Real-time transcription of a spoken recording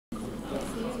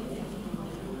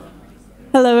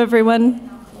Hello, everyone.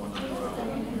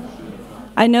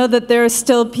 I know that there are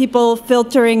still people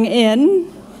filtering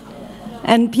in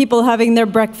and people having their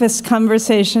breakfast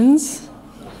conversations.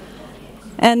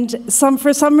 And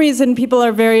for some reason, people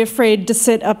are very afraid to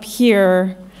sit up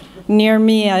here near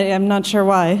me. I'm not sure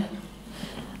why.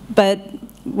 But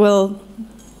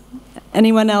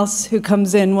anyone else who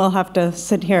comes in will have to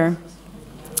sit here.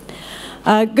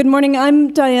 Good morning.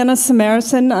 I'm Diana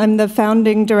Samarison. I'm the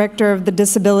founding director of the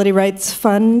Disability Rights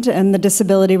Fund and the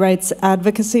Disability Rights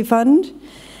Advocacy Fund.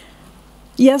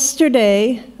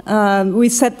 Yesterday, we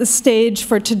set the stage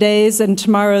for today's and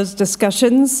tomorrow's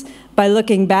discussions by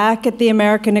looking back at the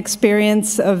American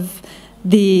experience of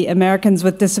the Americans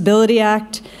with Disability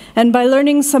Act and by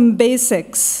learning some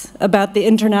basics about the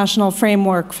international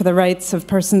framework for the rights of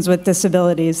persons with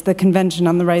disabilities, the Convention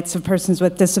on the Rights of Persons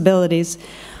with Disabilities.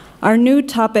 Our new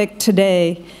topic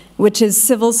today, which is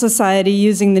civil society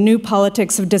using the new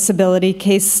politics of disability,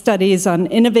 case studies on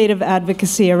innovative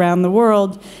advocacy around the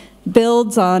world,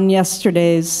 builds on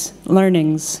yesterday's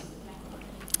learnings.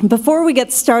 Before we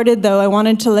get started, though, I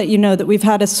wanted to let you know that we've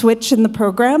had a switch in the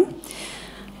program.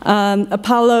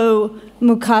 Apollo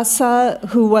Mukasa,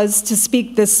 who was to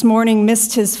speak this morning,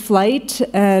 missed his flight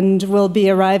and will be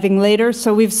arriving later,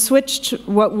 so we've switched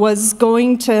what was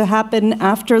going to happen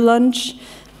after lunch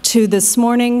to this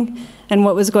morning, and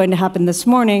what was going to happen this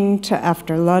morning to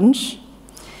after lunch.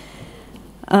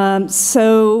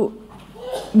 So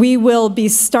we will be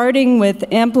starting with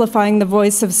amplifying the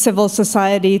voice of civil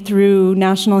society through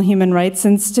national human rights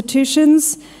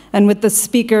institutions, and with the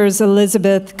speakers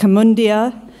Elizabeth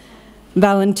Kamundia,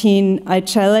 Valentin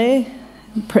Aichele,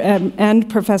 and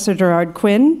Professor Gerard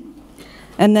Quinn.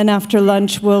 And then after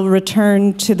lunch, we'll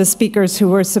return to the speakers who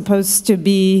were supposed to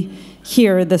be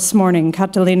here this morning,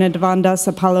 Catalina Devandas,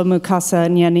 Apollo Mukasa,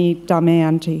 and Jenny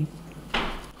Damianti.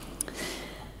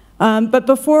 But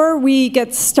before we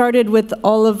get started with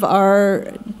all of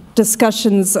our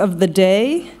discussions of the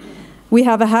day, we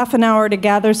have a half an hour to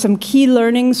gather some key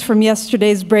learnings from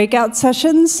yesterday's breakout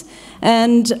sessions.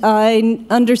 And I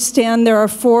understand there are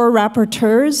 4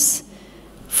 rapporteurs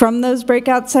from those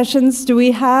breakout sessions. Do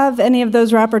we have any of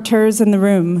those rapporteurs in the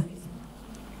room?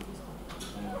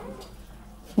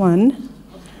 1.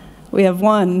 We have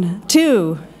 1,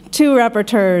 2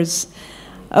 rapporteurs.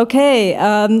 Okay.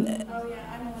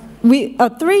 3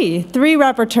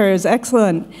 rapporteurs.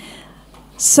 Excellent.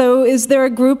 So is there a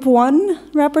group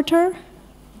 1 rapporteur?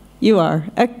 You are.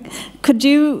 Could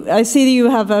you, I see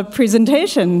you have a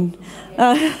presentation.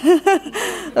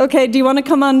 Okay, do you want to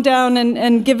come on down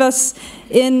and give us,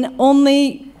 in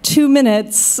only 2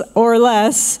 minutes or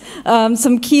less,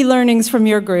 some key learnings from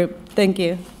your group? Thank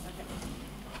you.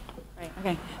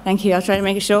 Okay, thank you. I'll try to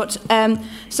make it short.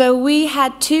 So we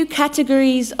had 2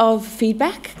 categories of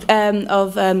feedback,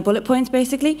 bullet points,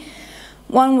 basically.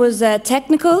 One was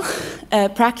technical,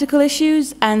 practical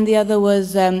issues, and the other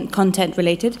was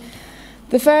content-related.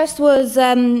 The first was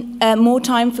more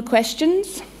time for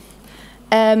questions.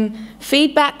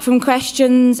 Feedback from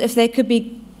questions, if they could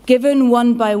be given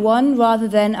one by one rather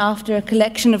than after a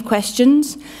collection of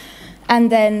questions.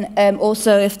 And then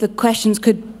also if the questions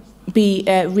could be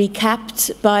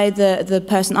recapped by the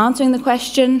person answering the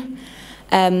question.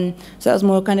 So that was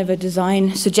more kind of a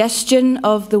design suggestion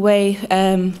of the way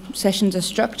sessions are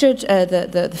structured,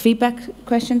 the feedback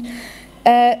question.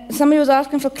 Somebody was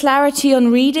asking for clarity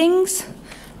on readings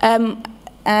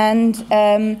and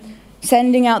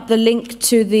sending out the link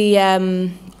to the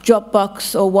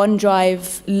Dropbox or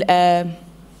OneDrive,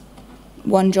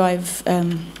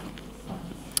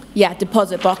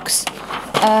 deposit box.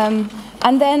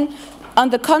 And then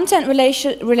on the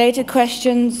content-related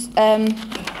questions,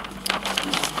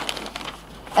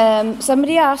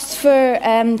 somebody asked for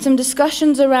some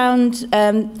discussions around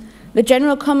the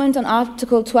general comment on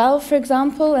Article 12, for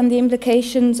example, and the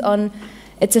implications on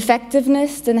its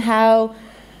effectiveness and how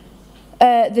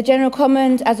the general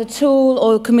comment as a tool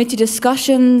or committee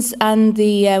discussions and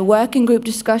the working group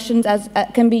discussions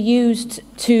can be used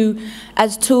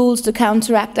as tools to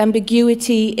counteract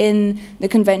ambiguity in the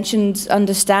convention's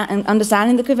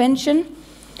understanding the convention.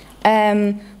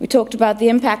 We talked about the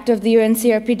impact of the UN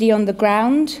CRPD on the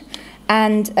ground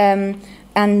and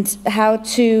how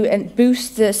to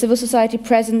boost the civil society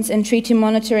presence in treaty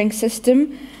monitoring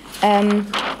system.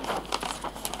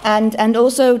 And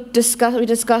also we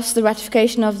discussed the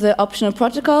ratification of the optional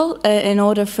protocol in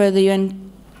order for the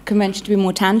UN Convention to be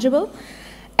more tangible.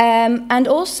 And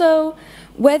also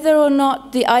whether or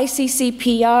not the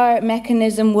ICCPR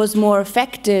mechanism was more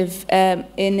effective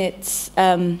in its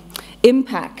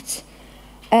impact.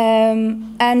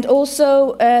 And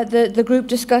also, the group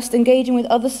discussed engaging with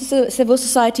other civil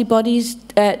society bodies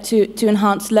to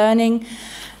enhance learning,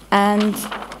 and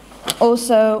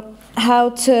also how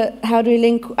do we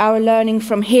link our learning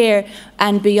from here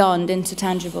and beyond into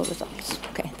tangible results.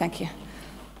 Okay, thank you.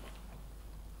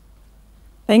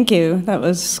 Thank you. That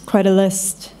was quite a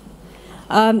list.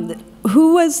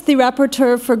 Who was the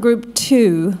rapporteur for Group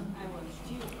 2?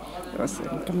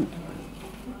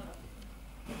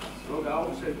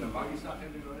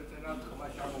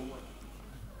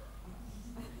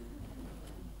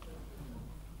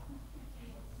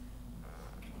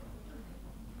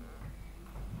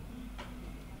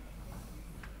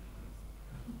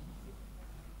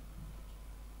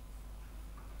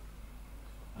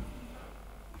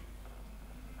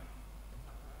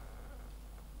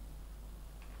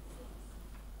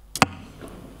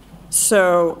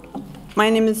 So, my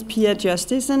name is Pia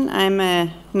Justisen. I'm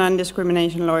a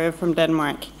non-discrimination lawyer from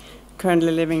Denmark,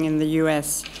 currently living in the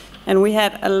US. And we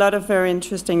had a lot of very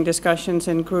interesting discussions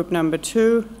in group number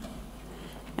 2.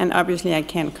 And obviously I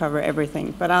can't cover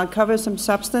everything, but I'll cover some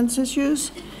substance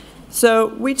issues. So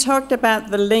we talked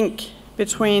about the link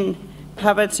between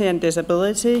poverty and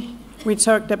disability. We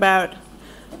talked about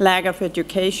lack of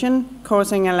education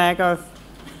causing a lack of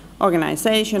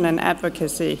organization and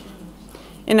advocacy.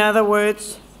 In other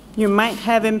words, you might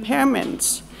have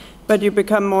impairments, but you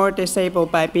become more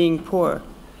disabled by being poor.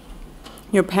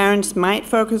 Your parents might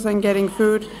focus on getting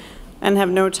food and have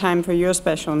no time for your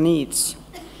special needs.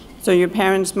 So your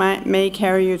parents may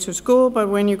carry you to school, but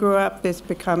when you grow up, this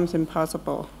becomes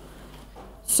impossible.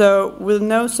 So with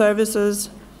no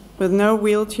services, with no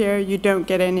wheelchair, you don't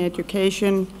get any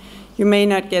education. You may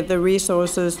not get the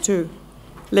resources to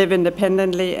live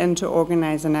independently and to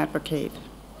organize and advocate.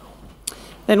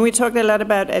 Then we talked a lot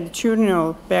about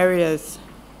attitudinal barriers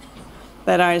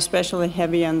that are especially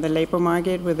heavy on the labor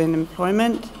market within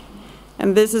employment.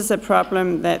 And this is a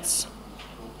problem that's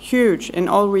huge in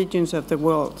all regions of the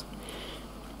world,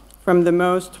 from the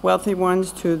most wealthy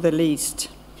ones to the least.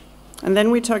 And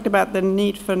then we talked about the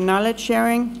need for knowledge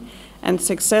sharing and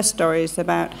success stories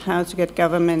about how to get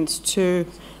governments to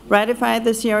ratify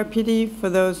the CRPD for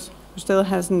those who still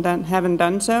haven't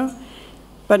done so,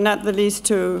 but not the least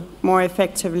to more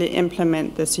effectively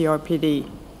implement the CRPD.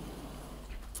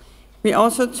 We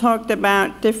also talked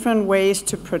about different ways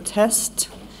to protest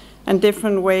and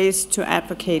different ways to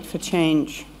advocate for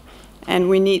change. And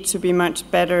we need to be much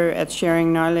better at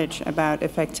sharing knowledge about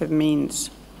effective means.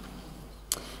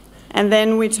 And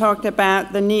then we talked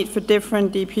about the need for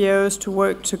different DPOs to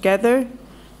work together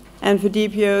and for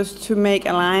DPOs to make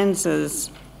alliances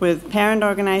with parent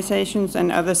organizations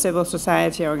and other civil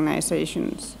society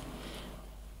organizations.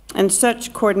 And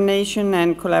such coordination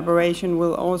and collaboration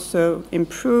will also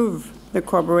improve the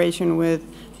cooperation with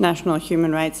national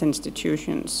human rights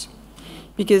institutions,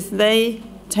 because they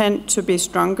tend to be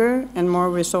stronger and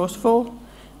more resourceful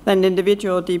than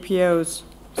individual DPOs.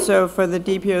 So for the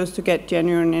DPOs to get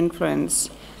genuine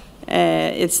influence,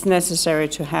 it's necessary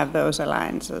to have those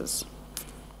alliances.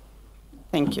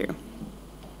 Thank you.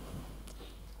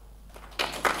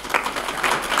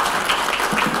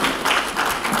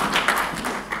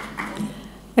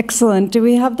 Excellent. Do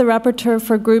we have the rapporteur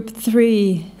for Group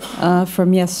 3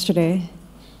 from yesterday?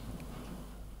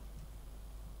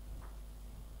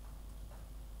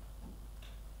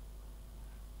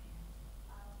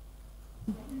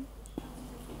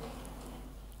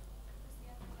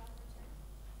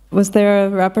 Was there a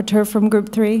rapporteur from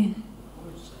Group 3?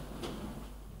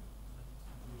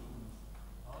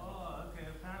 Oh, okay,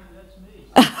 apparently that's me.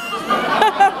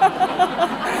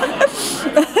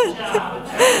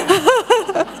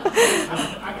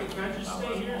 Can I just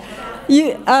stay here?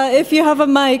 If you have a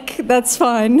mic, that's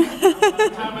fine. By the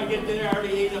time I get there, I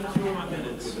already ate up 2 more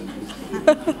minutes.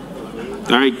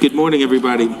 All right, good morning,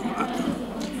 everybody.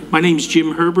 My name is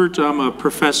Jim Herbert. I'm a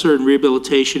professor in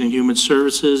rehabilitation and human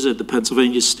services at the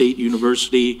Pennsylvania State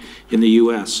University in the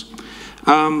U.S.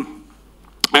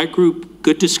 Our group,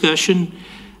 good discussion.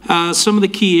 Some of the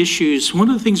key issues, one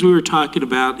of the things we were talking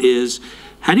about is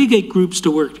how do you get groups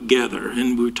to work together?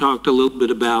 And we talked a little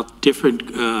bit about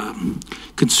different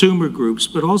consumer groups,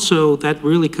 but also that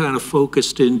really kind of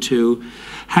focused into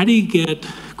how do you get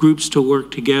groups to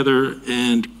work together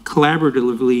and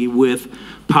collaboratively with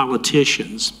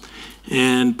politicians.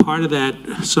 And part of that,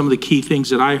 some of the key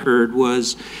things that I heard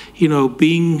was, you know,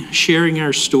 sharing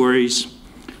our stories.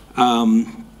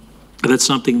 That's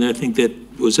something that I think that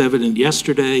was evident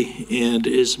yesterday and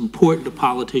is important to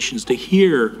politicians to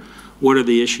hear what are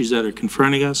the issues that are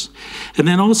confronting us. And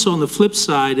then also on the flip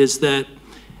side is that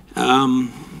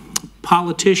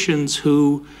politicians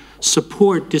who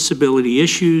support disability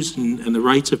issues and the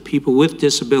rights of people with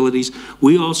disabilities,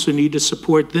 we also need to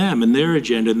support them and their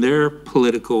agenda and their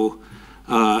political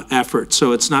effort.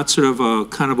 So it's not sort of a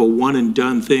kind of a one and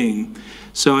done thing.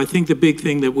 So I think the big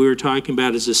thing that we were talking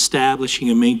about is establishing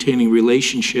and maintaining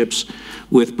relationships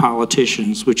with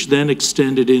politicians, which then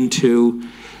extended into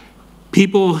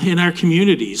people in our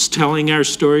communities, telling our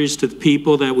stories to the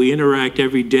people that we interact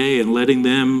every day and letting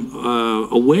them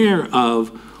aware of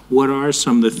what are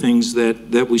some of the things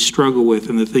that we struggle with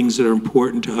and the things that are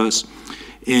important to us,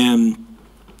 and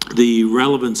the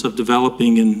relevance of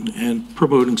developing and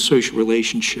promoting social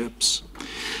relationships.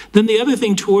 Then the other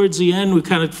thing towards the end, we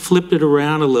kind of flipped it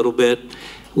around a little bit,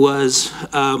 was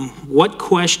what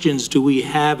questions do we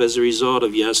have as a result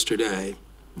of yesterday?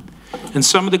 And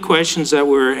some of the questions that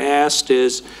were asked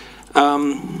is,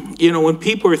 you know, when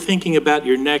people are thinking about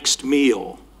your next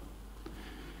meal,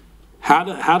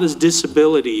 how does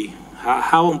disability,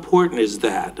 how important is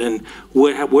that? And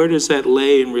where does that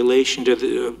lay in relation to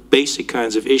the basic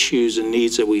kinds of issues and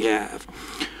needs that we have?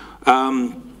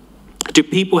 Do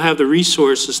people have the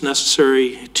resources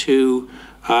necessary to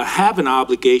have an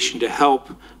obligation to help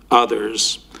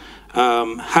others?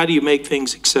 How do you make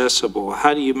things accessible?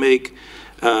 How do you make,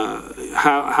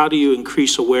 how do you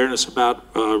increase awareness about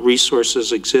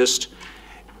resources exist?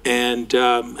 And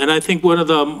I think one of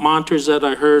the mantras that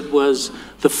I heard was,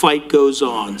 the fight goes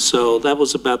on. So that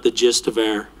was about the gist of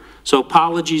our, so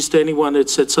apologies to anyone that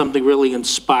said something really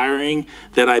inspiring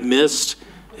that I missed.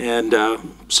 And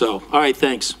so, all right,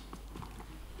 thanks.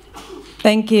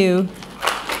 Thank you.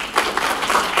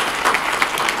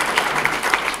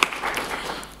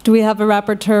 Do we have a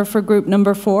rapporteur for group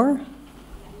number 4?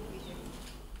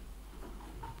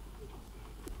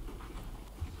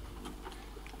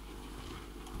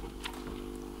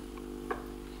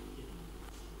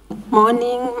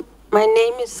 Morning, my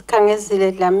name is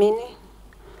Kangezile Dlamini.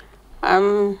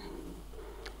 I'm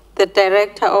the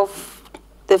director of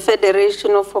the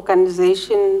Federation of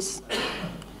Organizations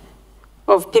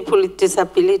of People with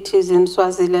Disabilities in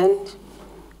Swaziland.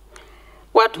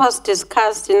 What was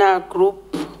discussed in our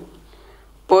group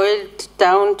boiled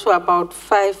down to about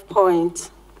 5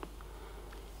 points.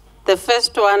 The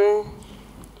first one,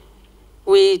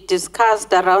 we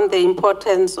discussed around the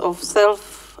importance of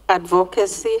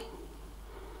self-advocacy,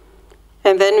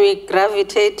 and then we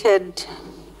gravitated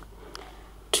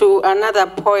to another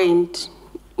point,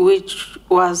 which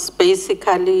was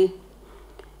basically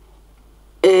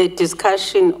a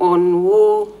discussion on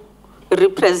who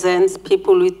represents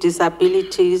people with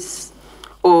disabilities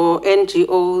or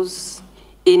NGOs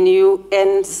in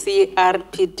UNCRPD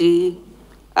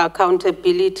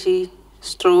accountability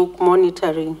 /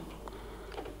 monitoring.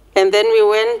 And then we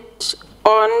went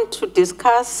on to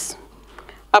discuss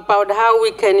about how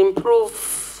we can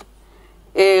improve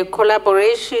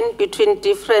collaboration between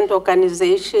different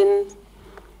organizations,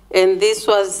 and this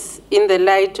was in the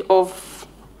light of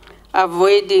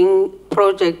avoiding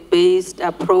project-based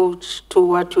approach to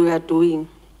what we are doing.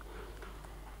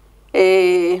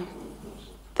 The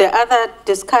other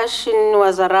discussion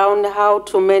was around how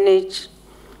to manage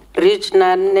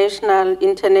regional, national,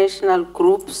 international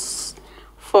groups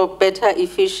for better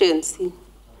efficiency.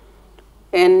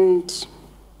 And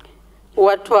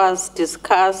what was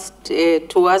discussed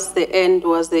towards the end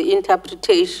was the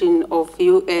interpretation of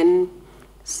UNCRPD.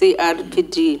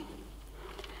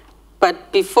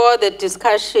 But before the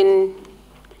discussion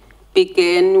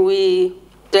began, we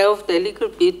delved a little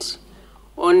bit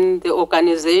on the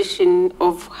organization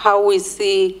of how we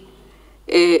see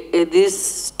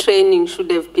this training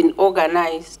should have been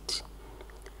organized.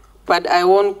 But I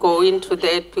won't go into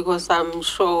that because I'm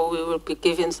sure we will be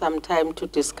given some time to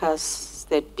discuss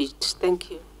that bit. Thank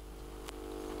you.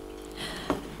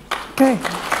 Okay.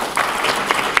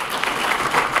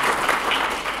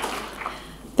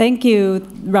 Thank you,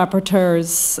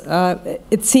 rapporteurs.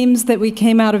 It seems that we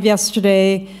came out of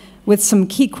yesterday with some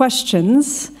key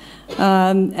questions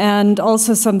and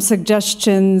also some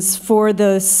suggestions for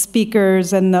the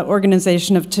speakers and the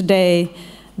organization of today,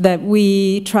 that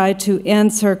we try to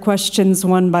answer questions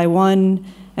one by one,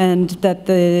 and that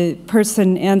the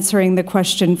person answering the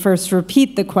question first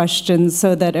repeat the question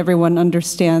so that everyone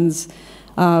understands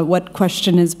what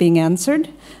question is being answered.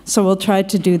 So we'll try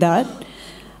to do that.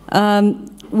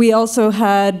 We also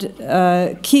had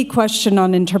a key question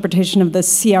on interpretation of the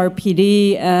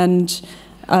CRPD, and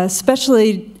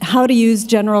especially how to use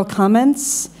general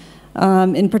comments,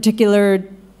 in particular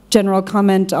general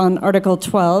comment on Article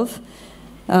 12.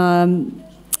 And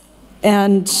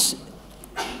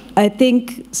I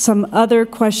think some other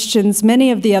questions,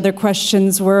 many of the other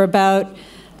questions were about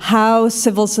how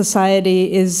civil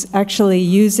society is actually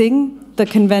using the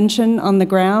convention on the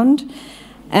ground,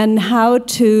 and how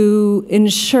to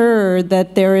ensure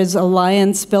that there is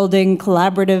alliance building,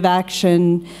 collaborative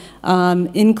action,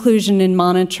 inclusion in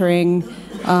monitoring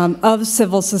of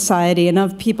civil society and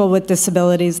of people with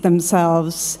disabilities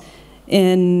themselves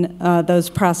in those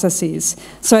processes.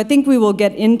 So I think we will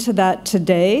get into that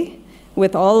today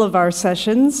with all of our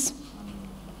sessions.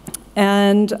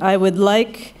 And I would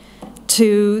like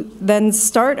to then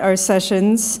start our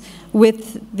sessions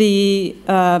with the,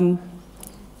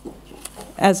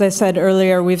 as I said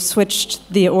earlier, we've switched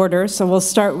the order, so we'll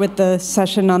start with the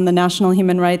session on the National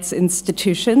Human Rights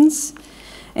Institutions,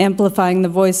 amplifying the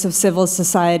voice of civil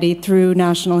society through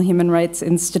national human rights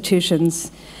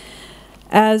institutions.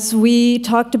 As we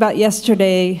talked about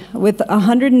yesterday, with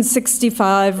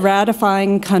 165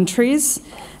 ratifying countries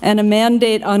and a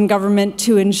mandate on government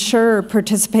to ensure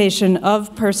participation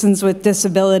of persons with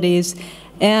disabilities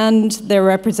and their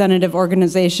representative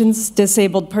organizations,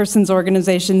 disabled persons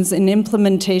organizations, in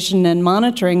implementation and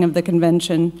monitoring of the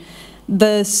convention,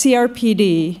 the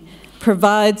CRPD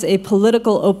provides a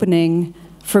political opening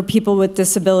for people with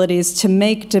disabilities to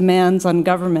make demands on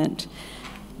government.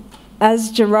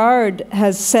 As Gerard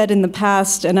has said in the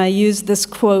past, and I use this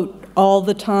quote all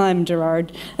the time,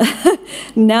 Gerard,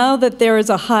 now that there is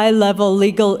a high-level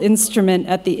legal instrument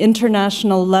at the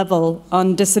international level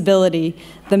on disability,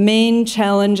 the main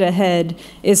challenge ahead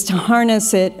is to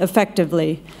harness it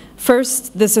effectively.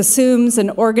 First, this assumes an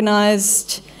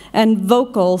organized and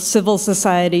vocal civil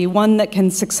society, one that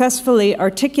can successfully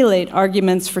articulate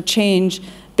arguments for change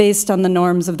based on the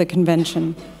norms of the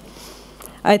convention.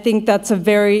 I think that's a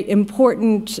very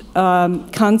important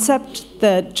concept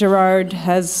that Gerard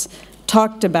has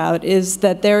talked about, is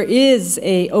that there is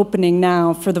an opening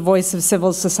now for the voice of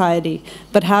civil society,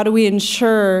 but how do we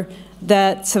ensure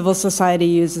that civil society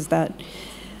uses that?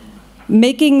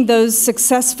 Making those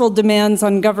successful demands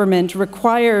on government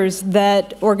requires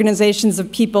that organizations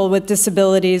of people with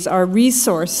disabilities are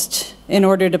resourced in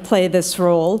order to play this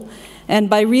role. And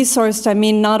by resourced, I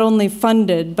mean not only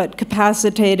funded, but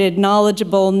capacitated,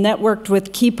 knowledgeable, networked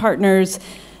with key partners,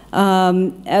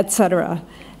 et cetera.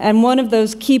 And one of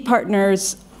those key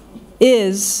partners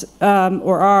is,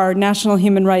 or are, national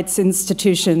human rights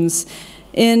institutions.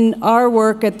 In our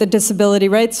work at the Disability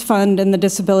Rights Fund and the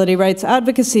Disability Rights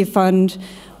Advocacy Fund,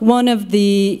 one of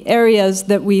the areas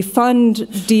that we fund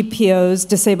DPOs,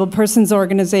 disabled persons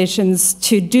organizations,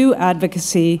 to do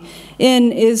advocacy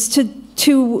in is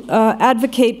to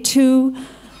advocate to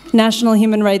national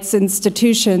human rights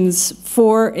institutions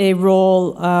for a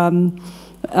role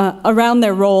around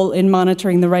their role in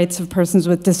monitoring the rights of persons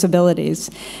with disabilities.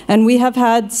 And we have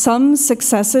had some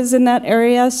successes in that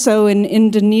area. So in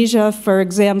Indonesia, for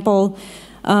example,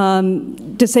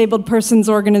 disabled persons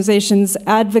organizations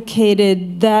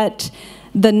advocated that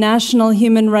the National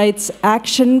Human Rights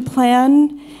Action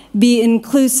Plan be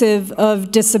inclusive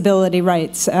of disability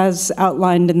rights as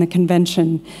outlined in the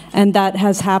convention, and that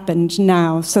has happened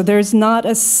now. So there's not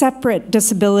a separate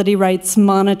disability rights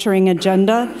monitoring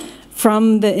agenda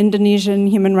from the Indonesian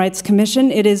Human Rights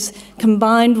Commission. It is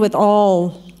combined with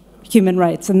all human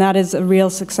rights, and that is a real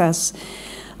success.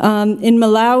 In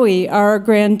Malawi, our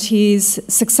grantees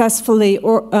successfully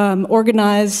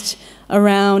organized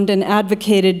around and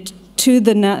advocated to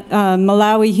the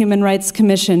Malawi Human Rights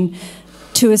Commission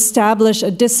to establish a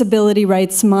disability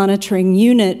rights monitoring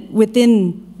unit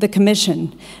within the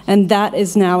commission, and that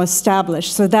is now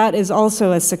established. So that is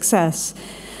also a success.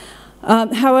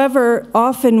 However,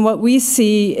 often what we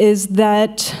see is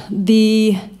that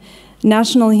the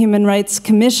National Human Rights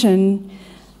Commission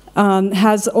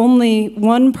has only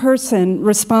one person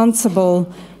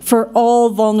responsible for all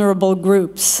vulnerable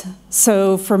groups.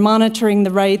 So for monitoring the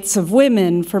rights of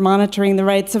women, for monitoring the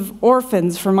rights of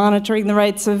orphans, for monitoring the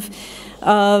rights of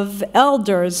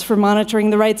elders, for monitoring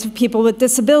the rights of people with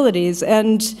disabilities.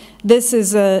 And this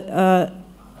is a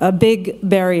big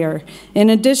barrier. In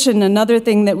addition, another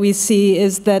thing that we see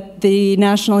is that the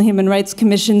National Human Rights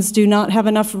Commissions do not have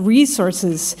enough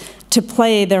resources to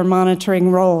play their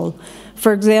monitoring role.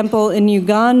 For example, in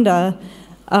Uganda,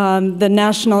 the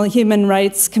National Human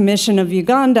Rights Commission of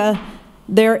Uganda,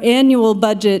 their annual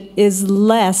budget is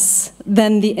less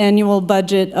than the annual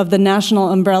budget of the National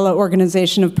Umbrella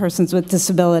Organization of Persons with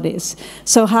Disabilities.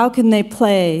 So how can they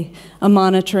play a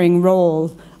monitoring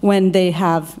role when they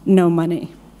have no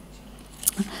money?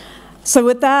 So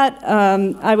with that,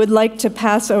 I would like to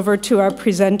pass over to our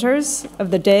presenters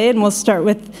of the day, and we'll start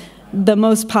with the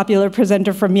most popular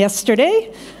presenter from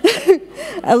yesterday,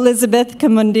 Elizabeth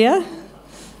Kamundia.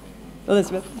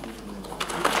 Elizabeth.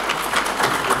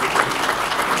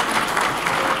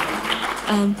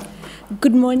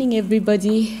 Good morning,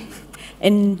 everybody,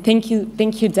 and thank you,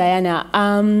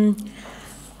 Diana.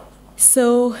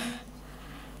 So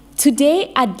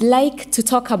today, I'd like us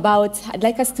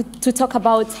to talk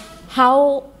about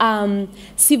how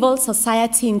civil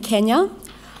society in Kenya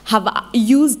have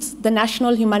used the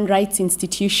National Human Rights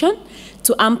Institution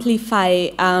to amplify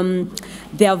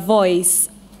their voice.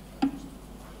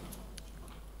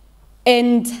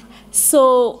 And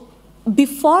so,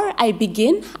 before I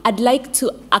begin, I'd like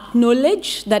to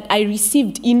acknowledge that I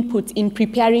received input in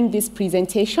preparing this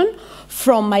presentation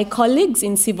from my colleagues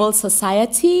in civil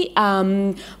society,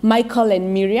 Michael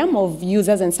and Miriam of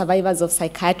Users and Survivors of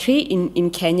Psychiatry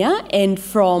in Kenya, and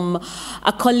from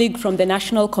a colleague from the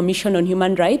National Commission on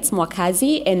Human Rights,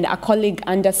 Mwakazi, and a colleague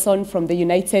Anderson from the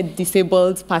United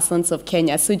Disabled Persons of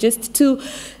Kenya. So just to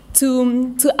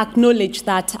acknowledge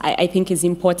that, I think is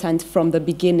important from the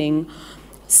beginning.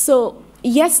 So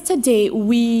yesterday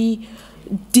we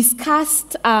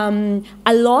discussed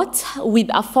a lot with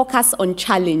a focus on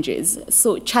challenges.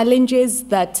 So challenges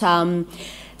that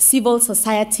civil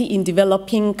society in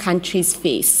developing countries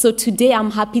face. So today I'm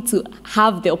happy to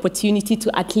have the opportunity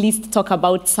to at least talk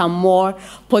about some more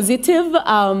positive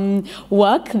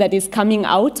work that is coming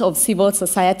out of civil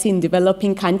society in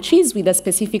developing countries with a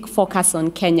specific focus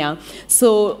on Kenya.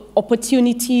 So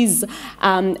opportunities,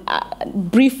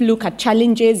 brief look at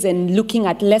challenges and looking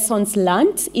at lessons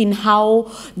learned in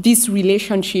how this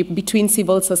relationship between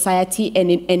civil society and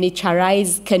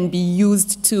NHRIs can be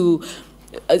used to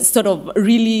sort of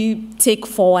really take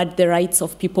forward the rights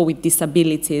of people with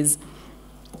disabilities.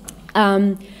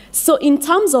 So in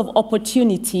terms of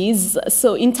opportunities,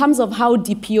 so in terms of how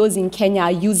DPOs in Kenya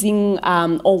are using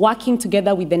or working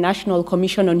together with the National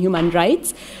Commission on Human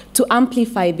Rights to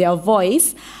amplify their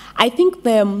voice, I think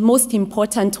the most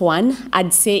important one,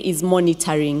 I'd say, is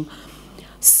monitoring.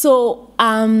 So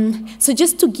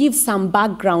just to give some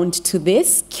background to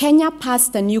this, Kenya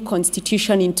passed a new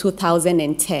constitution in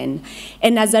 2010.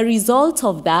 And as a result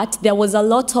of that, there was a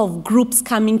lot of groups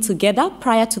coming together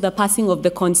prior to the passing of the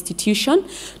constitution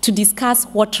to discuss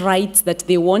what rights that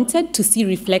they wanted to see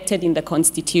reflected in the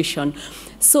constitution.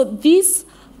 So this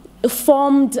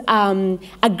formed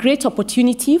a great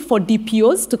opportunity for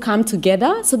DPOs to come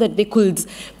together so that they could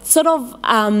sort of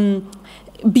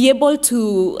be able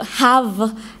to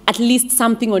have at least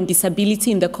something on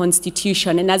disability in the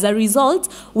Constitution. And as a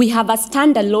result, we have a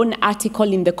standalone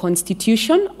article in the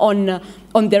Constitution on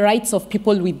the rights of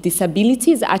people with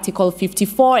disabilities, Article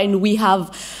 54, and we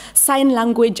have sign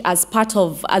language as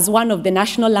one of the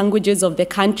national languages of the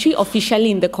country officially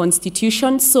in the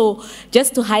Constitution. So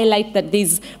just to highlight that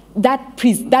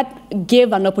that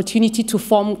gave an opportunity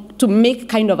to make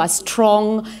kind of a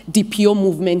strong DPO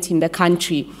movement in the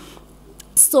country.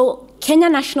 So Kenya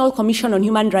National Commission on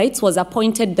Human Rights was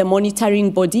appointed the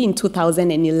monitoring body in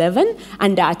 2011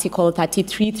 under Article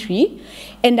 33.3,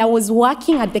 and I was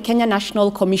working at the Kenya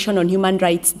National Commission on Human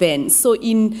Rights then. So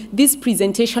in this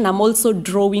presentation, I'm also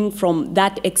drawing from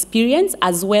that experience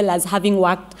as well as having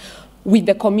worked with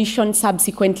the commission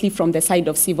subsequently from the side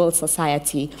of civil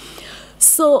society.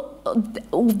 So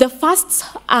the first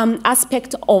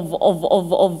aspect of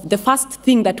the first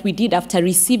thing that we did after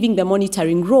receiving the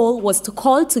monitoring role was to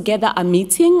call together a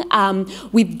meeting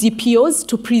with DPOs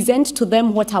to present to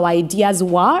them what our ideas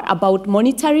were about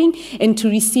monitoring and to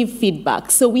receive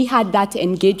feedback. So we had that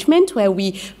engagement where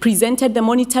we presented the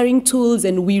monitoring tools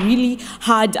and we really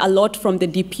heard a lot from the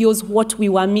DPOs what we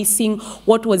were missing,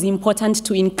 what was important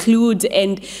to include,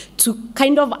 and to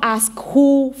kind of ask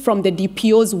who from the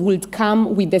DPOs would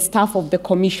come with the staff of the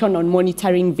Commission on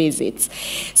monitoring visits.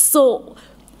 So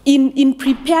in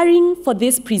preparing for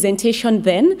this presentation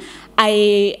then,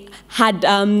 I had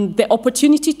the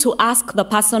opportunity to ask the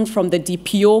person from the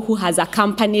DPO who has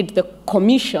accompanied the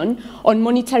Commission on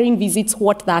monitoring visits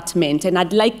what that meant. And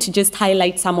I'd like to just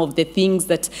highlight some of the things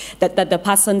that the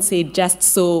person said, just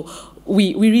so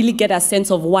we really get a sense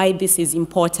of why this is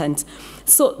important.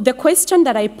 So the question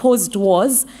that I posed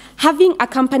was, having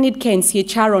accompanied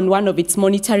KNCHR on one of its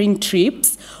monitoring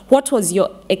trips, what was your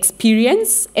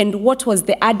experience and what was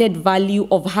the added value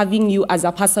of having you as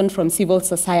a person from civil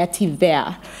society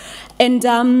there? And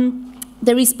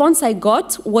the response I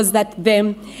got was that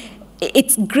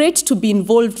it's great to be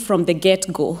involved from the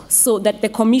get-go, so that the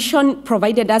Commission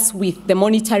provided us with the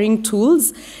monitoring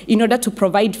tools in order to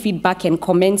provide feedback and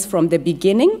comments from the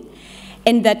beginning,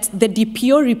 and that the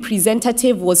DPO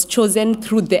representative was chosen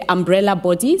through the umbrella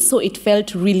body, so it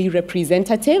felt really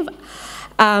representative,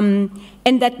 and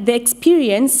that the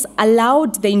experience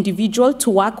allowed the individual to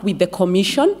work with the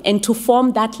Commission and to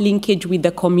form that linkage with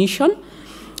the Commission,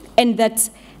 and that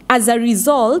as a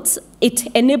result, it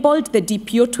enabled the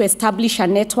DPO to establish a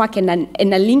network and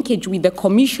a linkage with the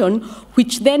Commission,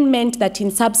 which then meant that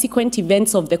in subsequent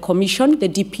events of the Commission, the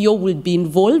DPO would be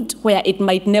involved where it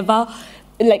might never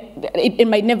it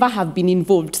might never have been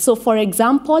involved. So, for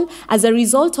example, as a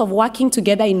result of working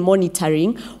together in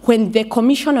monitoring, when the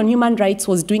Commission on Human Rights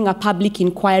was doing a public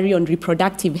inquiry on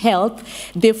reproductive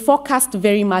health, they focused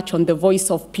very much on the voice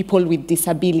of people with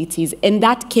disabilities, and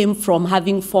that came from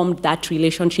having formed that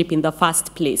relationship in the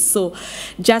first place. So,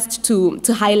 just to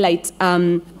highlight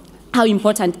how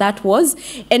important that was,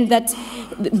 and that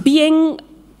being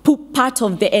part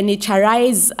of the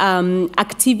NHRIs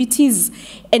activities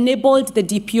enabled the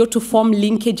DPO to form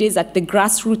linkages at the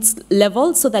grassroots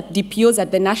level, so that DPOs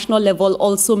at the national level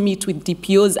also meet with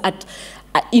DPOs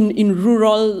in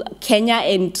rural Kenya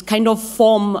and kind of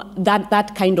form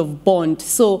that kind of bond.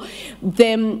 So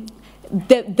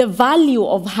the value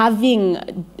of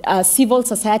having civil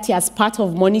society as part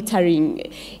of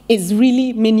monitoring is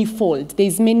really manifold.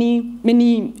 There's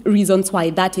many reasons why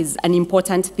that is an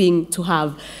important thing to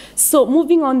have. So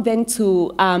moving on then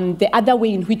to the other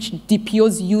way in which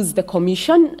DPOs use the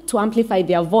Commission to amplify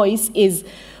their voice is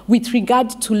with regard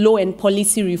to law and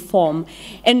policy reform.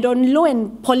 And on law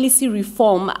and policy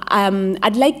reform,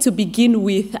 I'd like to begin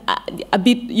with a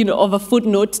bit of a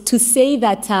footnote to say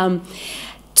that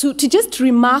to just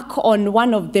remark on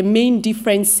one of the main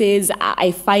differences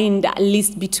I find, at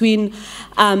least between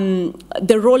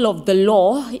the role of the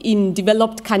law in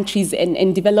developed countries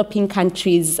and developing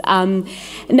countries. And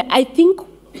I think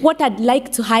what I'd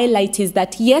like to highlight is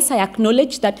that, yes, I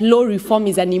acknowledge that law reform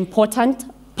is an important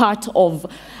part of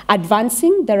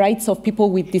advancing the rights of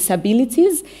people with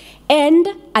disabilities, and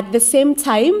at the same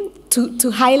time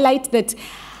to highlight that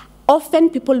often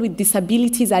people with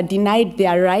disabilities are denied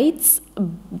their rights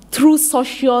through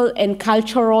social and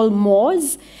cultural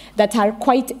mores that are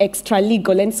quite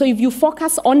extra-legal. And so if you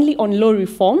focus only on law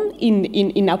reform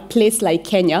in a place like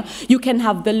Kenya, you can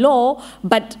have the law,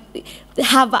 but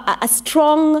have a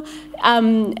strong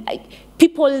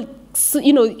people,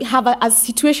 have a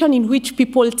situation in which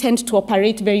people tend to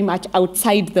operate very much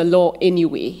outside the law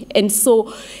anyway. And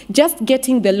so just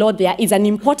getting the law there is an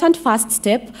important first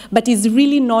step, but is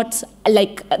really not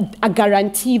like a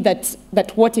guarantee that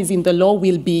what is in the law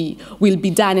will be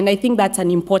done. And I think that's an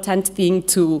important thing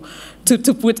to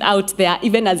put out there,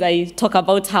 even as I talk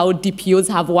about how DPOs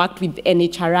have worked with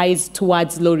NHRIs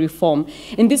towards law reform.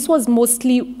 And this was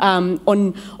mostly on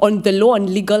the law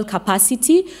on legal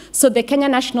capacity. So the Kenya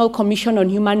National Commission on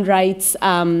Human Rights,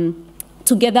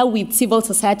 together with civil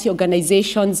society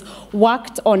organizations,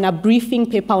 worked on a briefing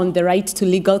paper on the right to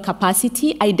legal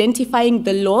capacity, identifying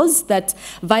the laws that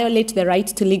violate the right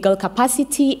to legal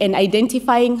capacity and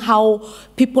identifying how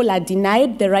people are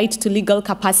denied the right to legal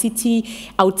capacity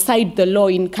outside the law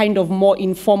in kind of more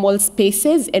informal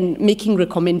spaces, and making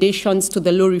recommendations to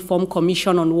the Law Reform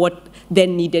Commission on what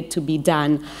then needed to be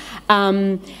done.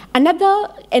 And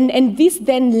this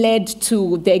then led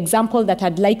to the example that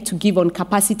I'd like to give on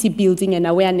capacity building and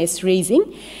awareness raising.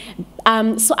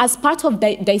 So as part of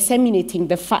disseminating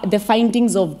the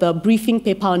findings of the briefing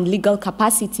paper on legal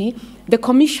capacity, the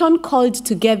Commission called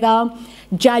together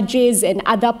judges and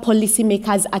other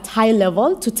policymakers at high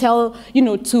level to tell,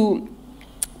 to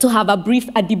have a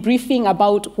debriefing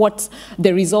about what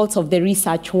the results of the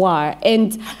research were.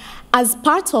 And as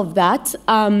part of that,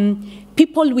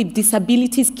 people with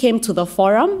disabilities came to the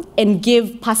forum and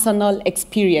gave personal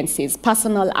experiences,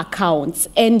 personal accounts.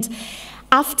 And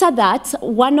after that,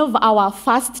 one of our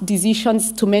first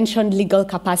decisions to mention legal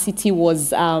capacity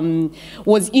was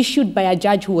issued by a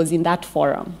judge who was in that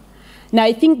forum. Now,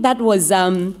 I think that was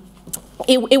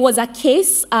it was a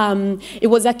case. It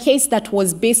was a case that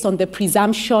was based on the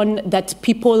presumption that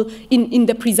people, in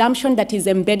the presumption that is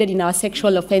embedded in our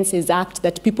Sexual Offences Act,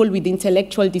 that people with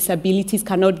intellectual disabilities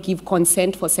cannot give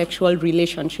consent for sexual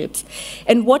relationships.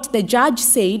 And what the judge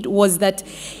said was that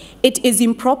it is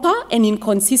improper and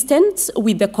inconsistent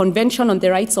with the Convention on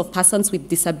the Rights of Persons with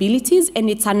Disabilities, and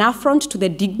it's an affront to the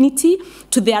dignity,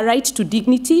 to their right to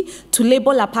dignity, to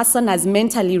label a person as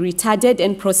mentally retarded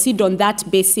and proceed on that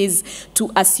basis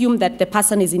to assume that the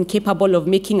person is incapable of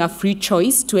making a free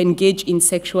choice to engage in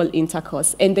sexual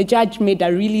intercourse. And the judge made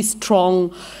a really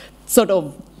strong sort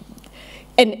of,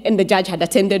 and the judge had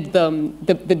attended the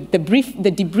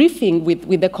debriefing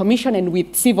with the Commission and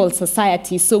with civil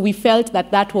society. So we felt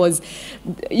that was,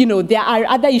 there are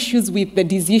other issues with the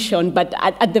decision, but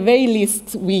at the very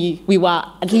least, we were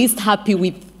at least happy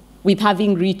with with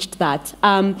having reached that.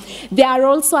 There are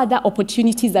also other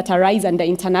opportunities that arise under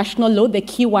international law, the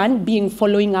key one being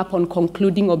following up on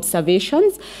concluding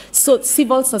observations. So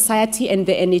civil society and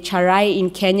the NHRI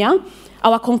in Kenya,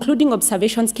 our concluding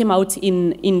observations came out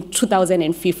in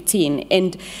 2015,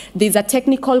 and there's a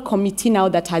technical committee now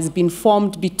that has been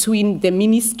formed between the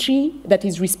ministry that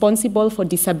is responsible for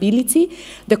disability,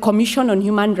 the Commission on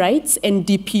Human Rights, and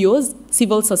DPOs,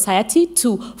 civil society,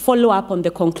 to follow up on the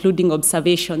concluding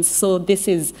observations. So this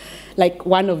is like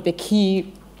one of the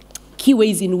key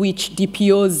ways in which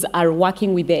DPOs are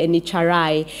working with the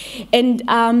NHRI. And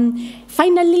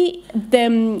finally,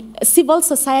 the civil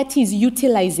society is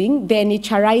utilizing the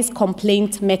NHRI's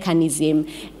complaint mechanism.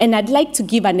 And I'd like to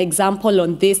give an example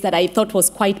on this that I thought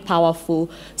was quite powerful.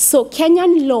 So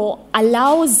Kenyan law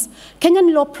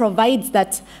provides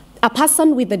that a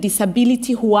person with a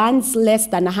disability who earns less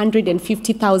than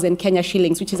 150,000 Kenya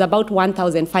shillings, which is about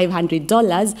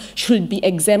 $1,500, should be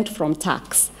exempt from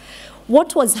tax.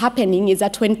 What was happening is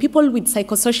that when people with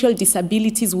psychosocial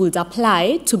disabilities would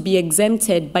apply to be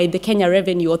exempted by the Kenya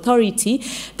Revenue Authority,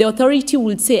 the authority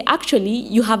would say, actually,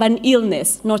 you have an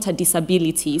illness, not a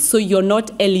disability, so you're not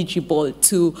eligible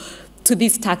for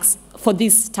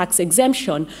this tax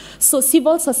exemption. So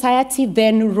civil society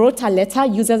then wrote a letter,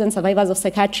 users and survivors of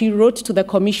psychiatry wrote to the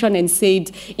commission and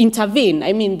said, intervene.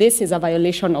 I mean, this is a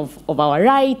violation of our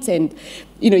rights, and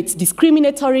it's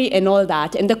discriminatory and all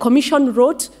that. And the commission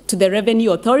wrote to the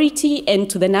Revenue Authority and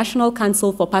to the National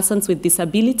Council for Persons with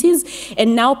Disabilities,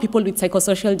 and now people with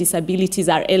psychosocial disabilities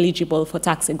are eligible for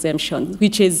tax exemption,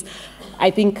 which is,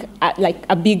 I think, like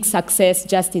a big success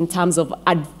just in terms of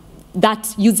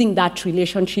using that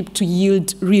relationship to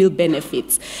yield real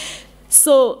benefits.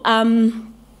 So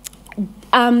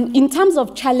in terms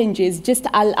of challenges,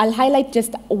 I'll highlight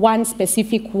just one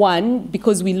specific one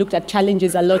because we looked at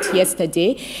challenges a lot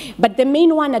yesterday. But the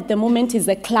main one at the moment is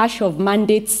the clash of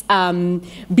mandates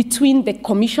between the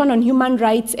Commission on Human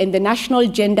Rights and the National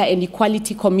Gender and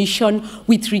Equality Commission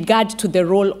with regard to the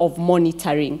role of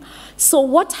monitoring. So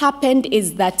what happened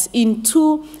is that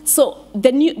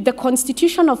the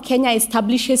Constitution of Kenya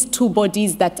establishes two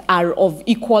bodies that are of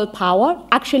equal power,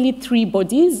 actually three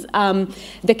bodies,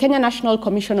 the Kenya National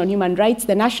Commission on Human Rights,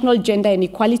 the National Gender and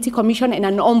Equality Commission, and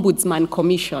an Ombudsman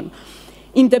Commission.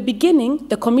 In the beginning,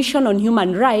 the Commission on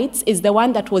Human Rights is the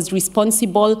one that was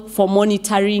responsible for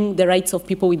monitoring the rights of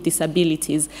people with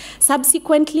disabilities.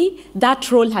 Subsequently, that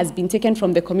role has been taken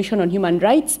from the Commission on Human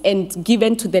Rights and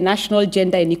given to the National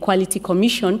Gender and Equality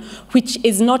Commission, which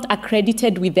is not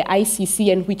accredited with the ICC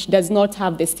and which does not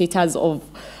have the status of,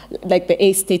 like the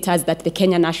A status that the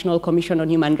Kenya National Commission on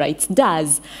Human Rights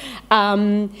does.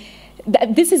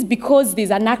 This is because there's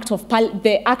an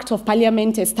the Act of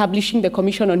Parliament establishing the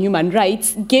Commission on Human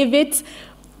Rights gave it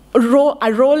a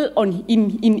role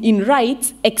in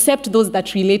rights, except those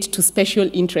that relate to special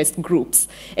interest groups.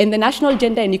 And the National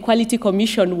Gender and Equality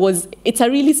Commission it's a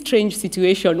really strange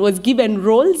situation, was given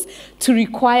roles to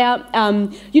require,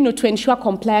 to ensure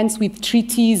compliance with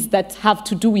treaties that have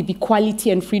to do with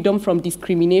equality and freedom from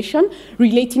discrimination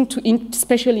relating to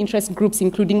special interest groups,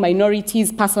 including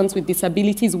minorities, persons with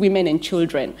disabilities, women, and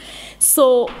children.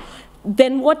 So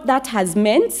then what that has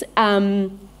meant,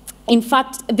 in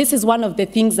fact, this is one of the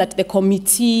things that the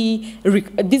committee,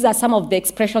 these are some of the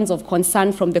expressions of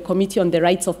concern from the Committee on the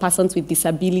Rights of Persons with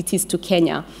Disabilities to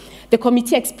Kenya. The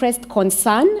committee expressed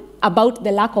concern about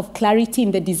the lack of clarity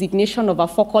in the designation of a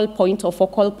focal point or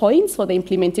focal points for the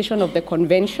implementation of the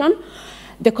convention.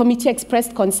 The committee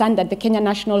expressed concern that the Kenya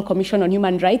National Commission on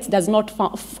Human Rights does not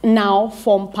now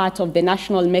form part of the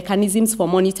national mechanisms for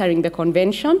monitoring the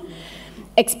convention.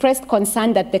 Expressed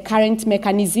concern that the current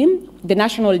mechanism, the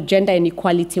National Gender and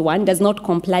Equality one, does not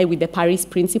comply with the Paris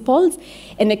Principles,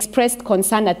 and expressed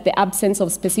concern at the absence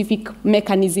of specific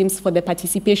mechanisms for the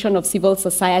participation of civil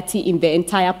society in the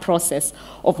entire process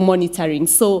of monitoring.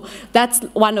 So that's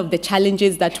one of the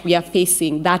challenges that we are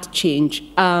facing, that change.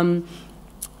 And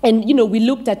we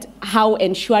looked at how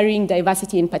ensuring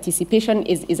diversity and participation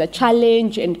is a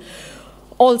challenge, and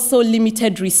also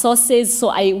limited resources, so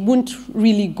I won't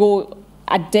really go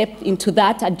at depth into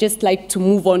that. I'd just like to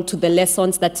move on to the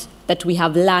lessons that we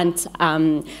have learned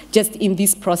just in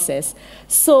this process.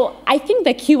 So I think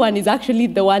the key one is actually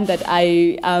the one that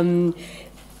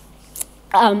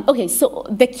okay, so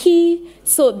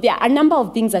there are a number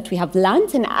of things that we have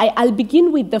learned, and I'll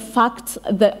begin with the fact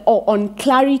that on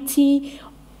clarity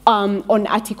on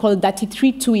Article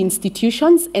 33 to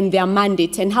institutions and their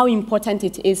mandate, and how important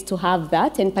it is to have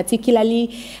that, and particularly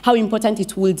how important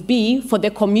it would be for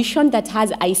the commission that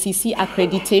has ICC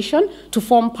accreditation to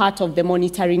form part of the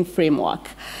monitoring framework.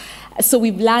 So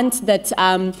we've learned that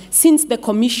since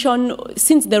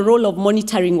the role of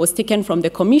monitoring was taken from the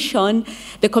Commission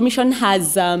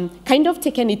has kind of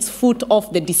taken its foot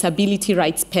off the disability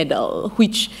rights pedal,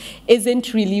 which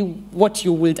isn't really what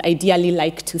you would ideally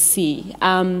like to see.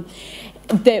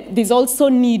 There's also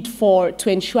need to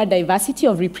ensure diversity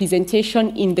of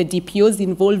representation in the DPOs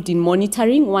involved in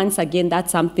monitoring. Once again,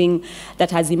 that's something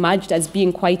that has emerged as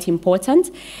being quite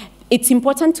important. It's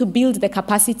important to build the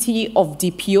capacity of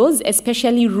DPOs,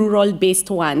 especially rural-based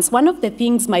ones. One of the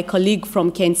things my colleague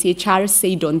from KNCHR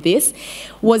said on this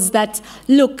was that,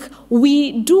 look,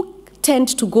 we do tend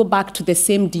to go back to the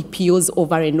same DPOs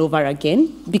over and over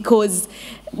again because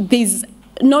there's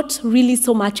not really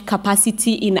so much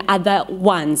capacity in other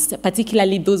ones,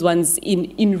 particularly those ones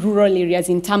in rural areas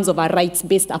in terms of a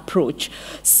rights-based approach.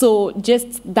 So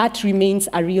just that remains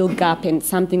a real gap and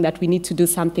something that we need to do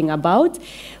something about.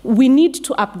 We need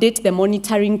to update the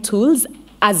monitoring tools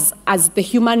as the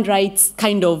human rights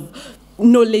kind of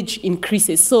knowledge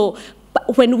increases. So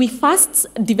when we first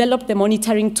developed the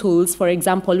monitoring tools, for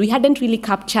example, we hadn't really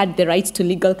captured the right to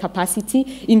legal capacity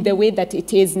in the way that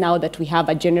it is now that we have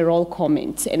a general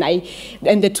comment. And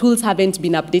the tools haven't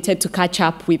been updated to catch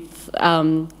up with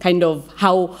kind of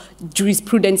how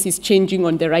jurisprudence is changing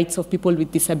on the rights of people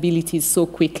with disabilities so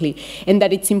quickly. And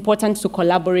that it's important to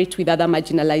collaborate with other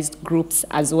marginalized groups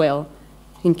as well.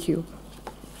 Thank you.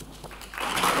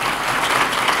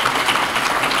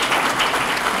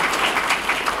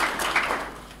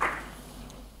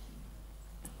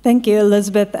 Thank you,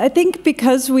 Elizabeth. I think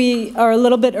because we are a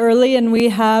little bit early and we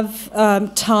have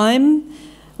time,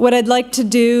 what I'd like to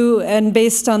do, and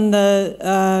based on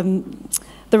the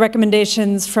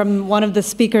recommendations from one of the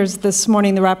speakers this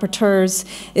morning, the rapporteurs,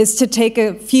 is to take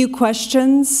a few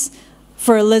questions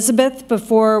for Elizabeth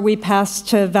before we pass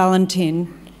to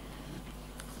Valentin.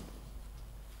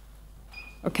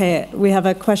 Okay, we have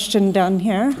a question down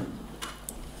here.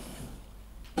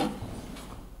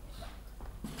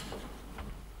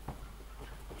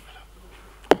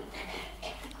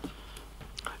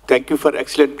 Thank you for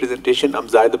excellent presentation. I'm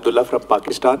Zaid Abdullah from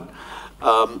Pakistan.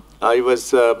 I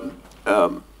was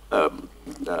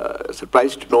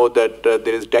surprised to know that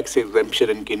there is tax exemption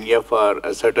in Kenya for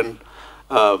a certain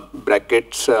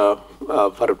brackets for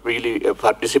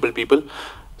disabled people.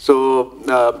 So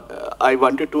I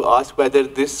wanted to ask whether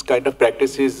this kind of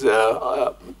practice is,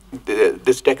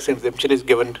 this tax exemption is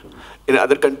given in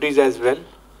other countries as well.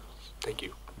 Thank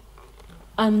you.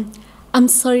 I'm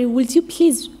sorry, would you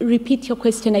please repeat your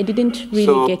question? I didn't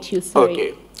really get you, sorry.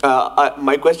 Okay.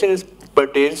 My question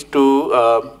pertains to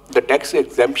the tax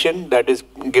exemption that is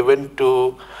given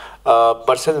to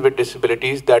persons with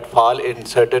disabilities that fall in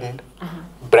certain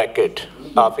bracket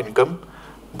of income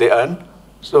they earn.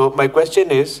 So my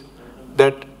question is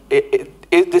that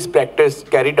is this practice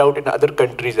carried out in other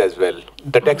countries as well,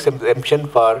 the tax exemption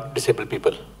for disabled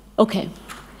people? Okay.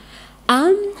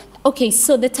 Okay,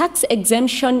 so the tax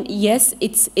exemption, yes,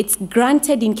 it's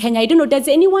granted in Kenya. I don't know, does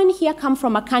anyone here come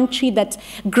from a country that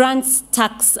grants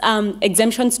tax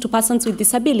exemptions to persons with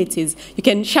disabilities? You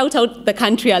can shout out the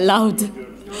country aloud.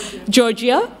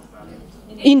 Georgia?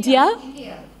 India?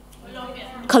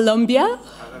 Colombia?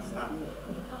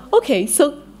 Okay,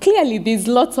 so clearly there's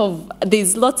lots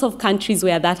of countries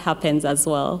where that happens as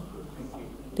well.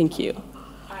 Thank you.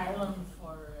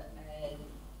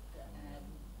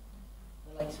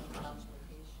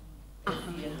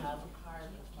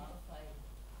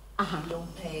 You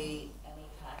don't pay any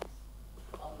tax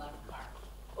on that car.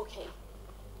 Okay.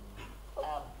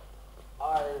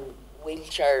 Or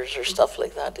wheelchairs or stuff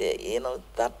like that, you know,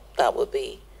 that would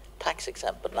be tax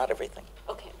exempt, but not everything.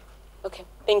 Okay. Okay.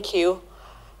 Thank you.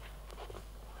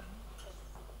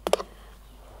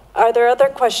 Are there other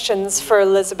questions for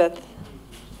Elizabeth?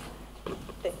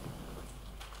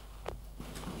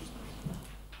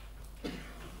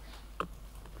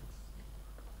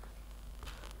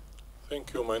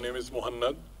 Thank you. My name is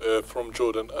Muhannad from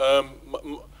Jordan.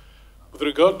 With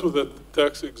regard to the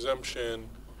tax exemption,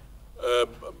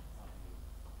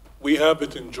 we have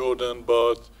it in Jordan,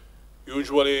 but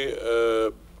usually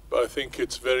I think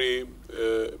it's very,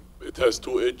 it has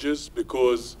two edges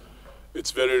because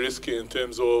it's very risky in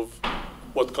terms of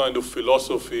what kind of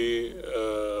philosophy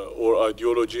or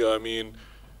ideology. I mean,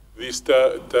 these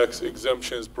tax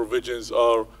exemptions provisions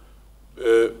are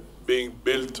being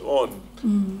built on.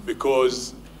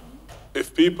 Because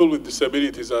if people with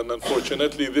disabilities, and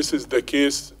unfortunately this is the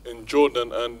case in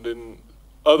Jordan and in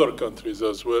other countries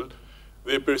as well,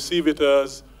 they perceive it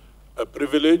as a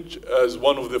privilege, as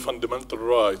one of the fundamental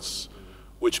rights,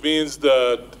 which means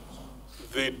that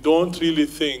they don't really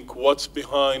think what's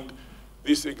behind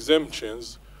these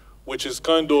exemptions, which is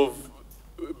kind of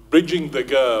bridging the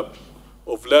gap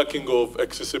of lacking of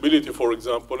accessibility, for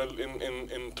example,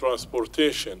 in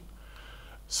transportation.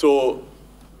 So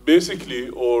basically,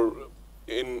 or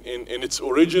in its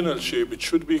original shape, it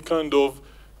should be kind of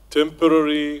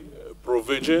temporary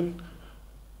provision,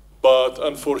 but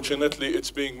unfortunately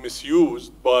it's being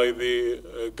misused by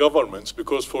the governments,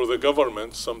 because for the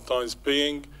governments, sometimes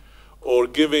paying or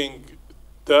giving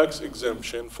tax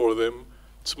exemption for them,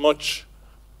 it's much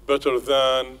better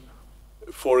than,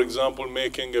 for example,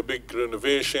 making a big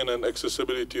renovation and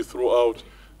accessibility throughout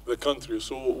the country.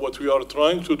 So what we are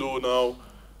trying to do now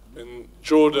in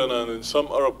Jordan and in some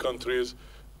Arab countries,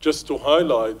 just to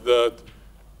highlight that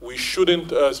we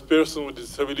shouldn't, as persons with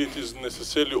disabilities,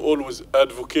 necessarily always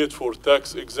advocate for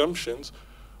tax exemptions,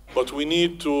 but we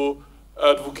need to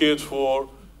advocate for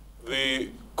the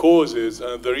causes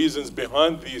and the reasons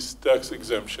behind these tax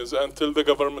exemptions until the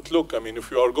government look. I mean,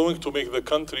 if you are going to make the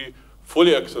country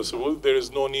fully accessible, there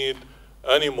is no need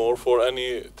anymore for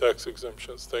any tax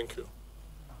exemptions. Thank you.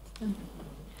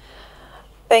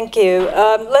 Thank you.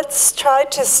 Let's try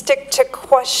to stick to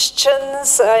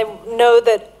questions. I know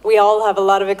that we all have a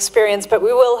lot of experience, but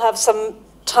we will have some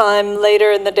time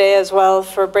later in the day as well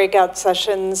for breakout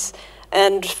sessions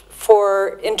and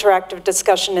for interactive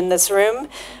discussion in this room.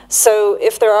 So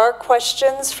if there are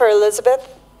questions for Elizabeth.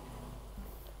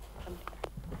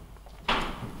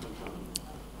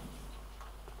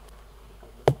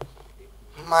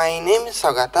 My name is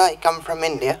Sagata. I come from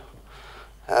India.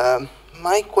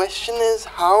 My question is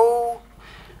how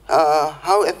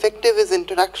effective is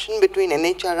interaction between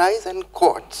NHRIs and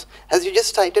courts? As you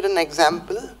just cited an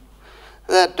example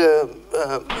that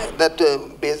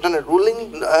based on a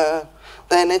ruling,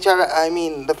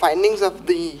 the findings of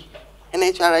the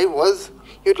NHRI was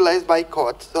utilized by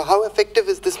courts. So how effective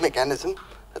is this mechanism?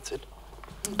 That's it.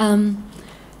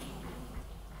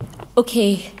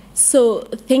 Okay, so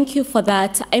thank you for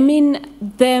that. I mean,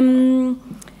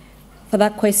 for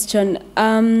that question.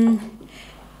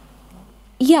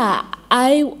 Yeah,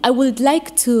 I would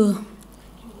like to.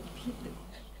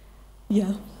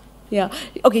 Yeah.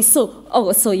 Okay,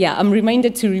 so yeah, I'm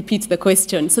reminded to repeat the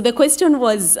question. So the question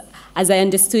was, as I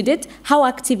understood it, how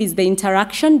active is the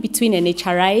interaction between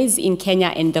NHRIs in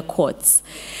Kenya and the courts?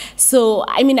 So,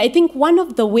 I mean, I think one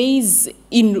of the ways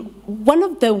in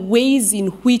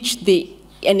which the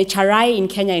NHRI in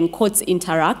Kenya and courts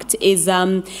interact is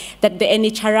that the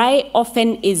NHRI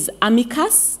often is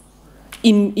amicus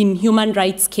in human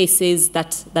rights cases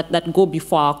that go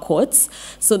before our courts.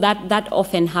 So that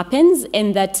often happens,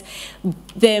 and that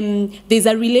there's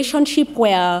a relationship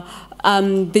where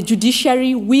the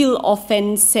judiciary will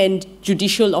often send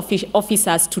judicial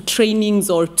officers to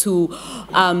trainings or to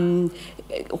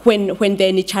when the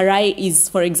NHRI is,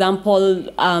 for example,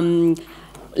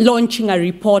 launching a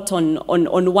report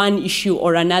on one issue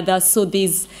or another. So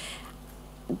those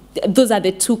are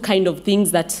the two kind of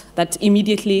things that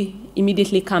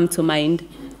immediately come to mind.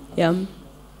 Yeah.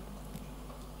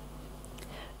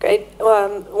 Great.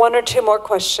 One or two more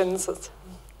questions.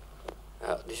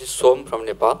 This is Som from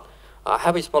Nepal. I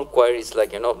have a small query. It's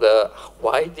like,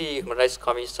 why the Human Rights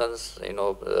Commissions,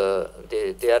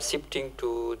 they are shifting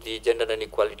to the Gender and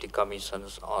Equality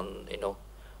Commissions on,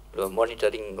 the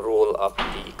monitoring role of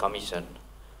the commission.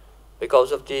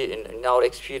 Because of in our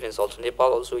experience also,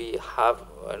 Nepal also we have,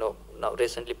 now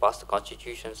recently passed the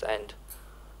constitutions and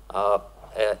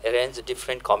arranged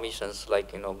different commissions,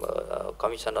 like,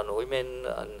 commission on women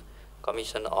and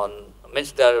commission on,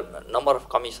 means there are a number of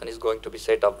commission is going to be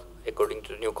set up according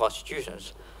to the new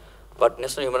constitutions. But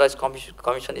National Human Rights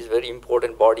Commission is very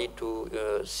important body to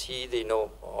see the,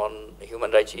 on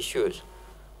human rights issues.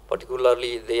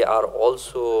 Particularly, they are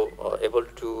also able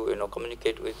to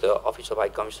communicate with the Office of High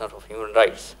Commissioner of Human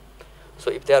Rights. So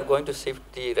if they are going to shift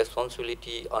the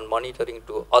responsibility on monitoring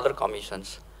to other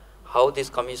commissions, how this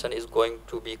commission is going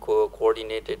to be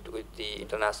coordinated with the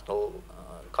international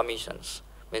commissions,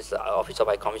 means the Office of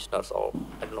High Commissioners, or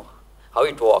I don't know how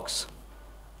it works.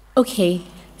 Okay,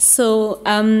 so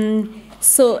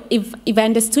so if I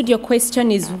understood your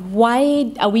question is,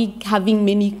 why are we having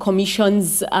many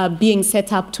commissions being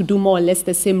set up to do more or less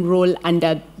the same role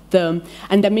under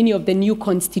many of the new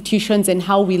constitutions, and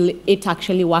how will it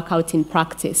actually work out in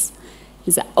practice?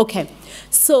 Is that okay?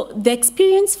 So the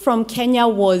experience from Kenya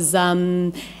was,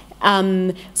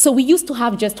 so we used to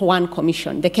have just one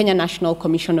commission, the Kenya National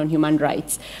Commission on Human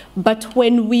Rights. But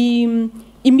when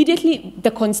immediately the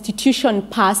constitution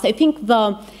passed, I think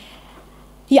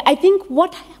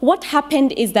what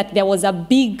happened is that there was a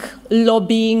big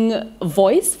lobbying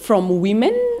voice from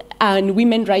women and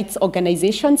women rights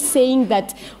organizations saying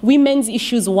that women's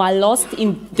issues were lost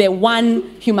in the one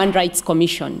Human Rights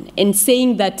Commission, and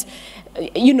saying that,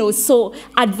 so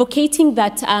advocating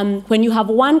that when you have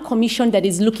one commission that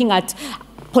is looking at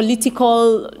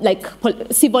political,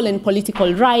 civil and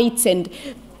political rights and,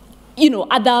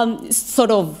 other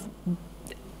sort of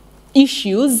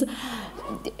issues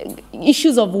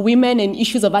of women and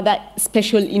issues of other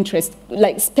special interests,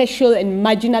 like special and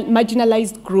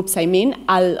marginalized groups,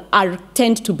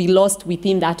 tend to be lost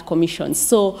within that commission.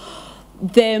 So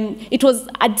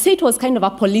I'd say it was kind of a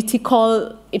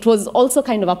political, it was also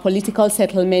kind of a political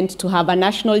settlement to have a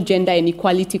National Gender and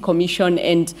Equality Commission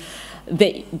and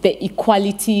the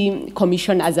Equality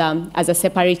Commission as a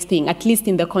separate thing. At least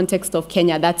in the context of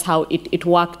Kenya, that's how it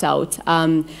worked out,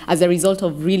 as a result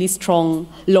of really strong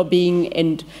lobbying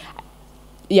and,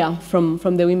 from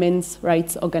the women's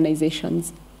rights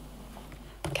organizations.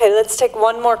 Okay, let's take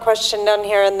one more question down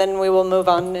here, and then we will move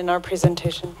on in our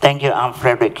presentation. Thank you. I'm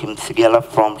Frederick Kimsigela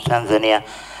from Tanzania.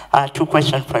 Two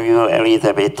questions from you,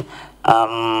 Elizabeth.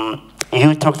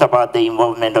 You talked about the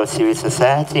involvement of civil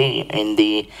society in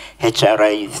the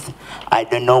NHRIs. I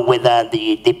don't know whether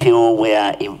the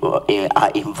DPO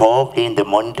are involved in the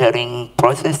monitoring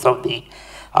process of the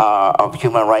of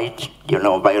human rights,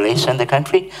 violation in the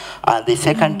country. The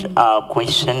second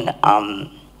question.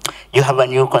 You have a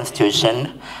new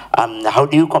constitution. How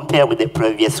do you compare with the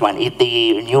previous one? Is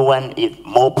the new one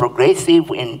more progressive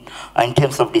in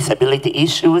terms of disability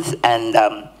issues? And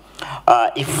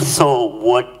if so,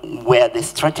 what were the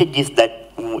strategies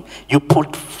that you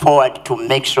put forward to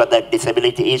make sure that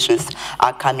disability issues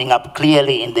are coming up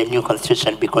clearly in the new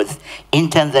constitution? Because in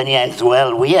Tanzania as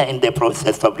well, we are in the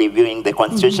process of reviewing the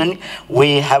constitution.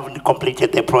 We haven't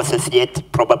completed the process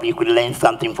yet. Probably you could learn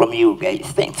something from you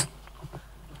guys. Thanks.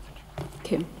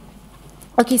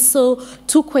 Okay, so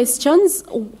two questions.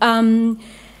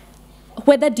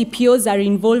 Whether DPOs are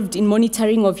involved in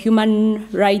monitoring of human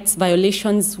rights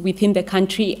violations within the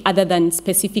country other than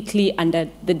specifically under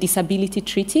the Disability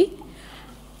Treaty,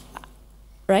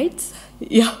 right?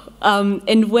 Yeah,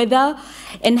 and whether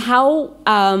and how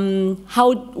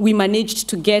we managed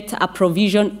to get a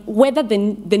provision, whether the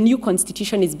new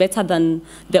constitution is better than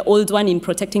the old one in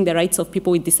protecting the rights of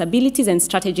people with disabilities, and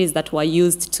strategies that were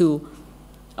used to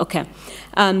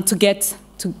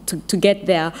get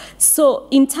there. So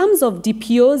in terms of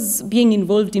DPOs being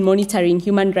involved in monitoring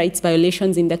human rights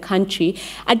violations in the country,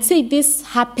 I'd say this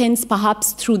happens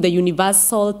perhaps through the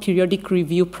Universal Periodic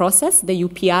Review process, the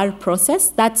UPR process.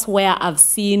 That's where I've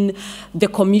seen the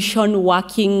Commission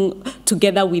working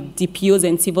together with DPOs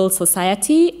and civil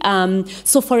society.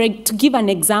 To give an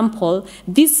example,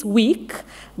 this week,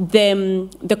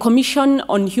 the Commission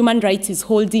on Human Rights is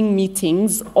holding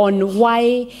meetings on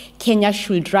why Kenya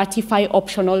should ratify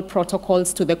optional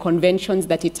protocols to the conventions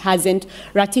that it hasn't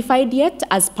ratified yet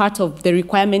as part of the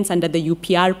requirements under the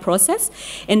UPR process.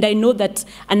 And I know that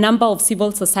a number of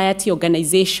civil society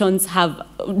organizations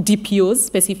DPOs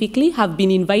specifically, have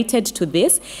been invited to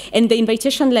this. And the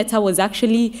invitation letter was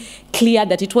actually clear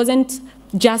that it wasn't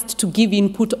just to give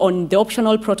input on the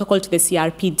optional protocol to the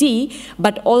CRPD,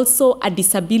 but also a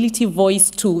disability voice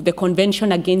to the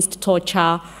Convention Against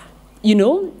Torture,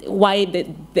 why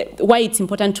it's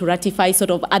important to ratify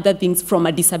sort of other things from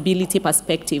a disability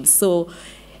perspective. So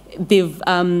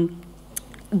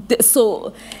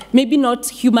so maybe not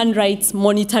human rights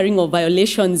monitoring or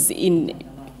violations in,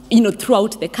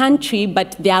 throughout the country,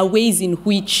 but there are ways in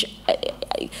which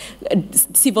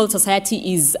civil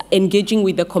society is engaging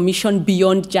with the Commission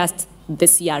beyond just the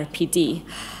CRPD.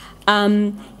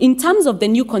 In terms of the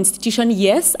new constitution,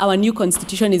 yes, our new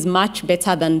constitution is much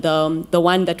better than the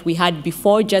one that we had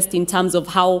before, just in terms of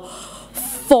how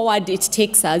forward it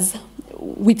takes us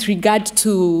with regard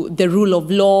to the rule of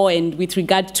law and with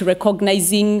regard to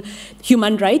recognizing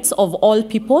human rights of all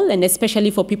people, and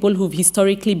especially for people who've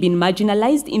historically been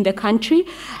marginalized in the country.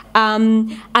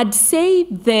 I'd say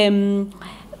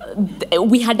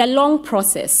we had a long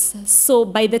process. So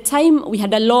by the time we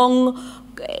had a long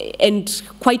and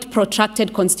quite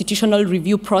protracted constitutional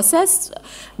review process,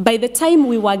 by the time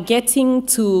we were getting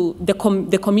to the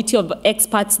committee of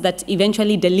experts that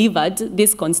eventually delivered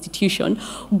this constitution,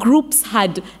 groups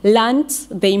had learned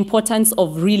the importance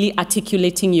of really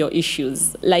articulating your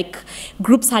issues. Like,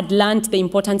 groups had learned the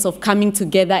importance of coming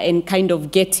together and kind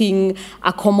of getting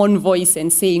a common voice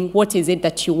and saying, what is it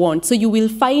that you want? So you will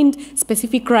find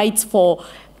specific rights for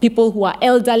people who are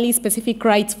elderly, specific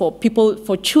rights for people,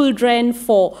 for children,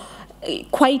 for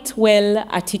quite well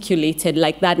articulated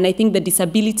like that, and I think the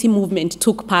disability movement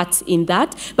took part in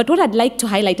that. But what I'd like to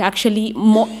highlight actually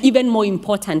even more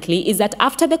importantly is that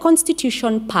after the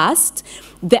Constitution passed,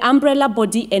 the umbrella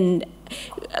body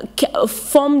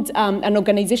formed an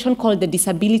organization called the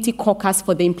Disability Caucus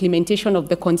for the implementation of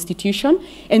the Constitution,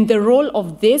 and the role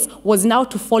of this was now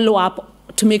to follow up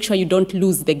to make sure you don't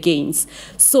lose the gains.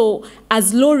 So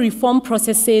as law reform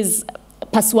processes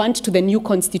pursuant to the new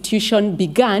Constitution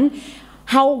began,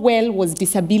 how well was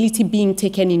disability being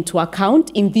taken into account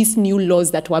in these new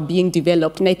laws that were being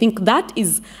developed? And I think that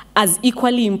is as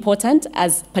equally important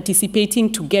as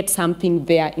participating to get something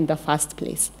there in the first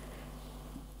place.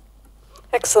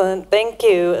 Excellent. Thank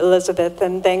you, Elizabeth,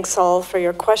 and thanks all for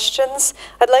your questions.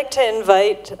 I'd like to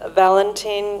invite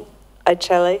Valentin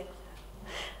Aichele,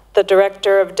 the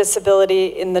Director of Disability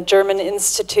in the German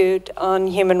Institute on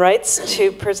Human Rights,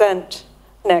 to present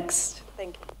next.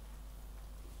 Thank you.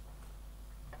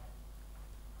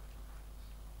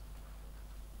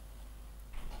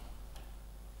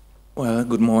 Well,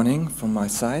 good morning from my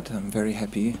side. I'm very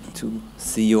happy to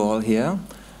see you all here,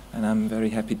 and I'm very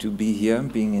happy to be here,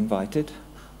 being invited.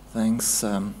 Thanks.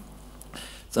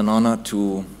 It's an honor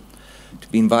to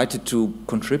be invited to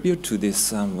contribute to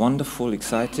this wonderful,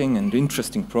 exciting, and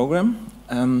interesting program.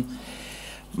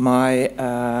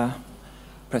 My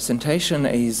presentation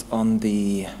is on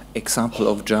the example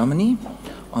of Germany,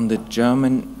 on the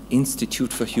German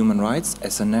Institute for Human Rights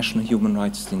as a national human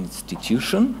rights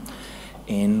institution,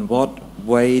 in what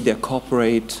way they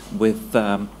cooperate with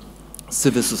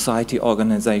civil society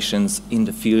organizations in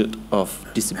the field of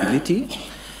disability.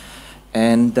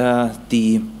 And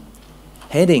the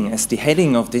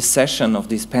heading of this session, of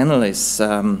this panel, is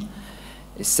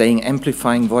saying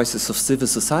Amplifying Voices of Civil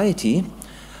Society.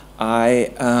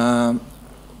 For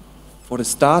the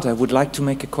start, I would like to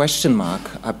make a question mark.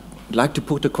 I'd like to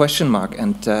put a question mark,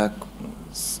 and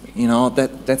you know,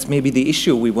 that's maybe the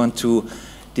issue we want to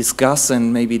discuss,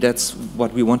 and maybe that's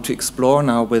what we want to explore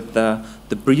now with the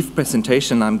brief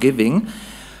presentation I'm giving,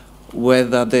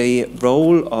 whether the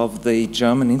role of the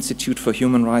German Institute for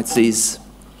Human Rights is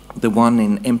the one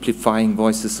in amplifying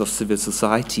voices of civil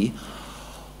society,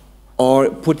 or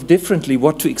put differently,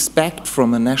 what to expect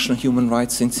from a national human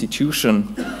rights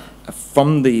institution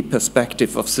from the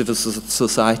perspective of civil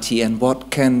society, and what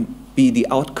can be the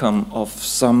outcome of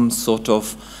some sort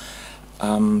of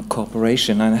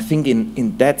cooperation. And I think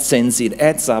in that sense it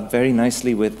adds up very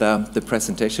nicely with the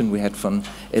presentation we had from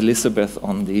Elizabeth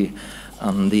on the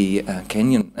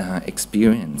Kenyan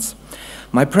experience.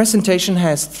 My presentation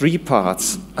has 3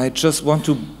 parts. I just want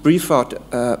to brief out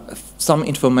some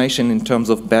information in terms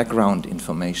of background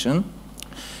information.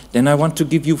 Then I want to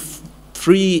give you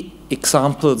 3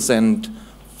 examples and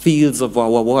fields of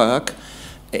our work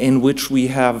in which we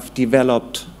have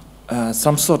developed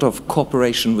some sort of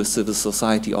cooperation with civil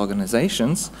society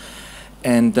organizations.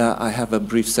 And I have a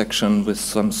brief section with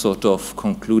some sort of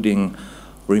concluding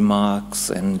remarks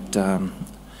and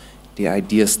the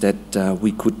ideas that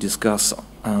we could discuss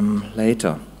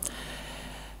later.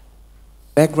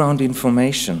 Background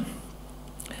information.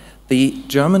 The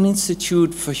German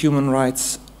Institute for Human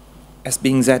Rights, as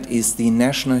being said, is the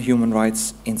national human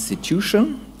rights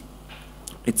institution.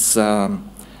 It's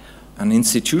an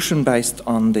institution based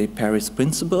on the Paris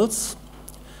Principles.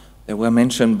 They were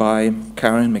mentioned by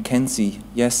Karen McKenzie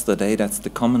yesterday. That's the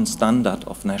common standard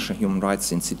of national human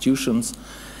rights institutions.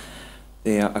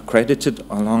 They are accredited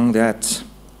along that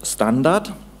standard.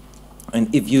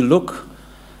 And if you look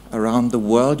around the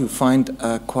world, you find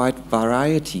a quite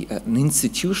variety, an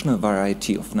institutional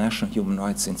variety of national human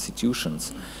rights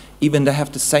institutions. Even they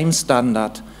have the same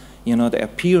standard, you know, their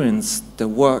appearance, their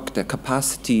work, their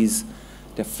capacities,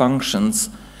 their functions,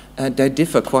 they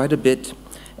differ quite a bit.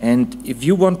 And if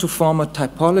you want to form a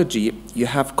typology, you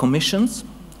have commissions,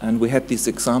 and we had this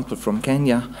example from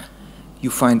Kenya. You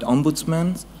find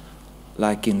ombudsmen,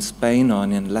 like in Spain or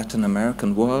in Latin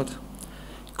American world,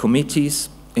 committees,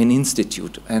 an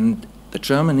institute. And the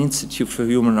German Institute for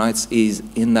Human Rights is,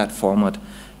 in that format,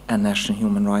 a national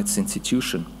human rights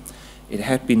institution. It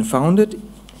had been founded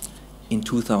in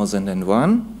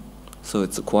 2001, so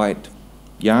it's a quite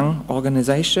young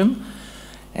organization.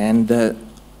 And the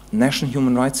national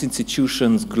human rights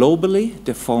institutions globally,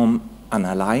 they form an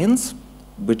alliance,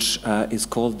 which is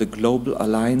called the Global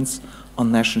Alliance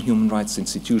on National Human Rights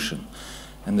Institutions.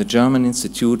 And the German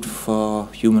Institute for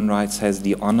Human Rights has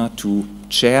the honor to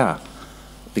chair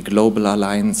the Global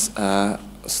Alliance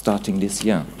starting this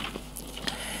year.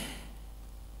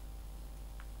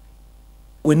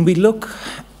 When we look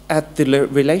at the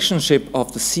relationship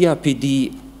of the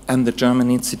CRPD and the German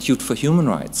Institute for Human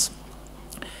Rights,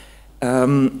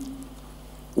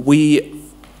 we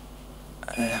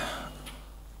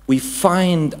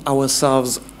find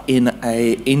ourselves in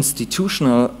an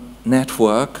institutional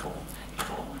network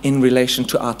in relation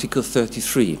to Article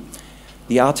 33.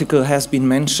 The article has been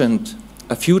mentioned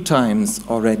a few times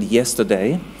already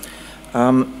yesterday.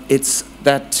 It's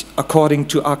that according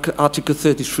to Article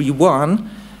 33.1,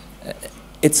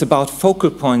 it's about focal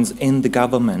points in the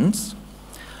government.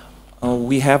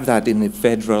 We have that in the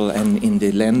federal and in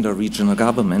the land or regional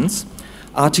governments.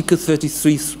 Article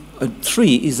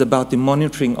 33.3 is about the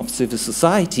monitoring of civil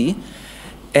society,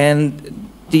 and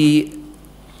the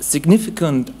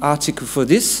significant article for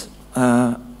this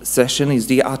session is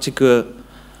the Article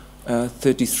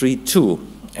 33.2.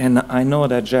 And I know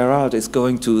that Gerard is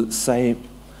going to say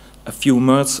a few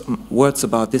words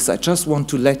about this. I just want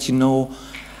to let you know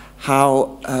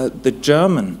how the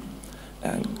German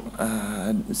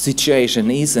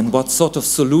situation is and what sort of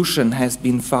solution has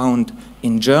been found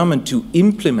in German to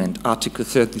implement Article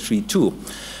 33.2.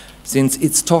 Since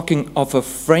it's talking of a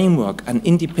framework, an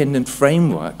independent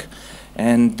framework,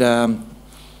 and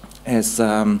as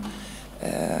in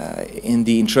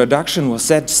the introduction was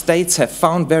said, states have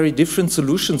found very different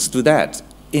solutions to that.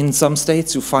 In some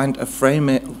states you find a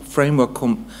framework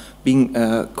being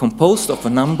composed of a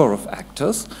number of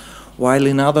actors, while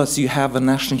in others you have a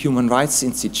national human rights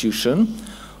institution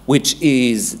which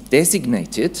is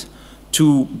designated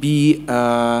to be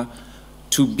the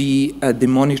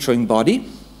monitoring body,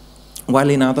 while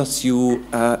in others you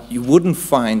wouldn't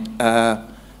find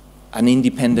an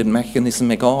independent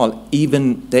mechanism at all,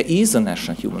 even there is a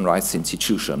national human rights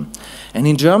institution. And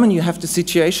in Germany you have the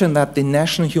situation that the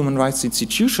national human rights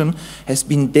institution has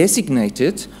been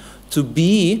designated to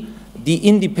be the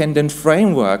independent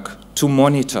framework to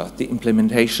monitor the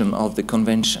implementation of the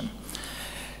convention.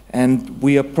 And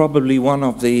we are probably one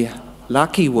of the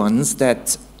lucky ones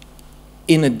that,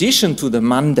 in addition to the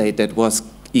mandate that was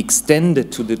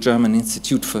extended to the German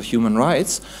Institute for Human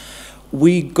Rights,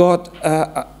 we got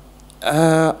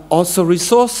also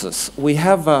resources. We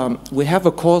have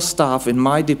a core staff in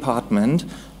my department,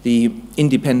 the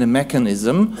independent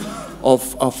mechanism,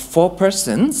 of 4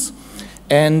 persons,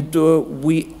 and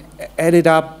we added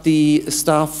up the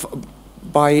staff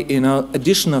by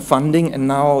additional funding, and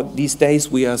now these days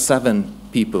we are 7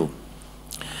 people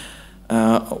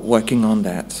working on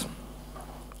that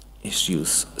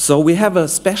issues. So we have a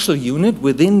special unit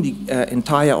within the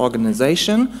entire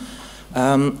organization,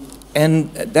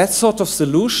 and that sort of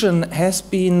solution has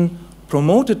been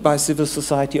promoted by civil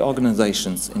society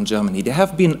organizations in Germany. They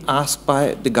have been asked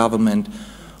by the government,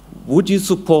 would you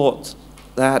support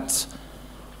that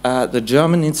the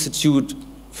German Institute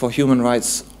for Human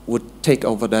Rights would take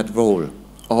over that role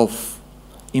of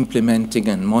implementing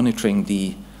and monitoring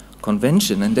the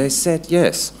convention? And they said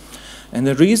yes. And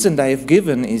the reason they have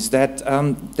given is that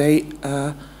they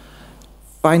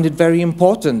find it very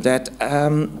important that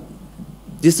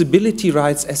disability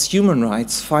rights as human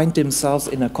rights find themselves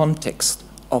in a context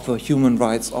of a human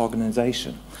rights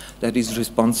organization that is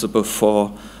responsible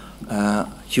for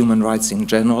human rights in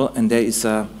general, and there is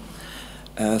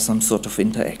some sort of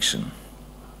interaction.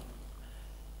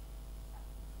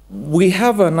 We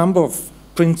have a number of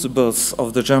principles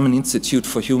of the German Institute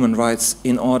for Human Rights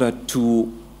in order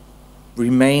to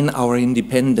remain our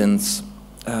independence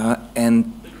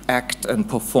and act and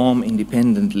perform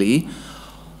independently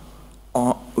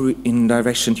in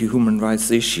direction to human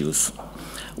rights issues.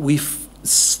 We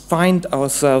find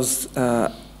ourselves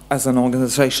as an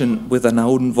organization with an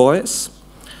own voice.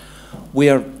 We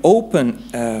are open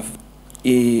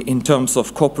in terms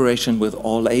of cooperation with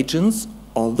all agents,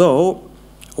 although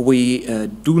we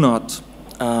do not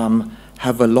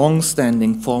have a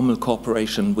long-standing formal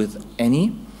cooperation with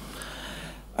any.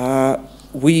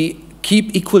 We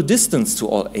keep equal distance to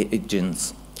all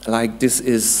agents, like this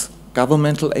is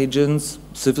governmental agents,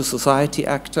 civil society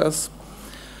actors.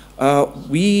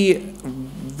 We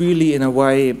really, in a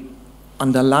way,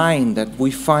 underline that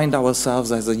we find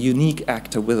ourselves as a unique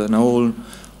actor with an own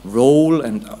role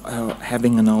and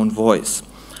having an own voice.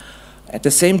 At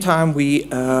the same time, we,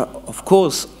 of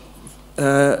course,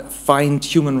 find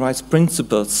human rights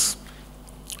principles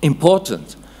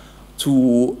important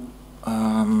to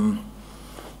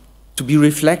be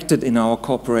reflected in our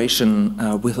cooperation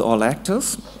with all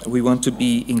actors. We want to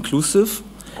be inclusive,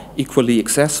 equally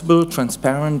accessible,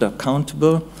 transparent,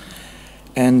 accountable,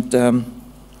 and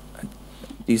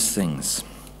these things.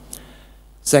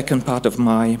 Second part of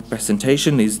my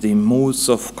presentation is the modes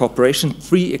of cooperation,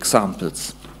 3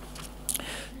 examples.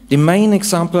 The main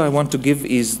example I want to give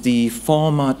is the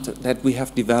format that we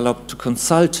have developed to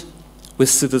consult with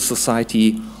civil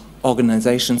society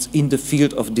organizations in the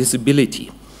field of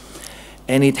disability.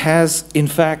 And it has, in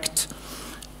fact,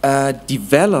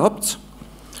 developed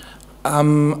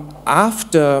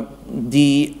after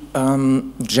the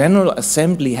General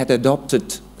Assembly had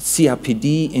adopted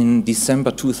CRPD in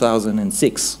December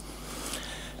 2006.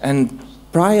 And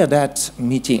prior that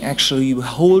meeting, actually, we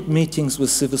hold meetings with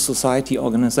civil society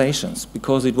organizations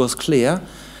because it was clear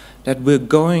that we're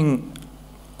coming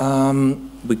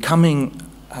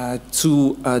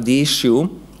to the issue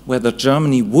whether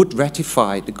Germany would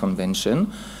ratify the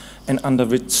convention and under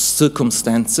which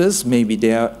circumstances maybe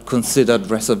there are considered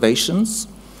reservations,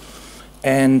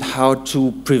 and how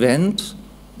to prevent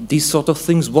these sort of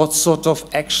things, what sort of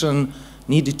action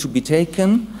needed to be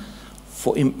taken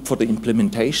for the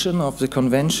implementation of the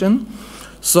convention.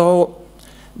 So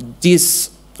this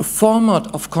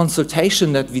format of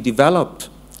consultation that we developed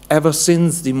ever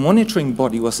since the monitoring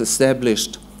body was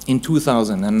established in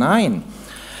 2009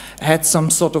 had some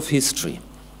sort of history.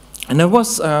 And that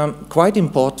was quite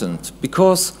important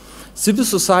because civil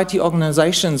society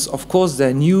organizations, of course,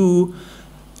 they knew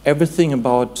everything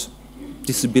about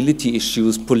disability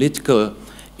issues, political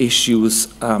issues,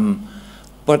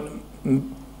 but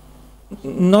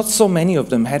not so many of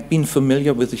them had been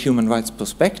familiar with the human rights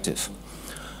perspective.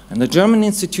 And the German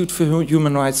Institute for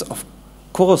Human Rights, of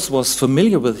course, was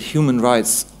familiar with the human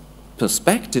rights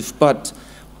perspective, but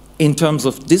in terms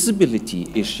of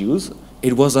disability issues,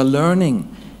 it was a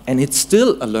learning, and it's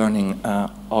still a learning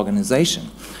organization.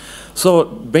 So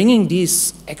bringing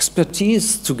these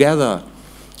expertise together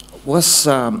was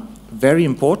very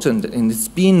important, and it's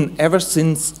been ever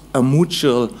since a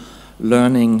mutual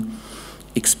learning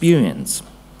experience.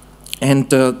 And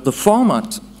the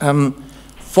format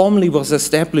formally was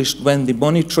established when the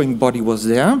monitoring body was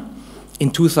there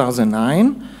in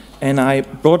 2009, and I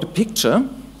brought a picture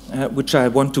which I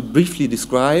want to briefly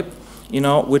describe,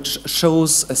 which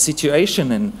shows a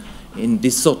situation in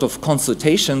this sort of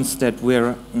consultations that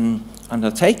we're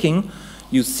undertaking.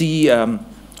 You see a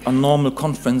normal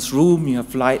conference room, you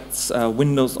have lights,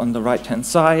 windows on the right-hand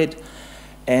side,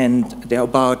 and there are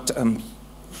about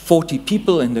 40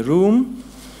 people in the room.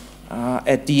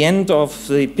 At the end of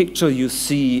the picture, you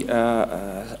see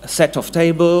a set of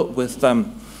table with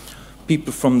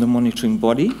people from the monitoring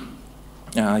body.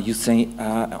 You see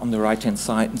on the right-hand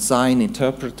side sign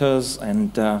interpreters,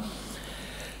 and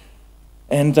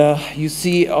you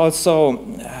see also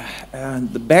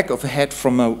the back of a head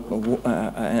from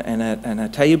a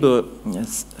table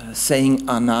saying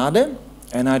Anade,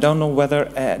 and I don't know whether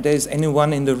there is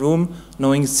anyone in the room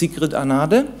knowing Sigrid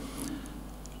Anade?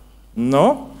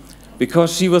 No?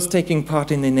 Because she was taking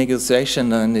part in the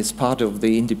negotiation and is part of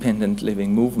the independent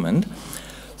living movement.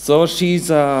 So she's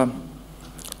one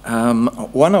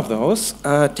of those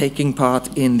taking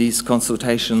part in this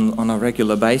consultation on a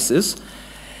regular basis.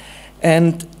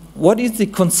 And what is the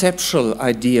conceptual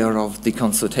idea of the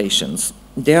consultations?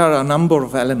 There are a number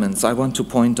of elements I want to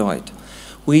point out.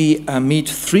 We meet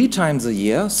 3 times a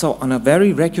year, so on a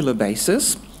very regular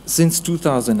basis, since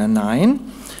 2009.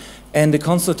 And the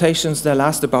consultations, they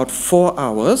last about 4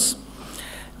 hours.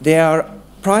 They are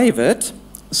private,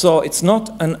 so it's not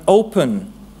an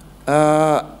open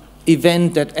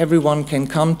event that everyone can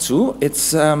come to.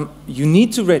 It's you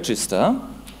need to register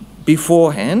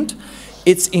beforehand.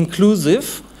 It's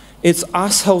inclusive. It's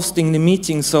us hosting the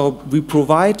meeting, so we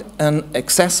provide an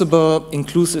accessible,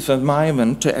 inclusive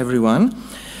environment to everyone.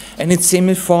 And it's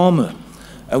semi-formal.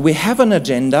 We have an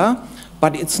agenda,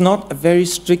 but it's not a very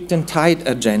strict and tight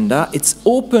agenda. It's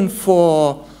open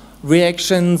for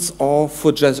reactions or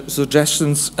for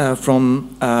suggestions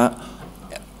from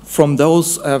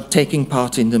those taking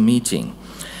part in the meeting.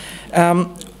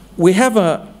 We have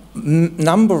a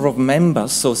number of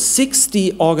members, so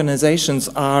 60 organizations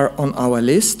are on our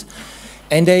list,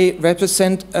 and they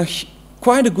represent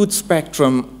quite a good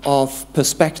spectrum of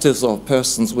perspectives of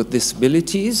persons with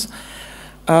disabilities.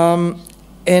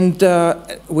 And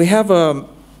we have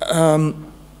an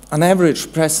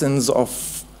average presence of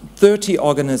 30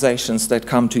 organizations that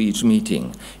come to each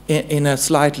meeting in a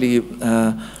slightly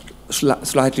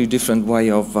different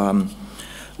way of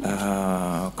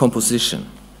composition.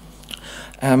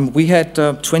 We had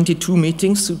 22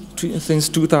 meetings since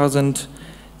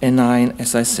 2009,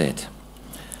 as I said.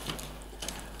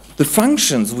 The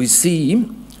functions we see,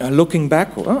 looking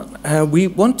backward, we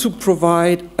want to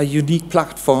provide a unique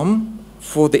platform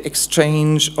for the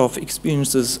exchange of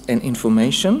experiences and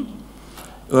information,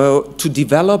 to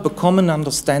develop a common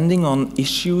understanding on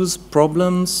issues,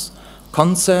 problems,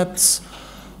 concepts,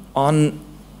 on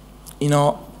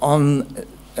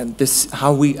this,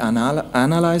 how we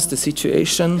analyze the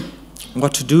situation,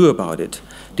 what to do about it.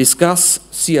 Discuss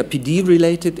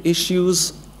CRPD-related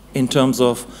issues in terms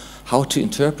of how to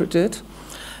interpret it,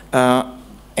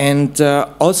 and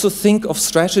also think of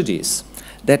strategies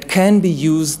that can be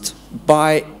used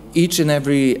by each and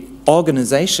every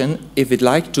organization if it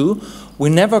like to. We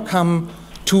never come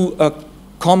to a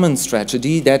common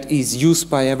strategy that is used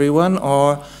by everyone,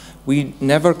 or we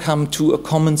never come to a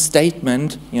common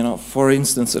statement, you know, for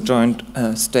instance, a joint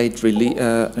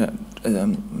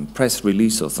press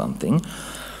release or something.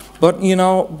 But, you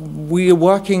know, we are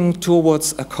working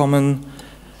towards a common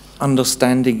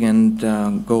understanding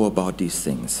and go about these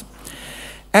things.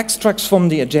 Extracts from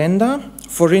the agenda.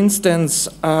 For instance,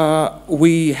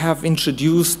 we have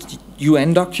introduced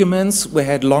UN documents. We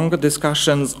had longer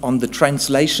discussions on the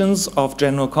translations of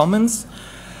general comments,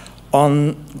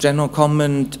 on general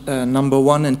comment number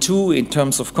 1 and 2 in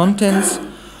terms of contents.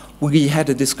 We had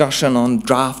a discussion on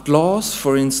draft laws,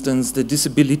 for instance, the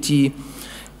disability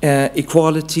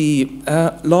equality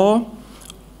law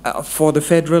for the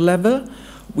federal level.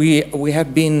 We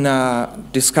have been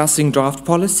discussing draft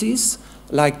policies,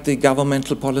 like the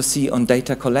governmental policy on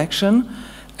data collection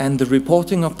and the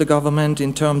reporting of the government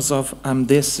in terms of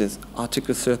this is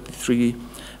Article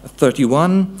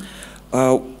 31.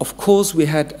 Of course, we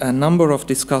had a number of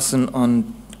discussions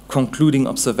on concluding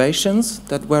observations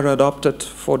that were adopted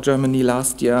for Germany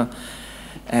last year.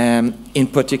 In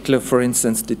particular, for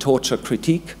instance, the torture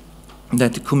critique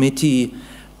that the committee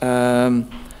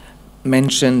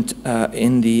mentioned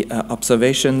in the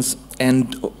observations,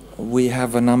 and we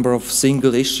have a number of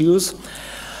single issues.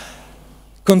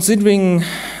 Considering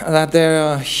that there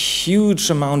are a huge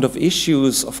amount of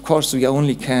issues, of course, we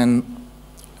only can,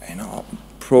 you know,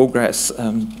 progress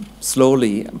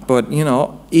slowly, but, you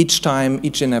know, each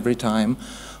and every time,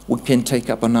 we can take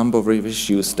up a number of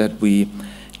issues that we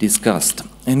discussed.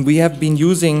 And we have been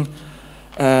using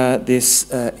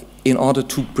this in order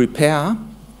to prepare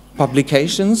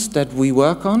publications that we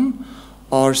work on,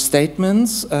 or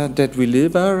statements that we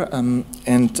deliver,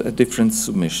 and different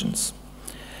submissions.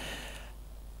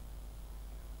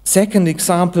 Second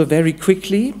example, very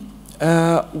quickly,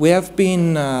 we have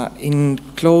been in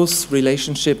close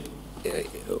relationship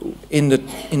in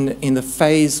the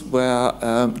phase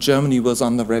where Germany was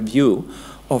under review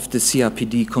of the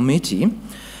CRPD committee,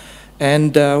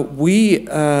 and we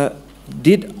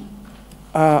did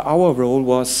our role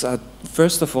was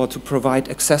first of all to provide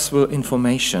accessible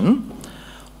information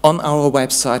on our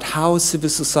website how civil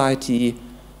society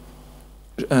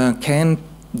can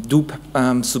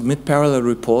submit parallel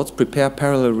reports, prepare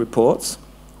parallel reports,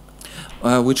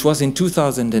 which was in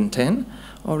 2010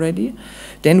 already.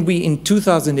 Then in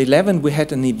 2011, we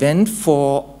had an event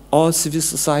for all civil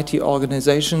society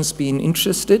organizations being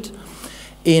interested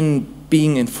in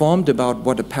being informed about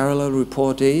what a parallel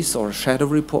report is, or a shadow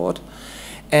report.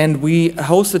 And we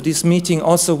hosted this meeting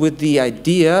also with the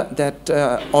idea that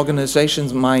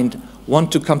organizations might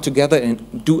want to come together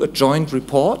and do a joint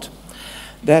report.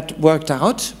 That worked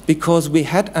out because we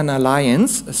had an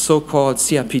alliance, a so-called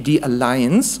CRPD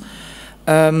alliance,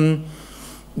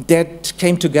 that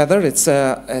came together. It's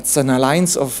an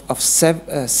alliance of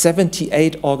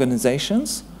 78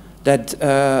 organizations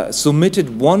that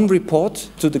submitted one report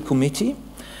to the committee.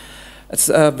 It's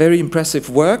a very impressive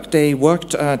work. They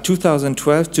worked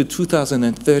 2012 to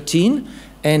 2013,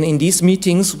 and in these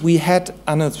meetings we had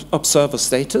an observer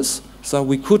status, so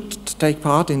we could take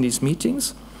part in these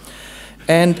meetings.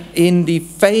 And in the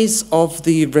phase of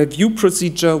the review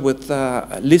procedure with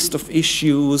a list of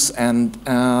issues and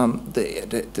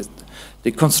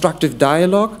the constructive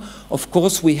dialogue, of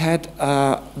course we had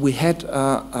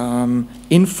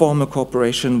informal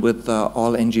cooperation with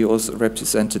all NGOs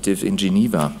representative in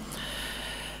Geneva.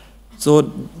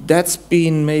 So that's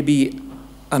been maybe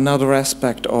another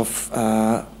aspect of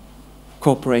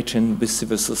cooperation with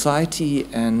civil society.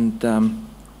 And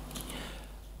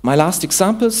my last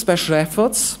example, special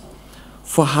efforts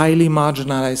for highly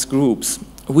marginalized groups.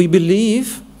 We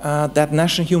believe that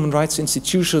national human rights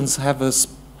institutions have a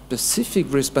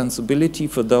specific responsibility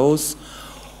for those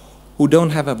who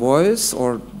don't have a voice,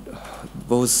 or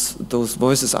those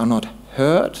voices are not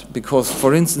heard, because,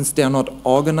 for instance, they are not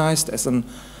organized as a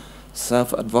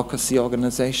self-advocacy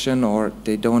organization, or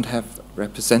they don't have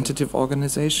representative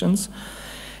organizations.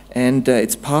 And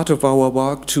it's part of our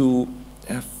work to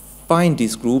find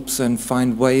these groups and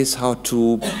find ways how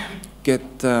to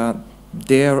get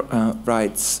their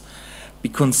rights be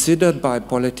considered by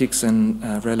politics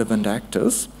and relevant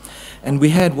actors. And we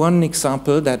had one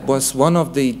example that was one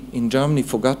of the, in Germany,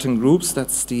 forgotten groups,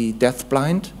 that's the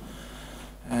deafblind.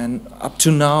 And up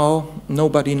to now,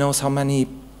 nobody knows how many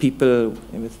people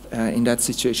in that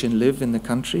situation live in the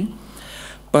country.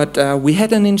 But we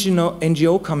had an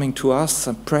NGO coming to us,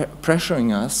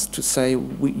 pressuring us to say,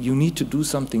 you need to do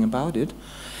something about it.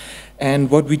 And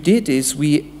what we did is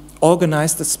we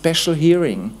organized a special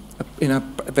hearing in a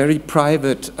very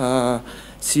private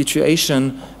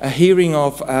situation, a hearing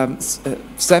of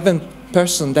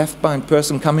 7-person, deafblind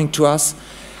person coming to us,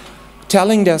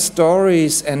 telling their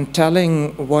stories and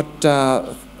telling what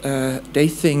they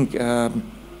think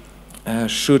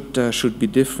should be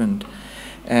different.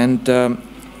 And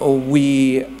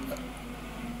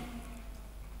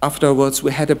afterwards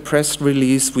we had a press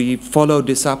release. We followed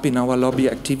this up in our lobby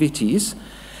activities,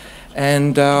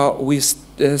 and we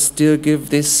still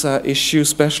give this issue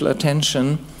special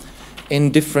attention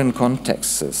in different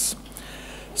contexts.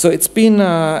 So it's been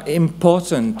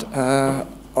important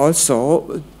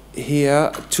also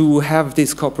here to have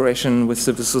this cooperation with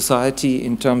civil society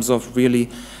in terms of really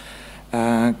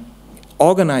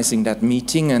organizing that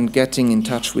meeting and getting in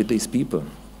touch with these people.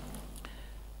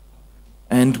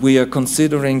 And we are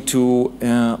considering to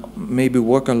maybe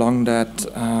work along that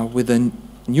with a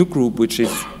new group, which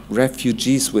is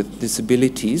refugees with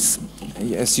disabilities.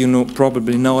 As you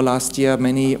probably know, last year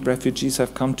many refugees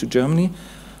have come to Germany,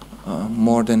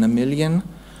 more than 1 million.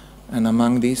 And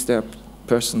among these there are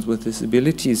persons with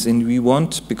disabilities. And we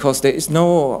want, because there is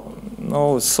no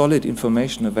solid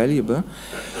information available,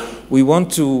 we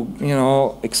want to,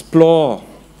 explore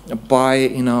by,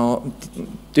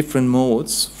 different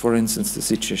modes, for instance, the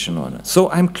situation on it.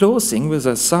 So I'm closing with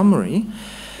a summary.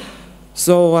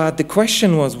 So the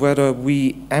question was whether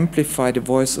we amplify the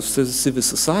voice of civil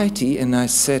society, and I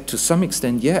said to some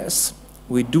extent, yes,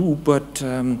 we do, but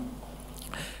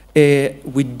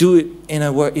we do it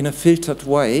in a filtered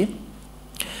way.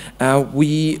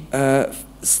 We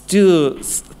still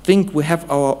think we have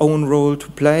our own role to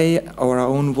play, our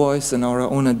own voice and our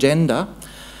own agenda,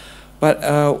 but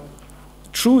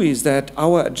true is that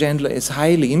our agenda is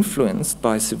highly influenced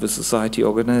by civil society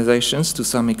organizations to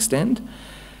some extent,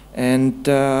 and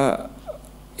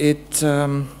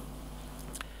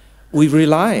we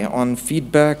rely on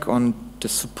feedback, on the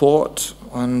support,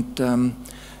 and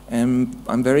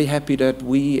I'm very happy that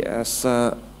we, as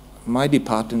my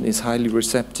department, is highly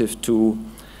receptive to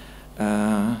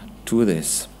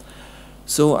this.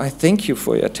 So I thank you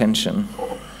for your attention,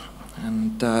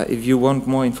 and if you want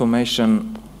more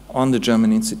information on the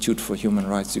German Institute for Human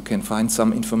Rights, you can find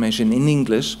some information in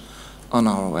English on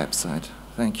our website.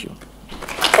 Thank you.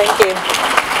 Thank you.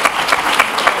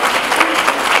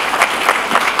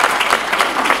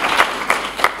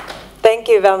 Thank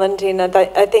you, Valentin.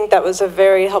 I think that was a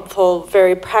very helpful,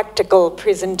 very practical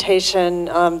presentation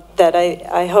that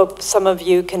I hope some of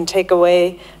you can take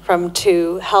away from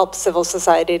to help civil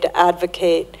society to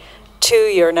advocate to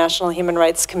your national human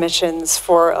rights commissions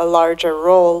for a larger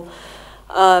role.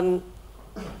 I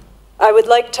would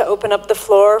like to open up the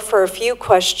floor for a few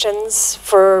questions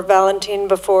for Valentin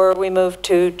before we move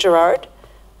to Gerard.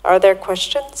 Are there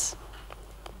questions?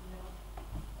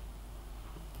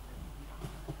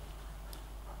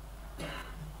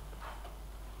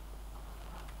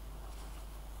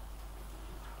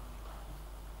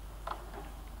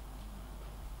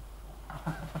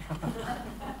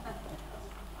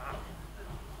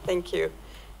 Thank you.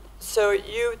 So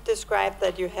you described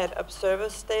that you had observer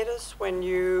status when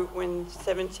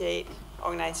 78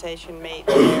 organizations made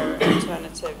their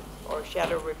alternative or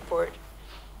shadow report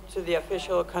to the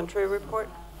official country report.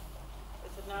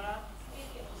 Is it not on?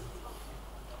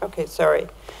 Okay, sorry.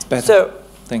 It's better. So,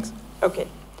 thanks. Okay.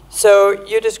 So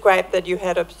you described that you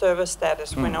had observer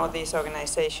status when all these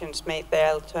organizations made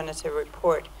their alternative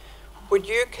report. Would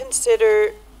you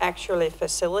consider actually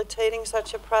facilitating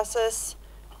such a process,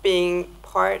 being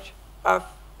part of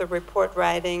the report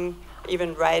writing,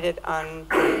 even write it on,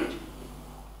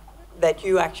 that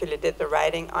you actually did the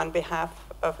writing on behalf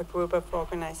of a group of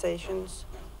organizations?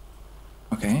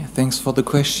 Okay, thanks for the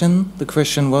question. The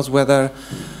question was whether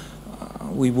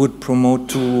we would promote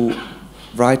to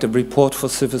write a report for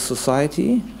civil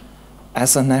society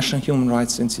as a national human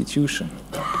rights institution.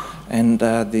 And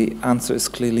the answer is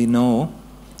clearly no.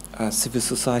 Civil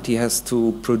society has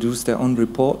to produce their own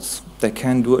reports. They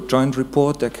can do a joint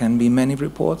report, there can be many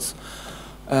reports.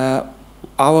 Our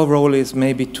role is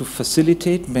maybe to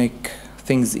facilitate, make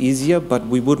things easier, but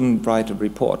we wouldn't write a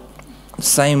report.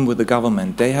 Same with the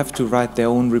government. They have to write their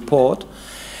own report.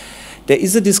 There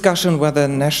is a discussion whether a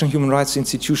national human rights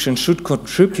institution should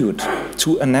contribute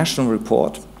to a national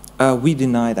report. We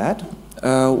deny that.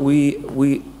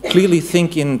 We clearly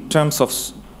think in terms of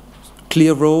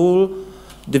clear role,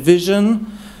 division,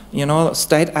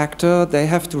 state actor, they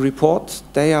have to report,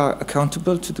 they are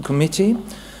accountable to the committee.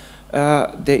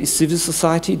 there is civil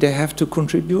society, they have to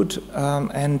contribute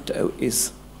and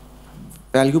is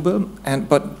valuable,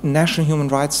 but national human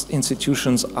rights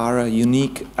institutions are a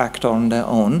unique actor on their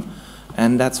own,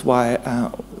 and that's why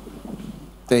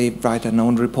they write an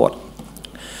own report.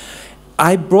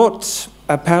 I brought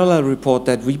a parallel report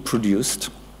that we produced,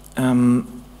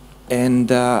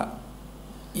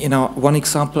 you know, one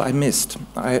example I missed.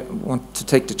 I want to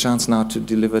take the chance now to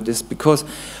deliver this, because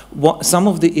some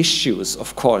of the issues,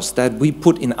 of course, that we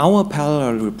put in our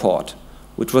parallel report,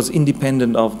 which was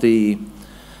independent of the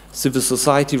civil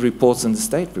society reports and the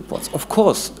state reports, of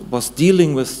course, was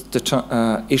dealing with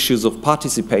the issues of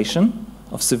participation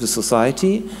of civil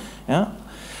society, yeah?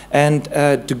 And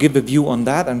to give a view on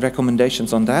that and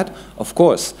recommendations on that, of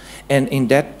course. And in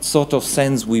that sort of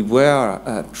sense, we were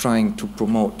trying to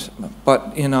promote.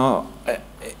 But, you know,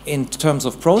 in terms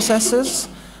of processes,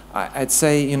 I'd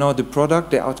say, you know, the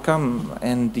product, the outcome,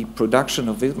 and the production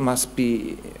of it must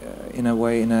be, in a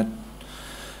way, in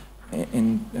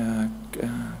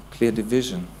clear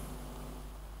division.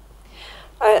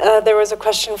 There was a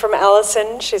question from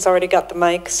Alison. She's already got the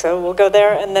mic, so we'll go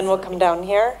there, and then we'll come down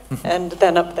here, and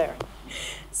then up there.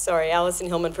 Sorry, Alison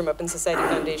Hillman from Open Society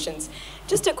Foundations.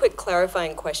 Just a quick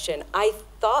clarifying question. I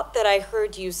thought that I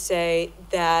heard you say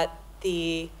that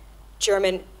the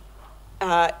German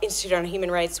Institute on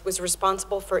Human Rights was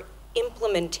responsible for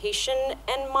implementation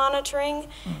and monitoring.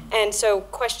 And so,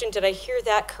 question, did I hear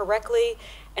that correctly?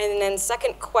 And then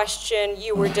second question,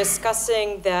 you were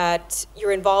discussing that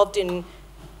you're involved in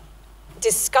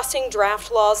discussing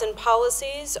draft laws and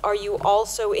policies. Are you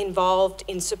also involved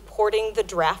in supporting the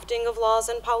drafting of laws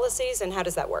and policies, and how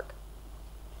does that work?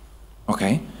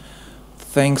 Okay,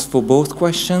 thanks for both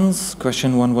questions.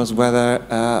 Question one was whether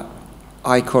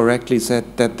I correctly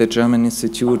said that the German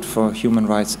Institute for Human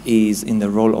Rights is in the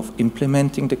role of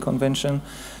implementing the convention.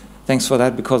 Thanks for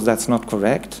that, because that's not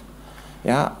correct.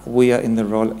 Yeah, we are in the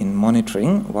role in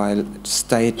monitoring, while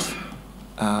state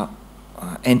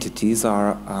entities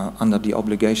are under the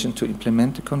obligation to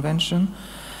implement the convention.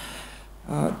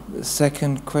 The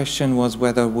second question was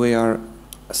whether we are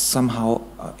somehow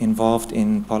involved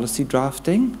in policy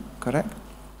drafting, correct?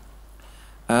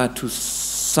 To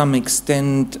some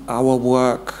extent, our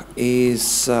work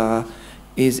is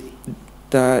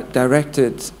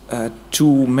directed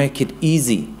to make it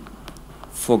easy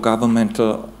for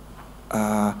governmental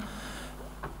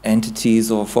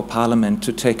entities or for parliament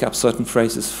to take up certain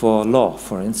phrases for law,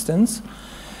 for instance.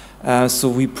 So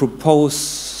we propose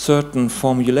certain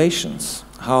formulations,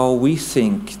 how we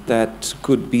think that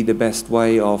could be the best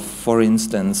way of, for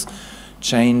instance,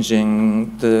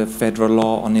 changing the federal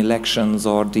law on elections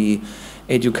or the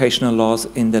educational laws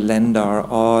in the Länder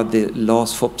or the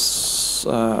laws for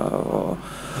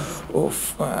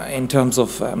in terms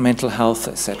of mental health,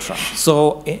 etc.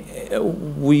 So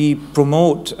we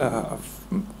promote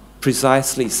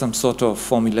precisely some sort of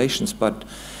formulations, but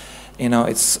you know,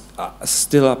 it's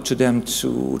still up to them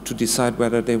to decide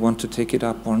whether they want to take it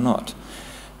up or not.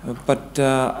 But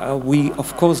we,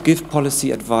 of course, give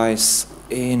policy advice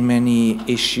in many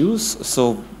issues,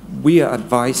 so we are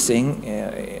advising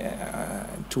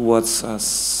towards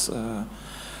us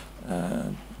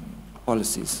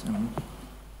policies.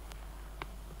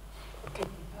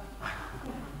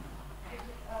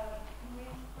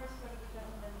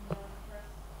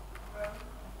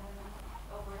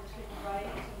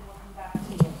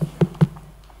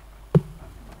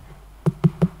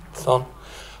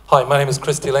 Hi, my name is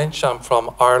Christy Lynch. I'm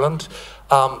from Ireland.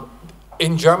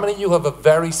 In Germany, you have a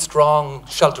very strong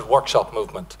sheltered workshop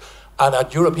movement. And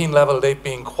at European level, they've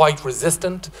been quite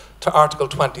resistant to Article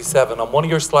 27. On one of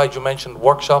your slides, you mentioned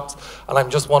workshops, and I'm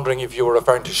just wondering if you were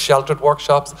referring to sheltered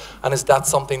workshops, and is that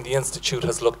something the Institute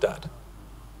has looked at?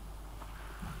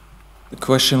 The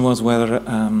question was whether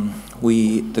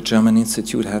the German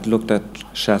Institute, had looked at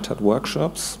sheltered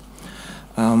workshops.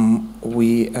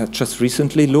 We just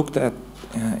recently looked at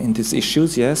in these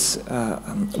issues, yes.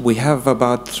 We have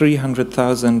about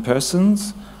 300,000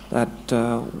 persons that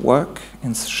work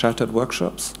in sheltered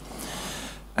workshops.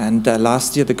 And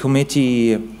last year the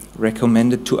committee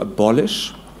recommended to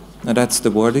abolish, that's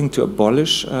the wording, to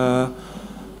abolish the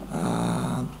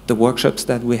workshops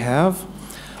that we have.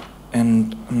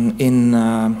 And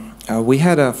we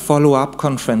had a follow-up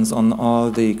conference on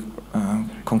all the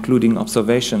concluding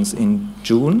observations in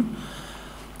June,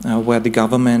 where the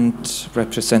government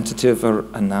representative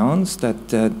announced that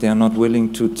they are not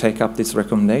willing to take up these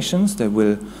recommendations. They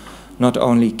will not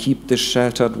only keep the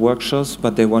sheltered workshops,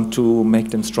 but they want to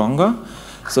make them stronger.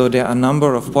 So there are a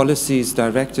number of policies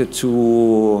directed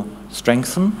to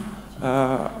strengthen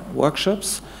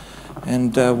workshops.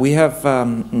 And we have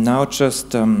now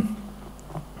just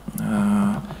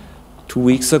 2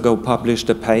 weeks ago published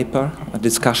a paper, a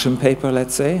discussion paper,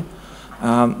 let's say,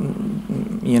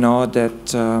 you know,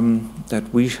 that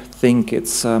we think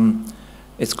it's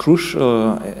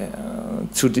crucial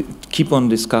to keep on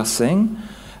discussing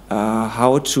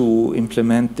how to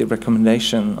implement the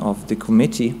recommendation of the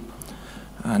committee.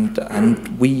 And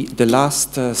the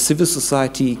last civil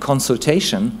society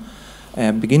consultation,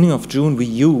 beginning of June, we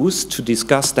used to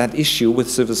discuss that issue with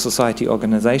civil society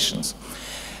organizations.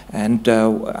 And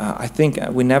I think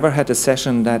we never had a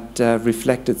session that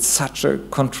reflected such a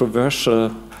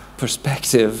controversial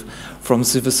perspective from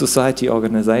civil society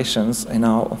organizations. You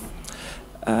know,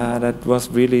 that was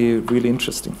really, really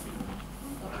interesting.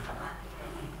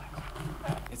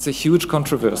 It's a huge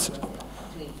controversy.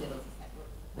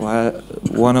 While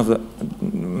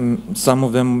some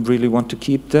of them really want to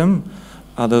keep them,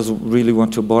 others really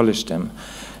want to abolish them.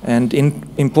 And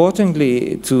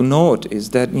importantly to note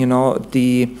is that, you know,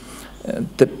 the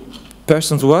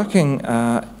persons working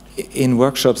in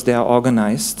workshops, they are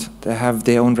organized, they have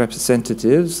their own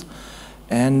representatives,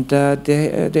 and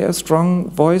they are a strong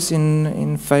voice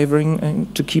in favoring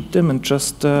to keep them and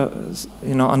just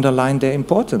you know, underline their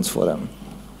importance for them.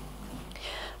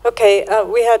 Okay,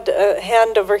 we had a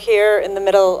hand over here in the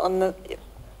middle on the.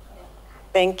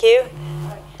 Thank you.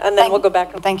 And then we'll go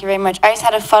back. Thank you very much. I just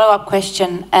had a follow-up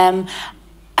question.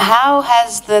 How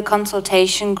has the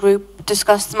consultation group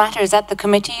discussed the matter? Is that the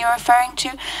committee you're referring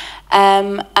to?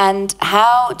 And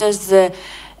how does the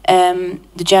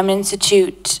German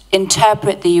Institute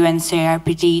interpret the UN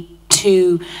CRPD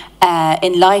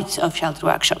in light of sheltered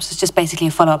workshops? It's just basically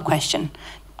a follow-up question.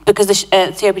 Because the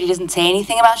CRPD doesn't say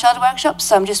anything about sheltered workshops,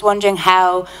 so I'm just wondering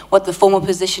what the formal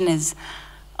position is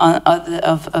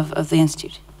of the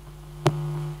Institute.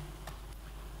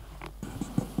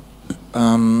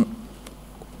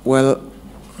 Well,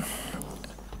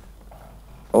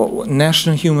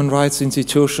 national human rights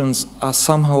institutions are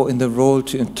somehow in the role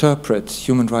to interpret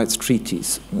human rights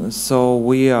treaties. So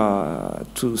we are,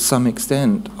 to some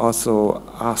extent, also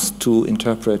asked to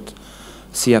interpret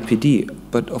CRPD.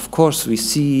 But of course, we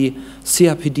see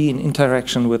CRPD in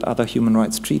interaction with other human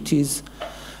rights treaties,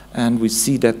 and we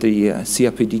see that the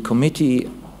CRPD committee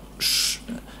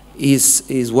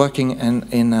is working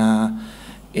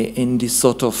in this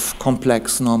sort of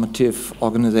complex normative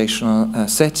organizational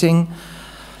setting.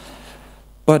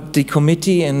 But the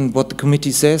committee and what the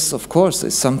committee says, of course,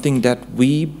 is something that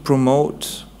we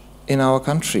promote in our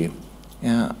country.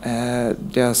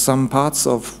 There are some parts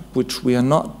of which we are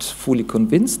not fully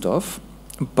convinced of,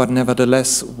 but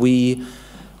nevertheless we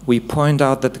point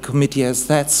out that the committee has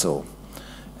said so.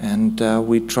 And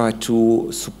we try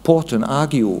to support and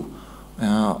argue,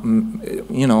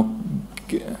 you know,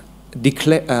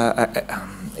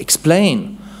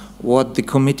 explain what the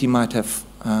committee might have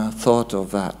thought of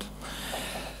that.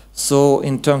 So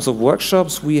in terms of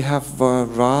workshops, we have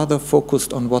rather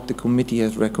focused on what the committee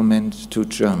has recommended to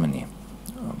Germany.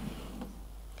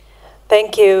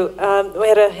 Thank you. We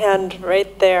had a hand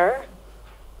right there.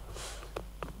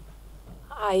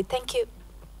 Hi, thank you.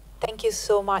 Thank you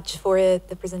so much for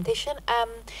the presentation.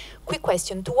 Quick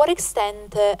question, to what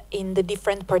extent in the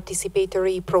different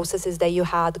participatory processes that you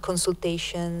had,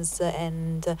 consultations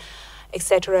and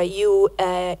etc., you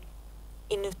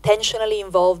intentionally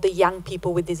involved the young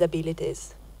people with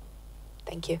disabilities?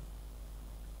 Thank you.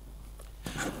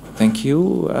 Thank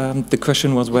you. The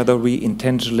question was whether we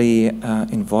intentionally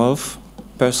involve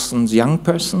young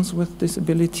persons with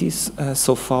disabilities.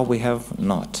 So far we have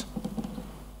not.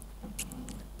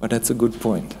 But that's a good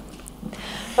point.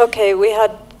 Okay, we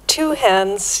had two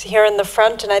hands here in the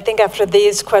front, and I think after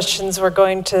these questions we're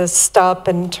going to stop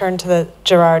and turn to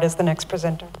Gerard as the next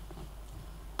presenter.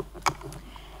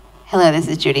 Hello, this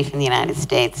is Judy from the United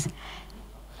States.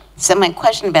 So my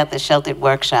question about the sheltered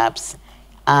workshops,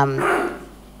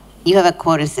 you have a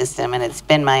quota system, and it's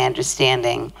been my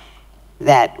understanding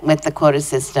that with the quota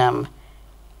system,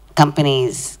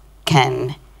 companies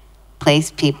can place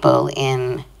people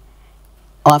in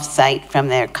off-site from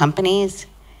their companies.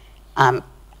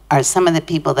 Are some of the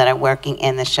people that are working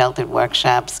in the sheltered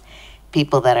workshops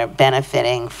people that are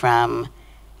benefiting from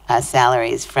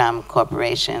salaries from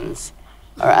corporations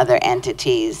or other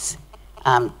entities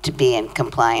to be in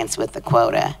compliance with the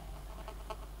quota?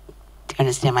 Do you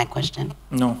understand my question?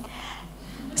 No.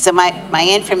 So my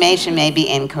information may be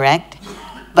incorrect,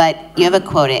 but you have a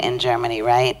quota in Germany,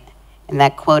 right? And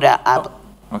that quota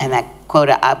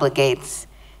obligates,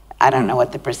 I don't know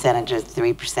what the percentage is,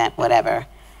 3%, whatever.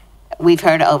 We've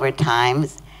heard over time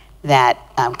that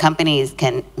companies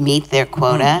can meet their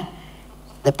quota.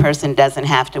 The person doesn't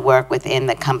have to work within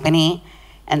the company.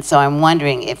 And so I'm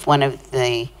wondering if one of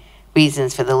the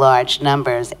reasons for the large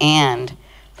numbers and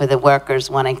for the workers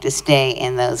wanting to stay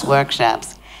in those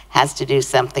workshops has to do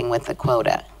something with the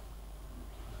quota.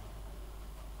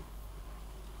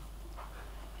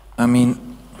 I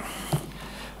mean,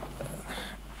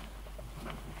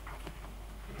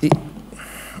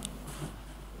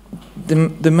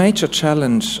 the major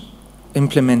challenge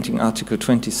implementing Article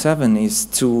 27 is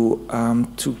to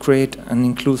create an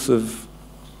inclusive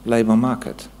labor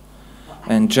market.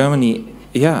 And Germany,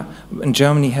 and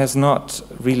Germany has not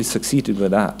really succeeded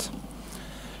with that.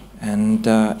 And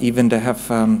even they have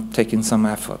taken some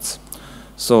efforts.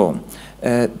 So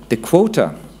the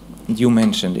quota you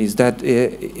mentioned is that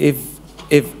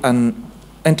if an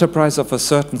enterprise of a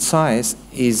certain size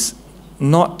is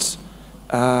not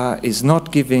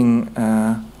giving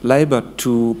labor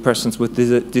to persons with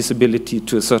disability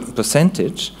to a certain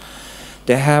percentage,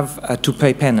 they have to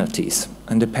pay penalties.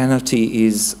 And the penalty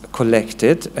is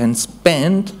collected and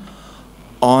spent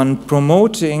on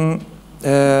promoting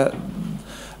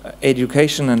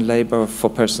education and labor for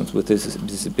persons with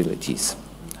disabilities.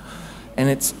 And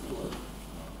it's...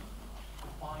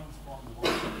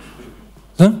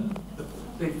 Huh?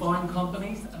 They fine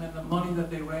companies, and then the money that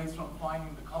they raise from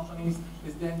fining the companies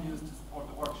is then used to support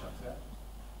the workshops,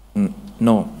 yeah?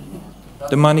 No.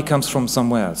 The money comes from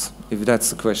somewhere else, if that's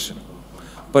the question.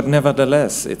 But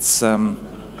nevertheless, it's... Okay.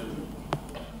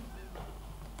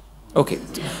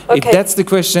 If that's the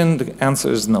question, the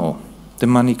answer is no. The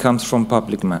money comes from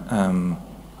public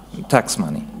tax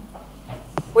money.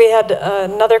 We had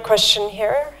another question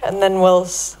here, and then we'll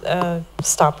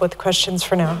stop with questions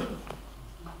for now.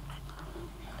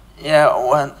 Yeah,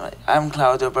 I'm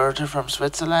Claudio Berter from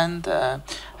Switzerland,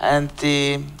 and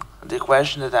the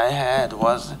question that I had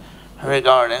was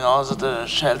regarding also the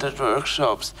sheltered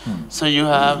workshops. So you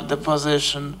have the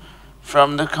position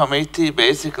from the committee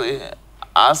basically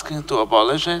asking to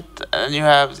abolish it, and you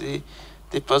have the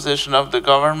position of the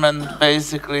government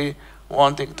basically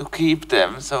wanting to keep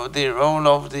them. So the role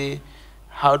of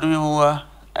how do you,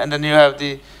 and then you have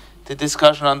the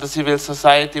discussion on the civil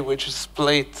society, which is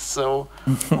split. So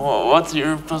what's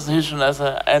your position as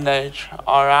a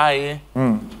NHRI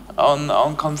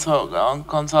on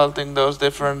consulting those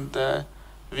different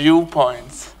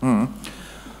viewpoints?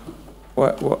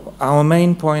 Well, our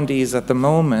main point is at the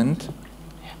moment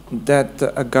that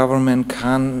a government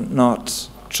cannot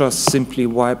just simply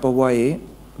wipe away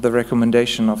the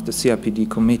recommendation of the CRPD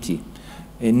committee.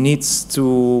 It needs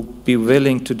to be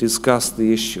willing to discuss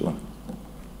the issue.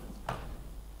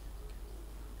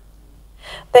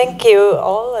 Thank you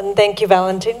all, and thank you,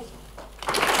 Valentin.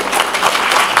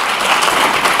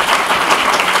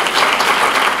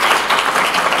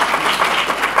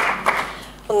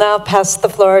 We'll now pass the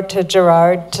floor to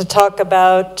Gerard to talk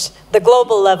about the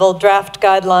global level draft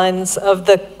guidelines of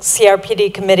the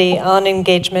CRPD Committee on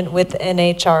engagement with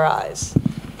NHRIs.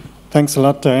 Thanks a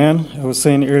lot, Diane. I was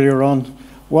saying earlier on,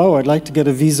 wow, I'd like to get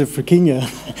a visa for Kenya.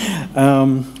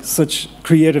 Such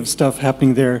creative stuff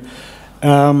happening there.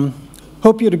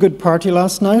 Hope you had a good party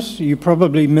last night. You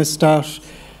probably missed out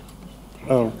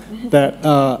that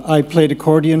I played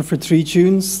accordion for 3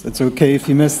 tunes. That's okay if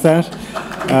you missed that.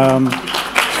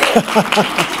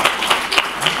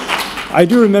 I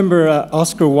do remember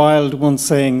Oscar Wilde once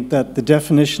saying that the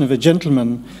definition of a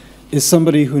gentleman is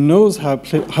somebody who knows how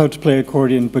to play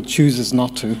accordion but chooses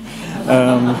not to.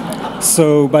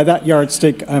 So by that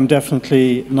yardstick, I'm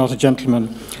definitely not a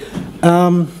gentleman.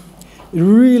 It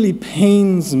really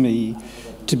pains me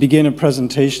to begin a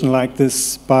presentation like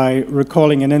this by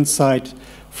recalling an insight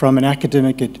from an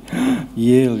academic at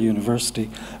Yale University.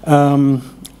 And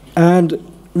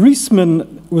Reisman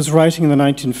was writing in the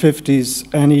 1950s,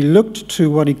 and he looked to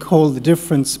what he called the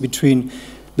difference between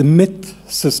the myth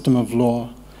system of law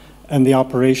and the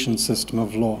operation system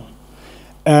of law.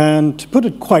 And to put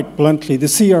it quite bluntly, the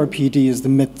CRPD is the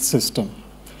myth system.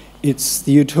 It's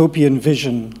the utopian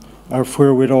vision of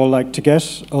where we'd all like to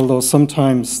get, although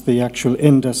sometimes the actual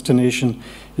end destination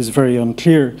is very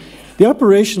unclear. The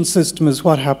operation system is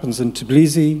what happens in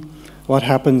Tbilisi, what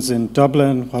happens in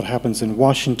Dublin, what happens in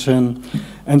Washington,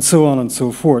 and so on and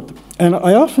so forth. And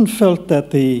I often felt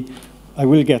that I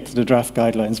will get to the draft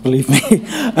guidelines, believe me.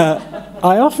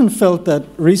 I often felt that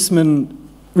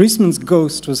Reisman's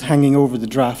ghost was hanging over the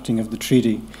drafting of the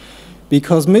treaty,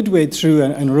 because midway through,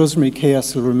 and Rosemary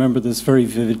Chaos will remember this very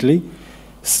vividly,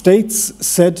 states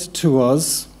said to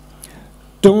us,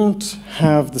 don't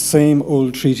have the same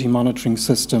old treaty monitoring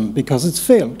system because it's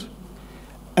failed.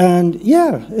 And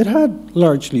yeah, it had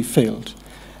largely failed.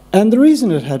 And the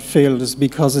reason it had failed is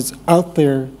because it's out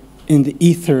there in the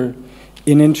ether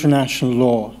in international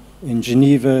law, in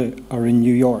Geneva or in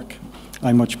New York.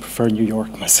 I much prefer New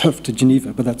York myself to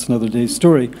Geneva, but that's another day's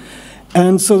story.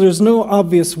 And so there's no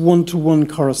obvious one-to-one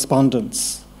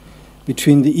correspondence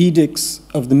between the edicts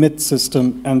of the MIT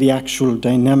system and the actual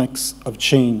dynamics of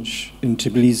change in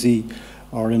Tbilisi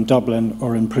or in Dublin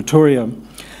or in Pretoria.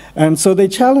 And so they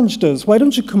challenged us, why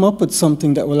don't you come up with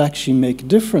something that will actually make a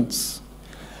difference?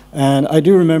 And I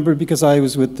do remember, because I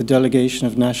was with the delegation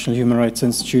of national human rights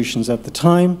institutions at the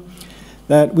time,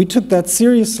 that we took that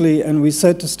seriously and we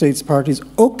said to states parties,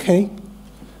 okay,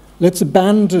 let's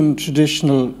abandon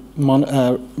traditional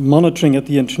monitoring at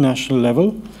the international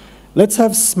level. Let's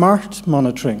have smart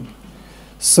monitoring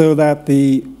so that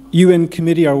the UN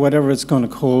committee, or whatever it's going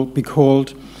to be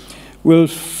called, will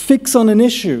fix on an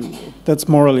issue that's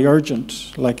morally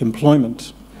urgent, like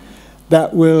employment,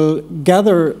 that will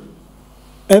gather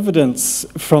evidence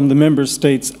from the member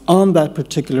states on that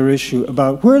particular issue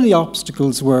about where the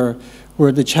obstacles were,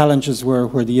 where the challenges were,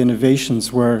 where the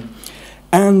innovations were,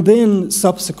 and then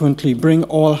subsequently bring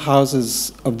all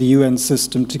houses of the UN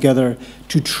system together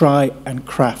to try and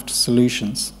craft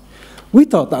solutions. We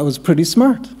thought that was pretty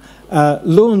smart.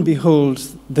 Lo and behold,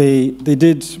 they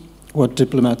did what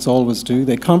diplomats always do.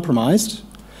 They compromised,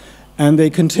 and they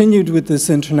continued with this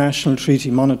international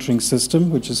treaty monitoring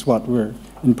system, which is what we're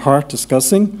in part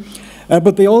discussing.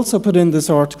 But they also put in this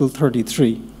Article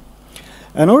 33.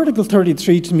 And Article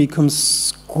 33 to me comes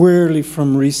squarely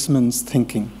from Reisman's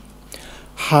thinking.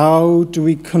 How do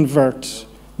we convert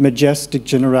majestic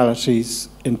generalities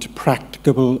into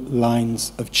practicable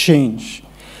lines of change?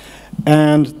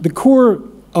 And the core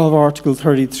of Article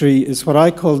 33 is what I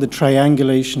call the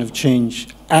triangulation of change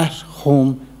at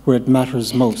home where it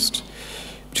matters most.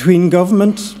 Between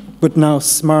government, but now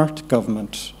smart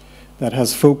government, that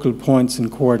has focal points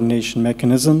and coordination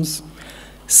mechanisms,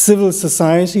 civil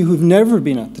society who've never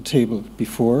been at the table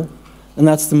before, and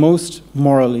that's the most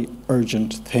morally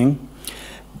urgent thing,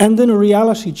 and then a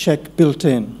reality check built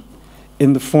in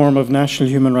the form of national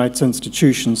human rights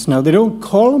institutions. Now, they don't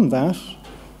call them that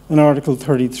in Article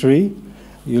 33.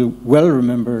 You'll well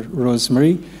remember,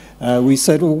 Rosemary. We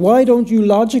said, well, why don't you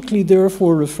logically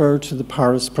therefore refer to the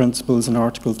Paris Principles in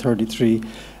Article 33?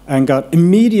 And got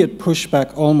immediate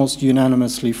pushback almost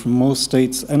unanimously from most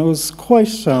states, and it was quite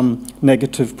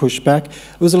negative pushback.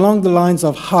 It was along the lines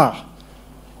of,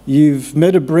 you've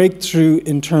made a breakthrough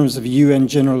in terms of UN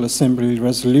General Assembly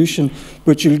resolution,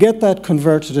 but you'll get that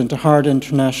converted into hard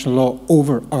international law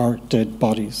over our dead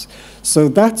bodies. So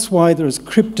that's why there's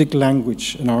cryptic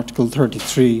language in Article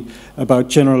 33 about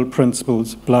general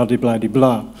principles, blah, de, blah, de,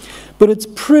 blah. But it's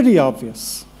pretty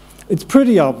obvious. It's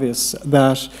pretty obvious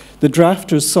that the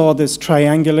drafters saw this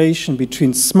triangulation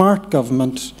between smart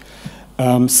government,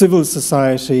 civil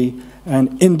society,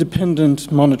 and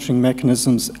independent monitoring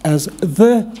mechanisms as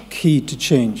the key to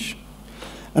change.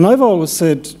 And I've always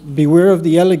said, beware of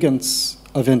the elegance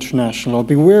of international law,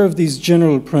 beware of these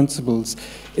general principles.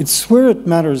 It's where it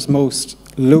matters most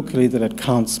locally that it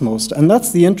counts most. And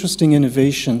that's the interesting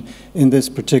innovation in this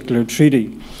particular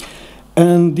treaty.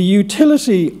 And the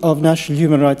utility of national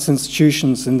human rights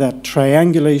institutions in that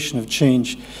triangulation of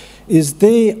change is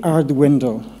they are the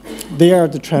window, they are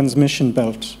the transmission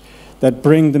belt that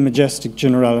bring the majestic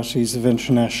generalities of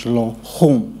international law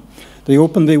home. They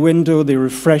open the window, they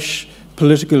refresh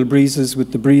political breezes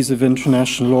with the breeze of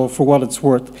international law for what it's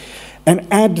worth, and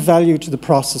add value to the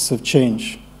process of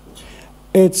change.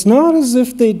 It's not as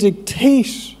if they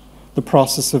dictate the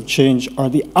process of change or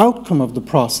the outcome of the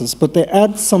process, but they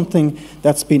add something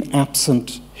that's been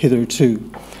absent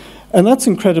hitherto. And that's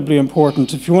incredibly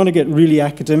important. If you want to get really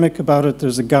academic about it,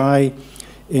 there's a guy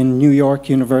in New York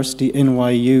University,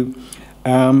 NYU,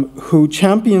 who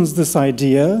champions this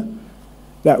idea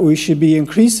that we should be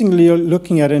increasingly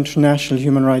looking at international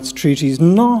human rights treaties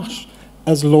not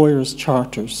as lawyers'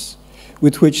 charters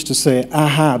with which to say,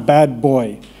 aha, bad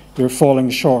boy, you're falling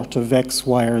short of X,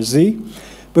 Y, or Z,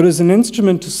 but as an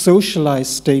instrument to socialize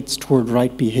states toward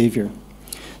right behavior.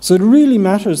 So it really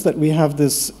matters that we have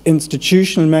this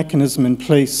institutional mechanism in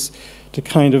place to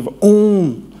kind of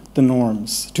own the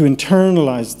norms, to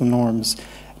internalize the norms,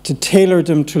 to tailor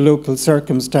them to local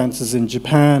circumstances in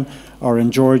Japan or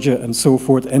in Georgia and so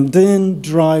forth, and then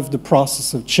drive the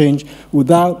process of change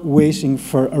without waiting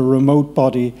for a remote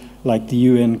body like the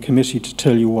UN Committee to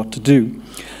tell you what to do.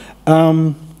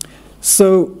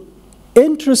 So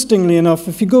interestingly enough,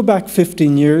 if you go back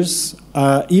 15 years,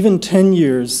 even 10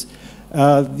 years,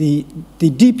 the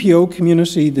DPO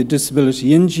community, the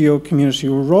disability NGO community,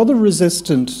 were rather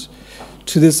resistant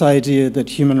to this idea that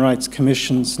human rights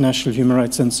commissions, national human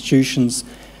rights institutions,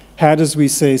 had, as we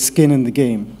say, skin in the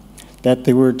game, that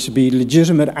they were to be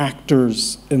legitimate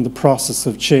actors in the process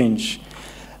of change.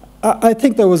 I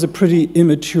think that was a pretty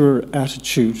immature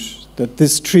attitude, that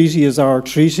this treaty is our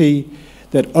treaty,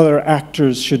 that other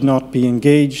actors should not be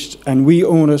engaged, and we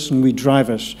own it and we drive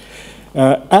it.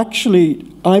 Actually,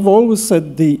 I've always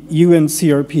said the UN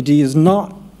CRPD is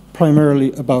not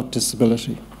primarily about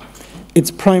disability.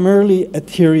 It's primarily a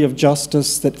theory of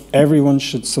justice that everyone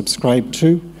should subscribe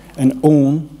to and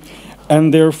own,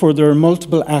 and therefore there are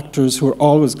multiple actors who are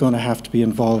always going to have to be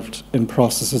involved in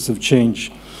processes of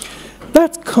change.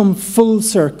 That's come full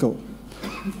circle.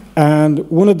 And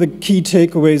one of the key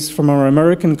takeaways from our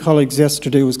American colleagues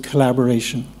yesterday was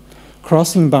collaboration,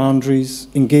 crossing boundaries,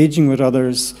 engaging with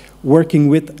others, working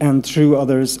with and through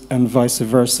others, and vice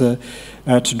versa,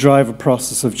 to drive a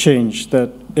process of change.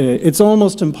 That it's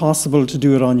almost impossible to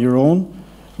do it on your own.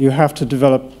 You have to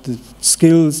develop the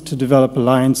skills to develop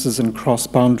alliances and cross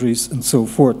boundaries and so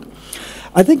forth.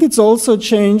 I think it's also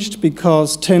changed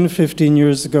because 10, 15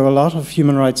 years ago, a lot of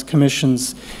human rights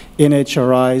commissions,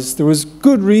 NHRIs, there was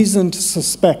good reason to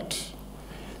suspect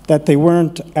that they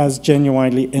weren't as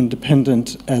genuinely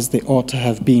independent as they ought to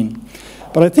have been.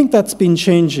 But I think that's been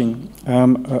changing.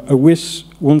 A wit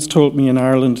once told me in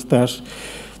Ireland that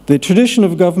the tradition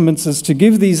of governments is to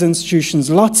give these institutions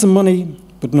lots of money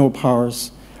but no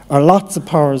powers, or lots of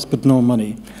powers but no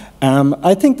money.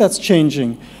 I think that's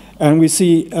changing. And we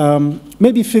see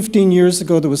maybe 15 years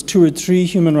ago, there was 2 or 3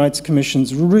 human rights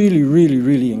commissions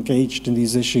really engaged in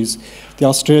these issues. The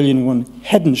Australian one,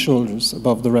 head and shoulders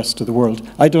above the rest of the world.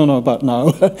 I don't know about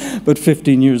now, but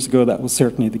 15 years ago, that was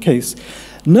certainly the case.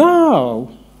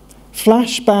 Now,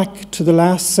 flash back to the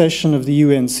last session of the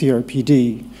UN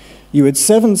CRPD. You had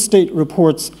 7 state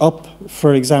reports up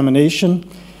for examination.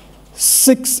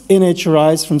 6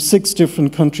 NHRIs from 6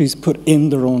 different countries put in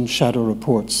their own shadow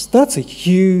reports. That's a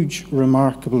huge,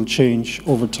 remarkable change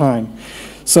over time.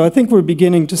 So I think we're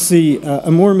beginning to see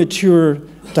a more mature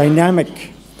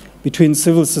dynamic between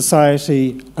civil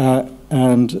society and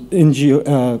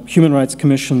NGO, human rights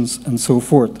commissions and so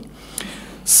forth.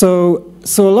 So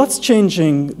a lot's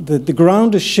changing. The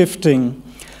ground is shifting.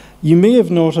 You may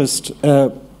have noticed,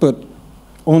 but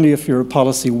only if you're a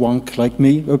policy wonk like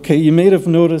me, okay, you may have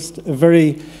noticed a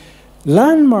very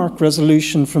landmark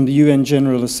resolution from the UN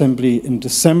General Assembly in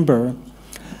December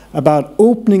about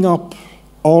opening up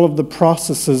all of the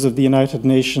processes of the United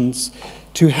Nations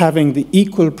to having the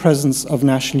equal presence of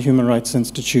national human rights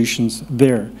institutions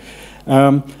there.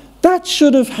 That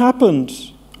should have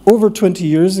happened over 20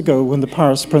 years ago when the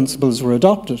Paris Principles were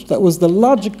adopted. That was the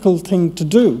logical thing to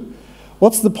do.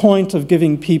 What's the point of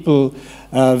giving people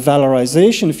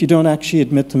valorization if you don't actually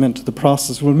admit them into the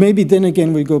process? Well, maybe then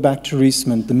again we go back to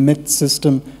Reisman, the myth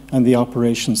system and the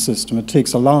operation system. It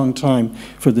takes a long time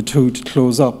for the two to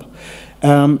close up.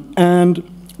 And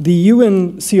the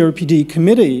UN CRPD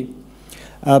committee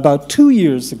about 2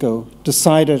 years ago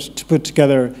decided to put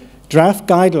together draft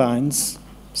guidelines,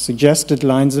 suggested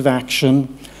lines of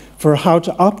action for how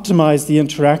to optimize the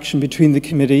interaction between the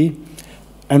committee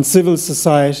and civil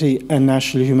society and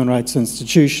national human rights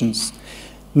institutions.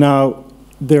 Now,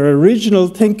 their original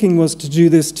thinking was to do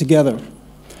this together,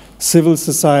 civil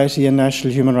society and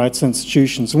national human rights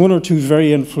institutions. 1 or 2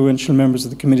 very influential members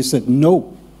of the committee said,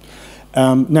 no,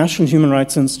 national human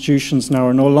rights institutions now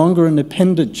are no longer an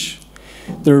appendage.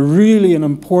 They're really an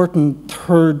important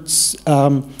third,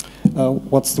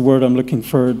 what's the word I'm looking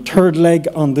for, third leg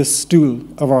on this stool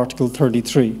of Article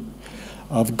 33,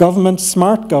 of government,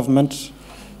 smart government,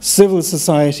 civil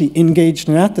society engaged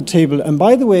and at the table. And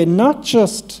by the way, not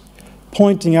just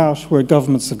pointing out where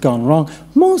governments have gone wrong.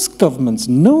 Most governments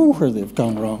know where they've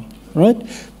gone wrong, right?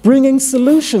 Bringing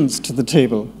solutions to the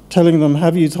table, telling them,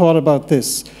 have you thought about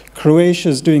this? Croatia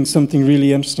is doing something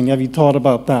really interesting. Have you thought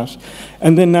about that?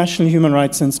 And then national human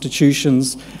rights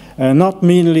institutions, not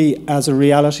merely as a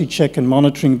reality check and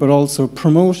monitoring, but also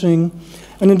promoting.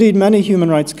 And indeed, many human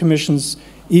rights commissions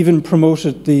even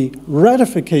promoted the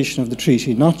ratification of the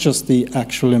treaty, not just the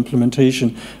actual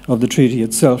implementation of the treaty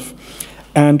itself.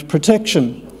 And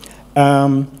protection.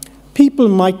 People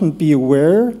mightn't be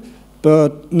aware,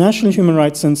 but national human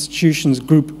rights institutions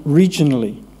group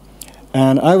regionally.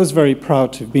 And I was very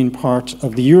proud to have been part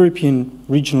of the European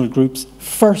Regional Group's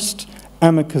first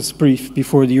amicus brief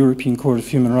before the European Court of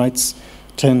Human Rights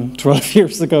 10, 12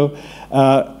 years ago.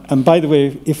 And by the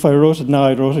way, if I wrote it now,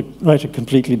 I'd write it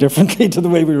completely differently to the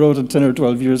way we wrote it 10 or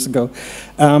 12 years ago.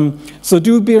 So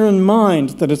do bear in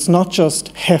mind that it's not just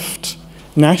heft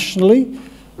nationally,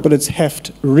 but it's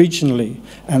heft regionally.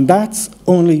 And that's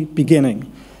only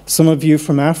beginning. Some of you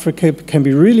from Africa can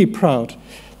be really proud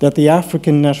that the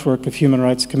African Network of Human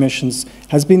Rights Commissions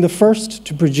has been the first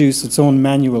to produce its own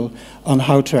manual on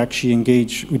how to actually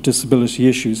engage with disability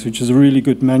issues, which is a really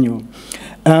good manual.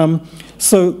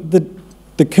 So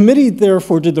the committee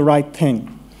therefore did the right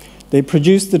thing. They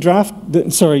produced they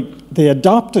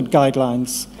adopted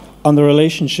guidelines on the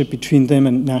relationship between them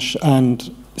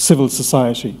and civil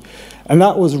society. And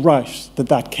that was right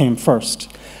that came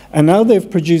first. And now they've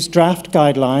produced draft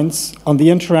guidelines on the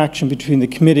interaction between the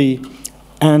committee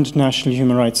and national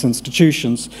human rights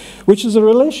institutions, which is a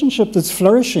relationship that's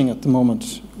flourishing at the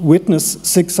moment. Witness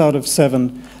 6 out of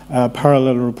 7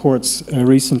 parallel reports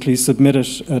recently submitted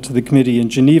to the committee in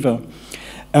Geneva.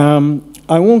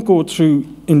 I won't go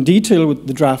through in detail with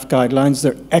the draft guidelines.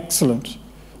 They're excellent,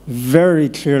 very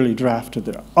clearly drafted.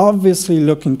 They're obviously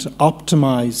looking to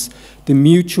optimize the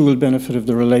mutual benefit of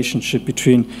the relationship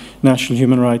between national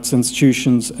human rights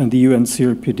institutions and the UN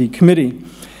CRPD committee.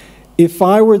 If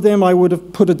I were them, I would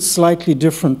have put it slightly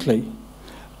differently.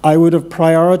 I would have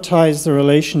prioritized the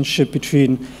relationship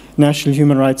between national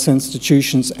human rights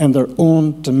institutions and their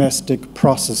own domestic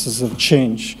processes of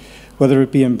change, whether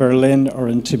it be in Berlin or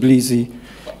in Tbilisi.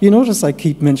 You notice I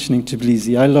keep mentioning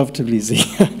Tbilisi. I love Tbilisi.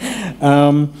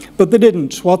 But they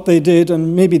didn't. What they did,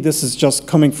 and maybe this is just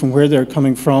coming from where they're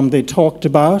coming from, they talked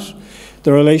about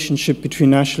the relationship between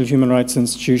national human rights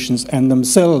institutions and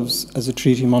themselves as a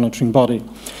treaty monitoring body.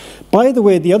 By the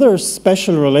way, the other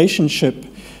special relationship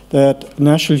that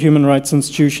national human rights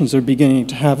institutions are beginning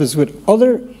to have is with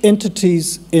other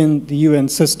entities in the UN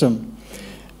system.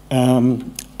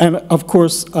 And of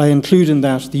course, I include in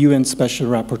that the UN Special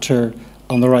Rapporteur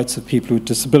on the rights of people with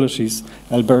disabilities.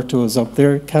 Alberto is up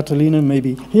there. Catalina,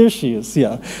 maybe. Here she is,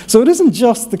 yeah. So it isn't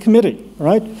just the committee,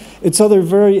 right? It's other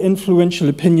very influential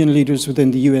opinion leaders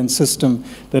within the UN system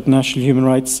that national human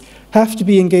rights have to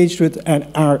be engaged with and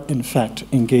are, in fact,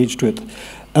 engaged with.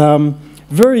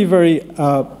 Very, very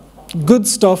good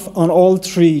stuff on all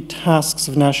 3 tasks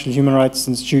of national human rights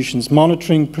institutions: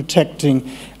 monitoring,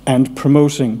 protecting, and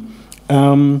promoting.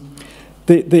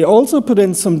 They also put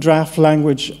in some draft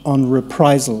language on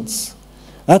reprisals.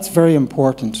 That's very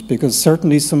important because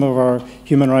certainly some of our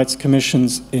human rights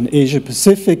commissions in Asia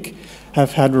Pacific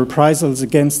have had reprisals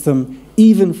against them,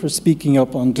 even for speaking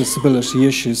up on disability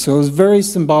issues. So it was very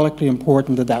symbolically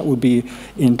important that that would be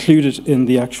included in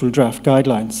the actual draft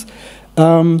guidelines.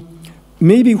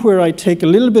 Maybe where I take a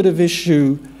little bit of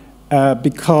issue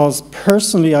because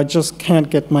personally I just can't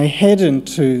get my head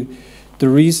into the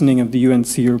reasoning of the UN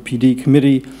CRPD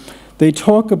committee. They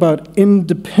talk about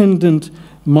independent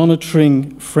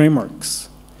monitoring frameworks.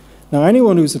 Now,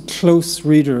 anyone who's a close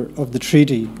reader of the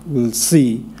treaty will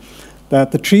see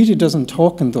that the treaty doesn't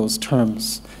talk in those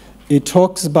terms. It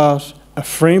talks about a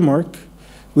framework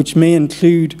which may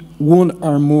include 1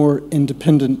 or more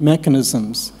independent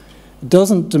mechanisms. It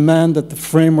doesn't demand that the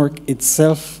framework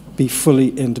itself be fully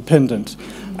independent.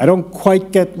 I don't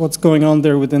quite get what's going on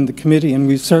there within the committee, and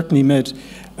we've certainly made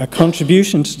a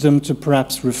contribution to them to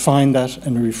perhaps refine that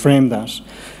and reframe that.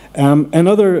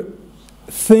 Another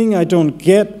thing I don't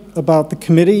get about the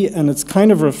committee, and it's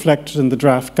kind of reflected in the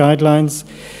draft guidelines,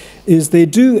 is they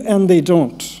do and they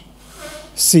don't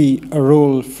see a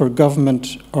role for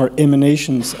government or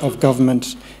emanations of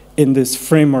government in this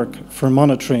framework for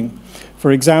monitoring.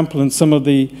 For example, in some of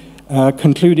the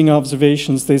concluding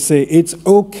observations, they say it's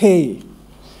okay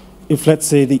if, let's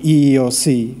say, the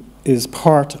EEOC is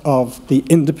part of the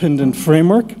independent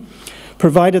framework,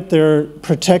 provided there are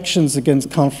protections against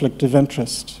conflict of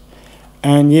interest.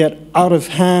 And yet, out of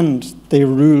hand, they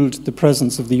ruled the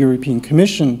presence of the European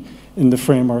Commission in the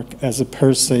framework as a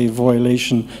per se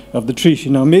violation of the treaty.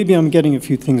 Now, maybe I'm getting a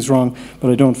few things wrong, but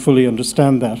I don't fully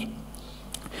understand that.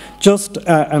 Just,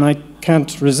 and I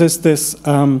can't resist this,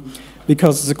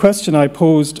 because it's a question I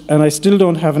posed, and I still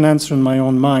don't have an answer in my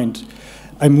own mind.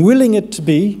 I'm willing it to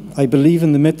be. I believe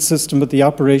in the MIT system, but the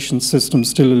operations system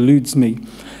still eludes me.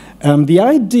 The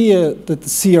idea that the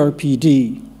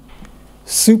CRPD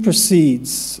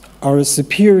supersedes or is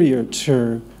superior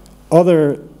to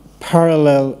other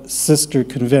parallel sister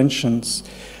conventions,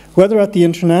 whether at the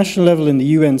international level in the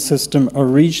UN system or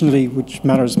regionally, which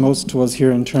matters most to us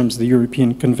here in terms of the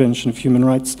European Convention of Human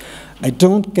Rights, I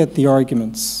don't get the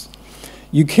arguments.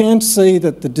 You can't say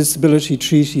that the Disability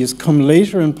Treaty has come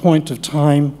later in point of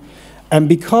time, and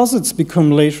because it's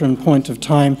become later in point of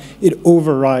time, it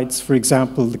overrides, for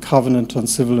example, the Covenant on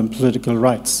Civil and Political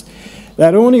Rights.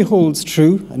 That only holds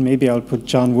true, and maybe I'll put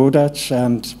John Wodach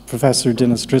and Professor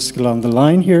Dennis Driscoll on the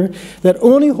line here, that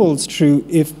only holds true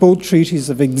if both treaties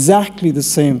have exactly the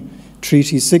same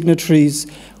treaty signatories,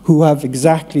 who have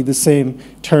exactly the same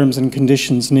terms and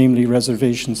conditions, namely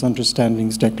reservations,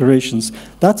 understandings, declarations.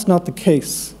 That's not the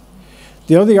case.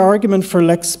 The other argument for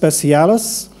lex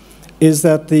specialis is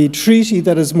that the treaty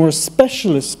that is more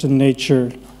specialist in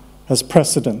nature has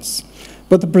precedence.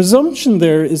 But the presumption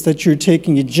there is that you're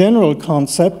taking a general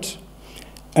concept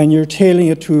and you're tailoring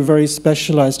it to a very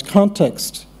specialized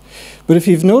context. But if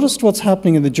you've noticed what's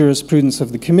happening in the jurisprudence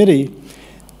of the committee,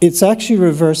 it's actually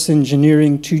reverse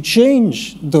engineering to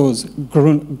change those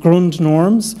grund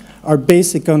norms, our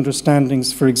basic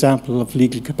understandings, for example, of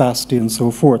legal capacity and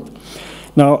so forth.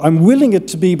 Now, I'm willing it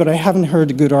to be, but I haven't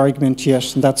heard a good argument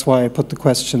yet, and that's why I put the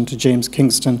question to James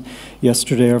Kingston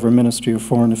yesterday of our Ministry of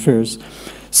Foreign Affairs.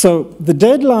 So the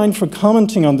deadline for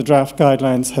commenting on the draft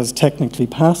guidelines has technically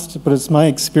passed, but it's my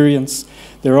experience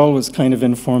they're always kind of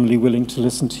informally willing to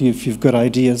listen to you if you've got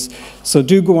ideas. So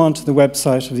do go on to the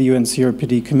website of the UN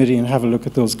CRPD committee and have a look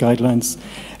at those guidelines.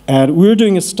 And we're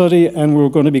doing a study and we're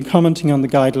going to be commenting on the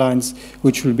guidelines,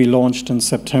 which will be launched in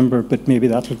September, but maybe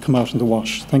that will come out in the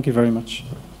wash. Thank you very much.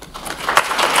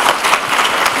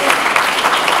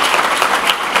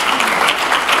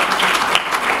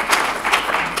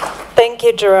 Thank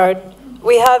you, Gerard.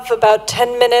 We have about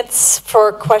 10 minutes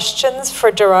for questions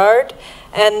for Gerard.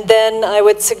 And then I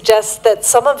would suggest that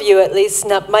some of you at least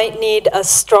might need a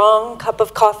strong cup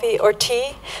of coffee or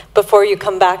tea before you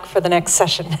come back for the next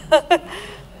session.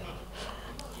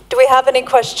 Do we have any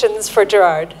questions for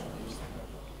Gerard?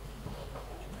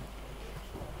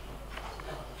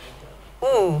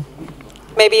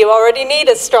 Maybe you already need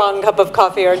a strong cup of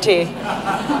coffee or tea.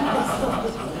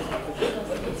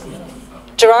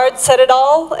 Gerard said it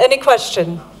all. Any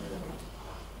question?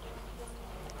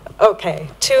 Okay,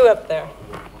 2 up there.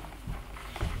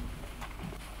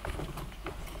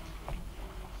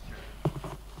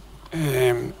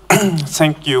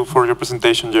 Thank you for your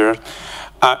presentation, Gerard.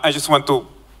 I just want to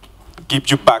give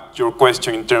you back your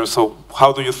question in terms of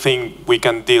how do you think we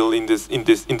can deal in this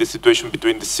situation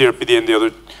between the CRPD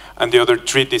and the other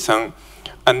treaties,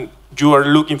 and you are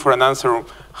looking for an answer on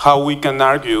how we can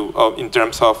argue in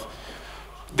terms of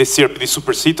the CRPD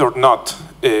supersede or not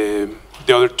the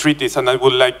other treaties, and I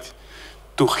would like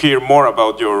to hear more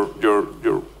about your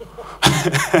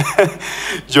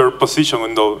your position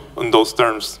on those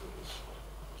terms.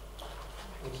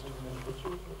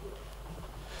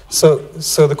 So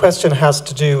the question has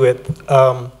to do with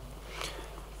the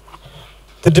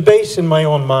debate in my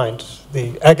own mind,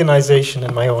 the agonization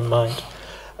in my own mind,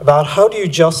 about how do you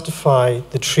justify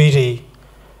the treaty,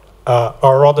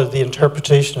 or rather the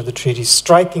interpretation of the treaty,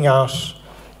 striking out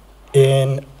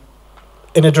in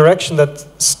a direction that's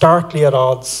starkly at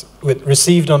odds with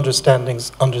received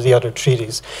understandings under the other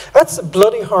treaties. That's a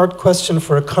bloody hard question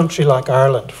for a country like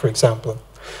Ireland, for example.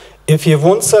 If you have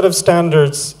one set of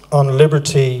standards on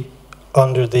liberty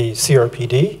under the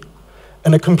CRPD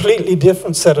and a completely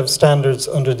different set of standards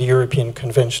under the European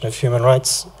Convention of Human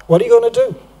Rights, what are you going to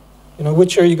do? You know,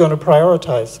 which are you going to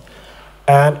prioritize?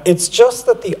 And it's just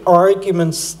that the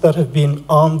arguments that have been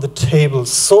on the table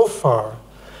so far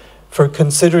for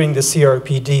considering the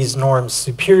CRPD's norms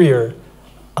superior,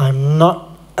 I'm not,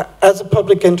 as a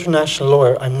public international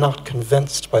lawyer, I'm not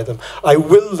convinced by them. I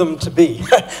will them to be,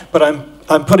 but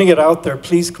I'm putting it out there.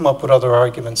 Please come up with other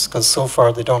arguments, because so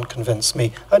far they don't convince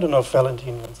me. I don't know if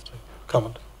Valentin wants to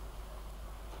comment.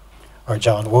 Or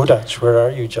John Wodach, where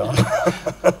are you, John?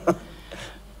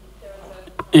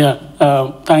 Yeah,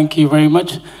 thank you very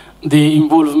much. The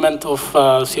involvement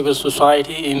of civil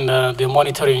society in the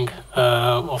monitoring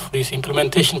of this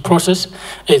implementation process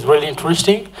is really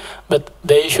interesting. But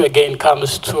the issue again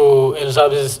comes to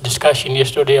Elizabeth's discussion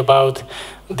yesterday about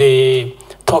the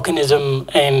tokenism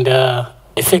and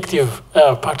effective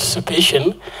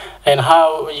participation, and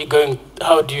how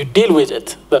do you deal with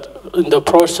it? That in the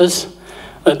process,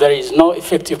 there is no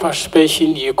effective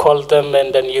participation. You call them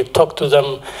and then you talk to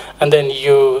them, and then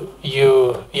you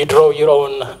draw your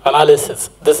own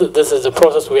analysis. This is the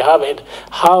process we have it.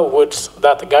 How would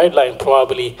that guideline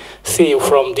probably see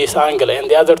from this angle?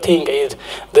 And the other thing is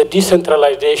the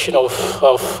decentralization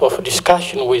of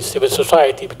discussion with civil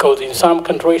society, because in some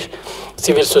countries,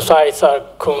 civil societies are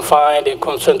confined and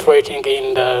concentrating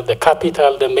in the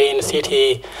capital, the main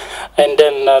city, and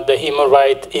then the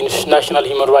national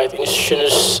human rights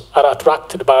institutions are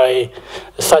attracted by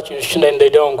such institutions, and they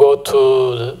don't go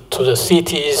to the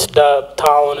cities, the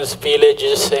towns,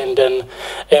 villages, and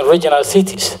regional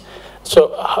cities.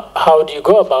 So how do you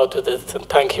go about it? And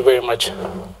thank you very much.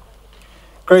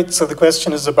 Great. So the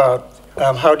question is about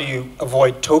how do you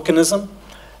avoid tokenism,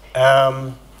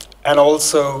 and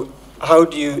also how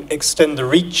do you extend the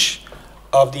reach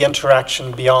of the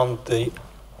interaction beyond the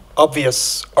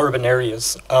obvious urban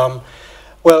areas.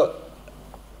 Well,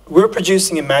 we're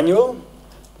producing a manual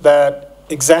that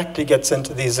exactly gets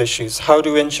into these issues. How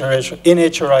do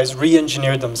NHRIs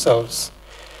re-engineer themselves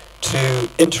to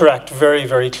interact very,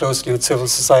 very closely with civil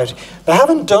society? They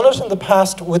haven't done it in the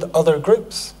past with other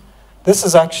groups. This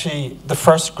is actually the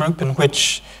first group in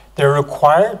which they're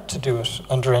required to do it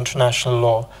under international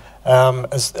law,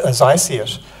 as I see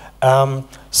it.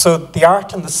 So the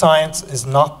art and the science is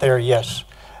not there yet.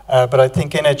 But I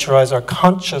think NHRIs are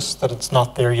conscious that it's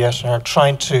not there yet and are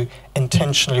trying to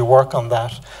intentionally work on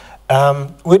that.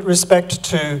 With respect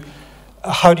to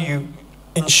how do you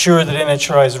ensure that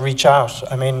NHRIs reach out,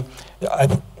 I mean,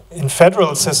 in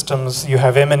federal systems, you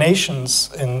have emanations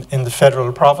in the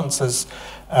federal provinces,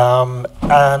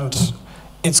 and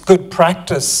it's good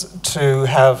practice to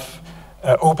have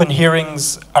open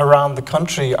hearings around the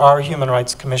country. Our Human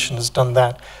Rights Commission has done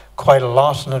that quite a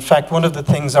lot. And in fact, one of the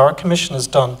things our commission has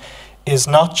done is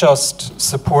not just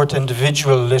support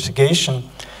individual litigation,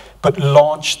 but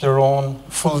launch their own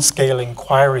full-scale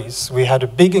inquiries. We had a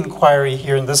big inquiry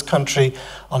here in this country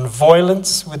on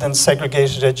violence within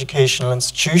segregated educational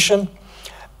institution.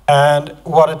 And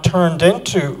what it turned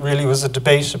into really was a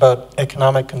debate about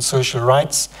economic and social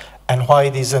rights and why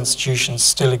these institutions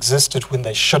still existed when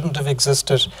they shouldn't have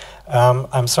existed.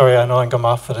 I'm sorry, I know I'm going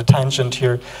off at a tangent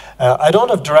here. I don't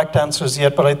have direct answers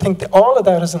yet, but I think that all of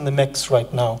that is in the mix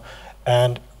right now.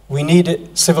 And we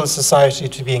need civil society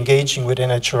to be engaging with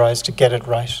NHRIs to get it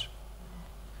right.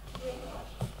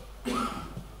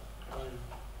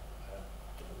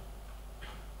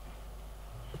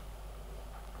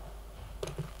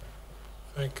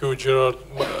 Thank you, Gerard.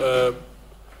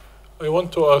 I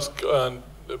want to ask,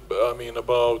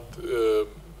 about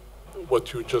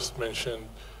what you just mentioned.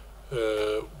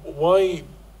 Why,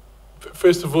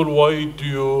 first of all, why do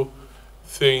you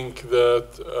think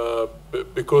that,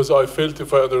 because I felt,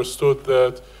 if I understood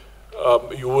that,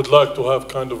 you would like to have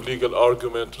kind of legal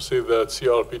argument to say that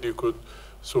CRPD could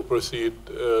supersede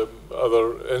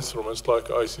other instruments like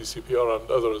ICCPR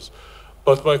and others.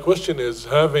 But my question is,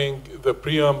 having the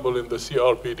preamble in the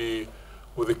CRPD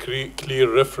with a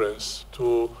clear reference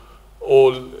to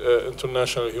all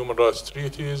international human rights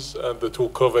treaties and the two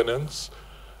covenants,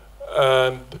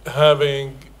 and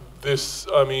having this,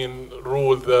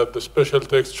 rule that the special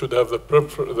text should have the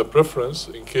preference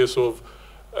in case of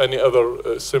any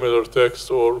other similar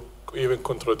text or even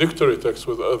contradictory text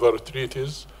with other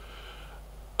treaties,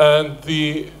 and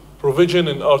the provision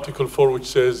in Article 4 which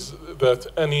says that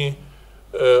any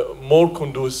more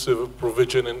conducive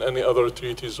provision in any other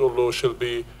treaties or law shall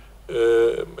be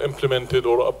implemented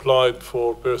or applied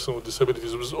for persons with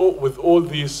disabilities. With all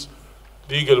these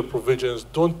legal provisions,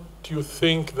 don't you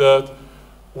think that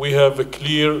we have a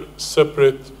clear,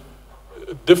 separate,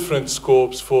 different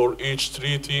scopes for each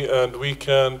treaty, and we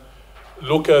can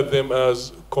look at them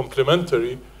as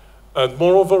complementary? And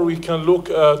moreover, we can look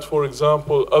at, for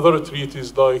example, other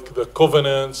treaties like the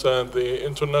covenants and the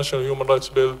International Human Rights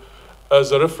Bill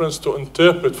as a reference to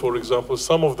interpret, for example,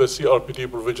 some of the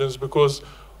CRPD provisions, because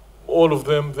all of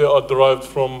them, they are derived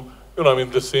from,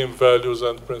 the same values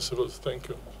and principles. Thank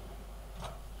you.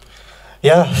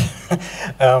 Yeah.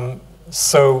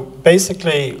 So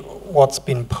basically, what's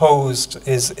been posed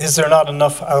is there not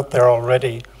enough out there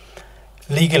already,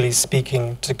 legally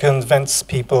speaking, to convince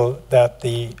people that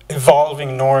the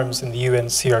evolving norms in the UN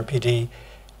CRPD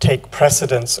take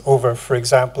precedence over, for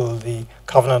example, the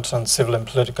Covenant on Civil and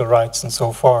Political Rights and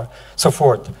so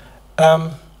forth.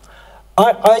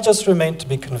 I just remain to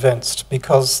be convinced,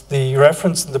 because the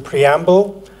reference in the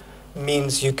preamble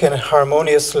means you can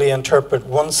harmoniously interpret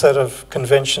one set of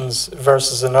conventions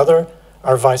versus another,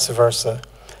 or vice versa.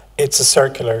 It's a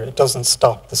circular, it doesn't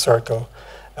stop the circle,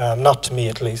 not to me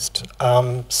at least.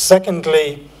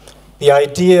 Secondly, the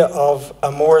idea of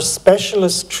a more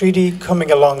specialist treaty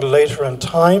coming along later in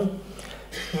time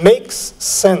makes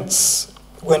sense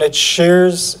when it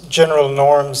shares general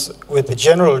norms with the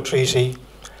general treaty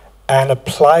and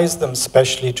applies them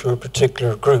specially to a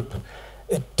particular group.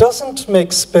 It doesn't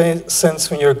make sense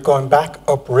when you're going back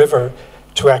upriver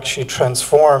to actually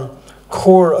transform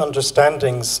core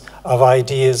understandings of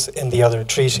ideas in the other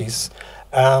treaties.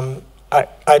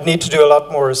 I'd need to do a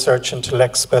lot more research into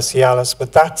lex specialis,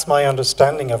 but that's my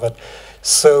understanding of it.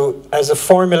 So as a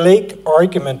formulaic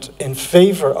argument in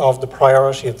favor of the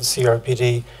priority of the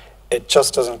CRPD, it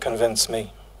just doesn't convince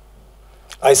me.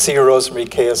 I see Rosemary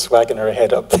K.S. wagging her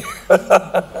head up. We have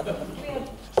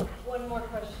one more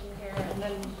question here, and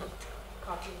then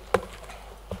copy.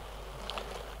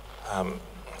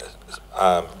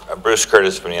 Bruce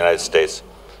Curtis from the United States.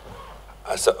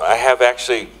 So I have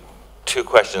actually two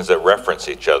questions that reference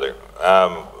each other.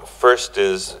 First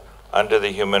is under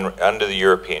the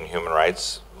European Human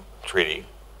Rights Treaty.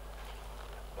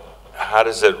 How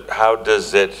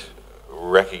does it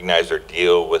recognize or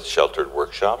deal with sheltered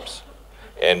workshops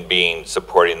and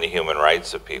supporting the human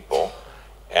rights of people?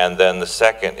 And then the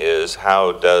second is,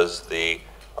 how does the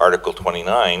Article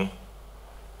 29,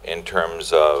 in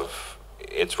terms of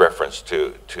its reference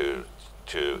to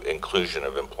inclusion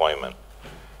of employment,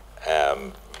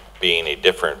 being a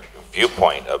different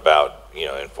viewpoint about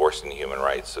enforcing the human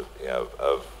rights of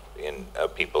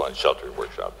people in sheltered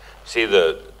workshops? See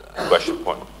the question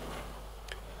point?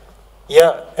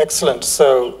 Yeah, excellent.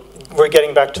 So we're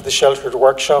getting back to the sheltered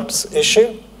workshops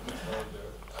issue.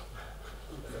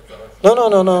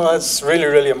 No, it's really,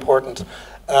 really important.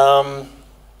 And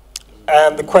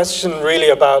the question really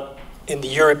about, in the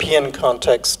European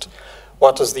context,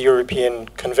 what does the European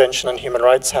Convention on Human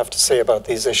Rights have to say about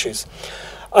these issues?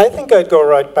 I think I'd go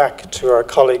right back to our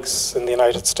colleagues in the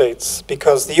United States,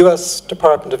 because the US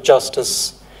Department of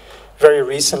Justice very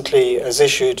recently has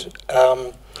issued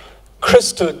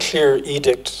crystal clear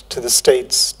edict to the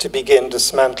states to begin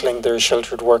dismantling their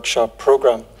sheltered workshop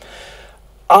program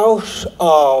out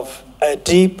of a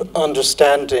deep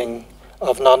understanding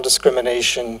of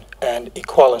non-discrimination and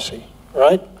equality,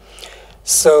 right?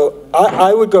 So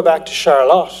I would go back to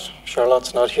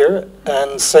Charlotte's not here,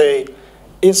 and say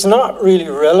it's not really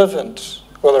relevant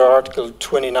whether Article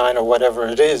 29 or whatever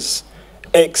it is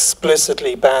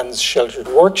explicitly bans sheltered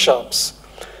workshops.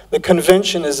 The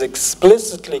convention is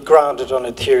explicitly grounded on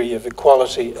a theory of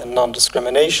equality and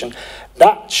non-discrimination.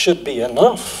 That should be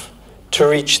enough to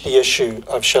reach the issue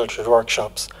of sheltered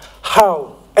workshops.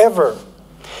 However,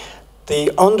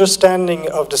 the understanding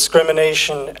of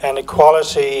discrimination and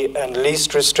equality and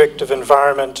least restrictive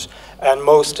environment and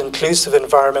most inclusive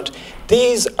environment,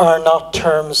 these are not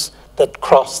terms that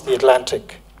cross the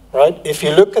Atlantic. Right? If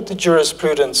you look at the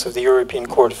jurisprudence of the European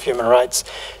Court of Human Rights,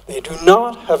 they do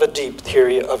not have a deep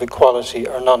theory of equality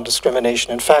or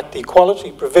non-discrimination. In fact, the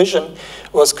equality provision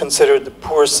was considered the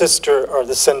poor sister or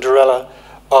the Cinderella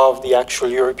of the actual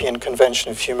European Convention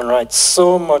of Human Rights.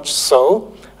 So much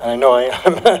so, and I know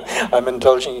I'm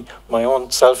indulging my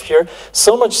own self here,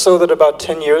 so much so that about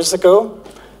 10 years ago,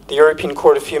 the European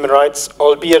Court of Human Rights,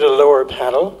 albeit a lower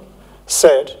panel,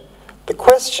 said, the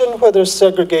question whether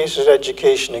segregated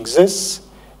education exists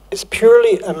is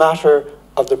purely a matter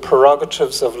of the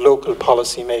prerogatives of local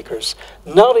policymakers,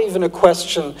 not even a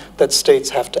question that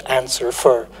states have to answer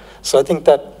for. So I think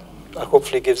that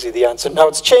hopefully gives you the answer. Now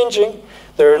it's changing.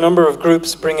 There are a number of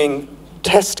groups bringing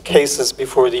test cases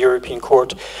before the European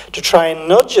Court to try and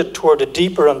nudge it toward a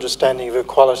deeper understanding of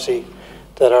equality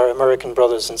that our American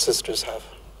brothers and sisters have.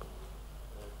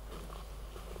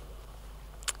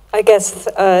 I guess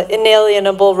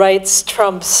inalienable rights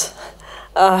trumps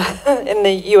in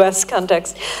the US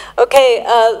context. Okay,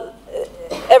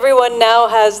 everyone now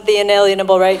has the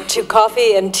inalienable right to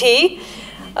coffee and tea.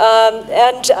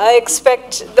 And I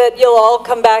expect that you'll all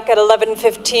come back at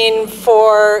 11:15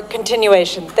 for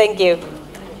continuation. Thank you.